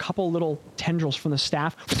on, a couple little tendrils from the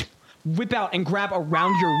staff whip out and grab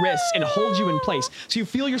around your wrists and hold you in place. So you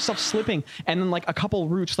feel yourself slipping, and then a couple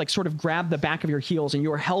roots sort of grab the back of your heels, and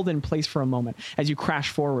you are held in place for a moment as you crash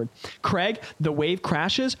forward. Craig, the wave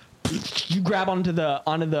crashes. You grab onto the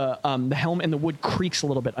helm, and the wood creaks a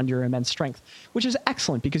little bit under your immense strength, which is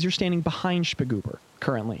excellent because you're standing behind Spagoober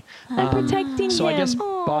currently. I'm protecting So him. I guess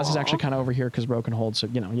Boz is actually kind of over here because Ro can hold, so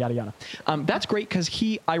yada yada. That's great because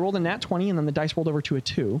I rolled a nat 20, and then the dice rolled over to a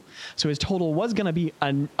 2, so his total was going to be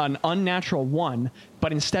an unnatural 1,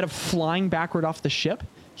 but instead of flying backward off the ship,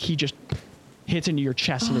 he just hits into your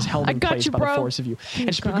chest and is held I in got place you, by the bro. force of you. And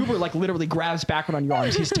Spagoober like literally grabs backward on your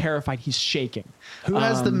arms. He's terrified. He's shaking. Who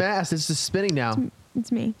has the mask? It's just spinning now.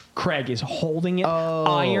 It's me. Craig is holding it Oh,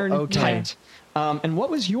 iron okay. tight. And what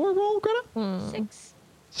was your roll, Greta? 6.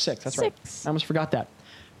 6. That's 6. right. I almost forgot that.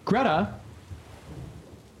 Greta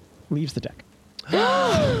leaves the deck.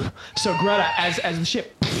 So Greta, as the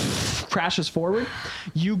ship crashes forward,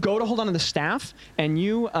 you go to hold onto the staff, and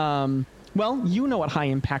you, you know what high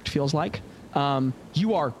impact feels like.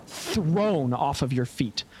 You are thrown off of your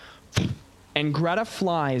feet. And Greta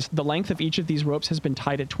flies, the length of each of these ropes has been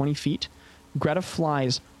tied at 20 feet. Greta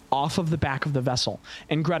flies off of the back of the vessel.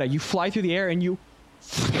 And Greta, you fly through the air and you...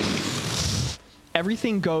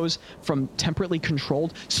 Everything goes from temperately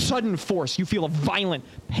controlled, sudden force. You feel a violent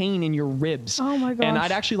pain in your ribs. Oh my gosh. And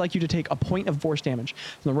I'd actually like you to take a point of force damage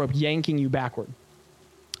from the rope yanking you backward.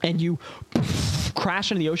 And you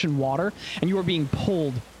crash into the ocean water, and you are being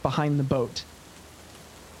pulled behind the boat